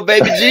about little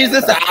baby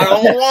Jesus, I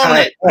don't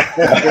want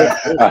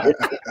it.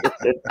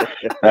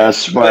 That's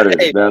smart.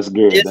 Hey, that's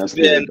good. It's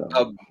been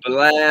a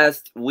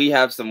blast. We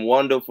have some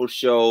wonderful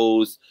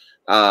shows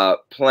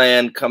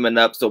planned coming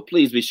up. So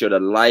please be sure to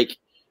like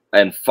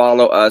and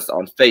follow us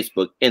on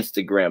Facebook,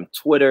 Instagram,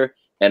 Twitter,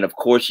 and of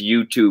course,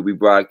 YouTube. We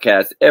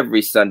broadcast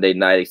every Sunday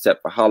night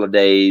except for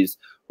holidays,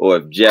 or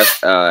if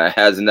Jeff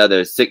has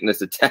another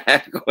sickness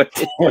attack,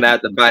 when I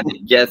have to find a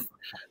guest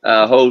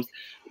host.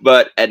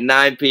 But at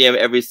 9 p.m.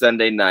 every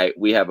Sunday night,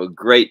 we have a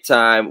great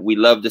time. We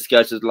love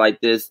discussions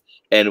like this.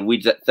 And we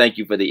just thank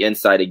you for the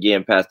insight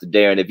again, Pastor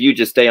Darren. If you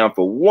just stay on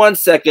for 1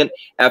 second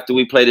after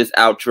we play this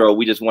outro,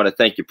 we just want to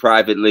thank you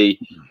privately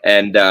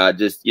and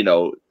just,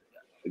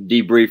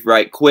 debrief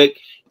right quick.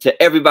 To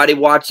everybody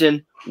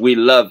watching, we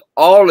love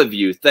all of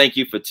you. Thank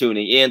you for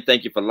tuning in.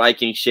 Thank you for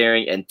liking,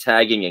 sharing, and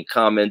tagging and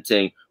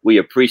commenting. We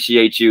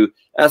appreciate you.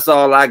 That's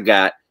all I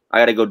got. I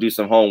got to go do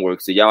some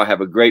homework. So y'all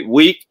have a great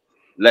week.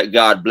 Let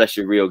God bless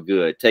you real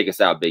good. Take us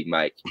out, Big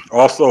Mike.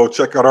 Also,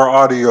 check out our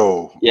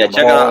audio. Yeah,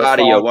 check out our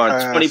audio. We're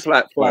on 20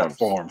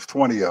 platforms.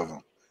 20 of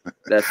them.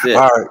 That's it.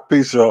 All right.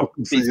 Peace, y'all.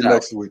 See you out.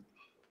 next week.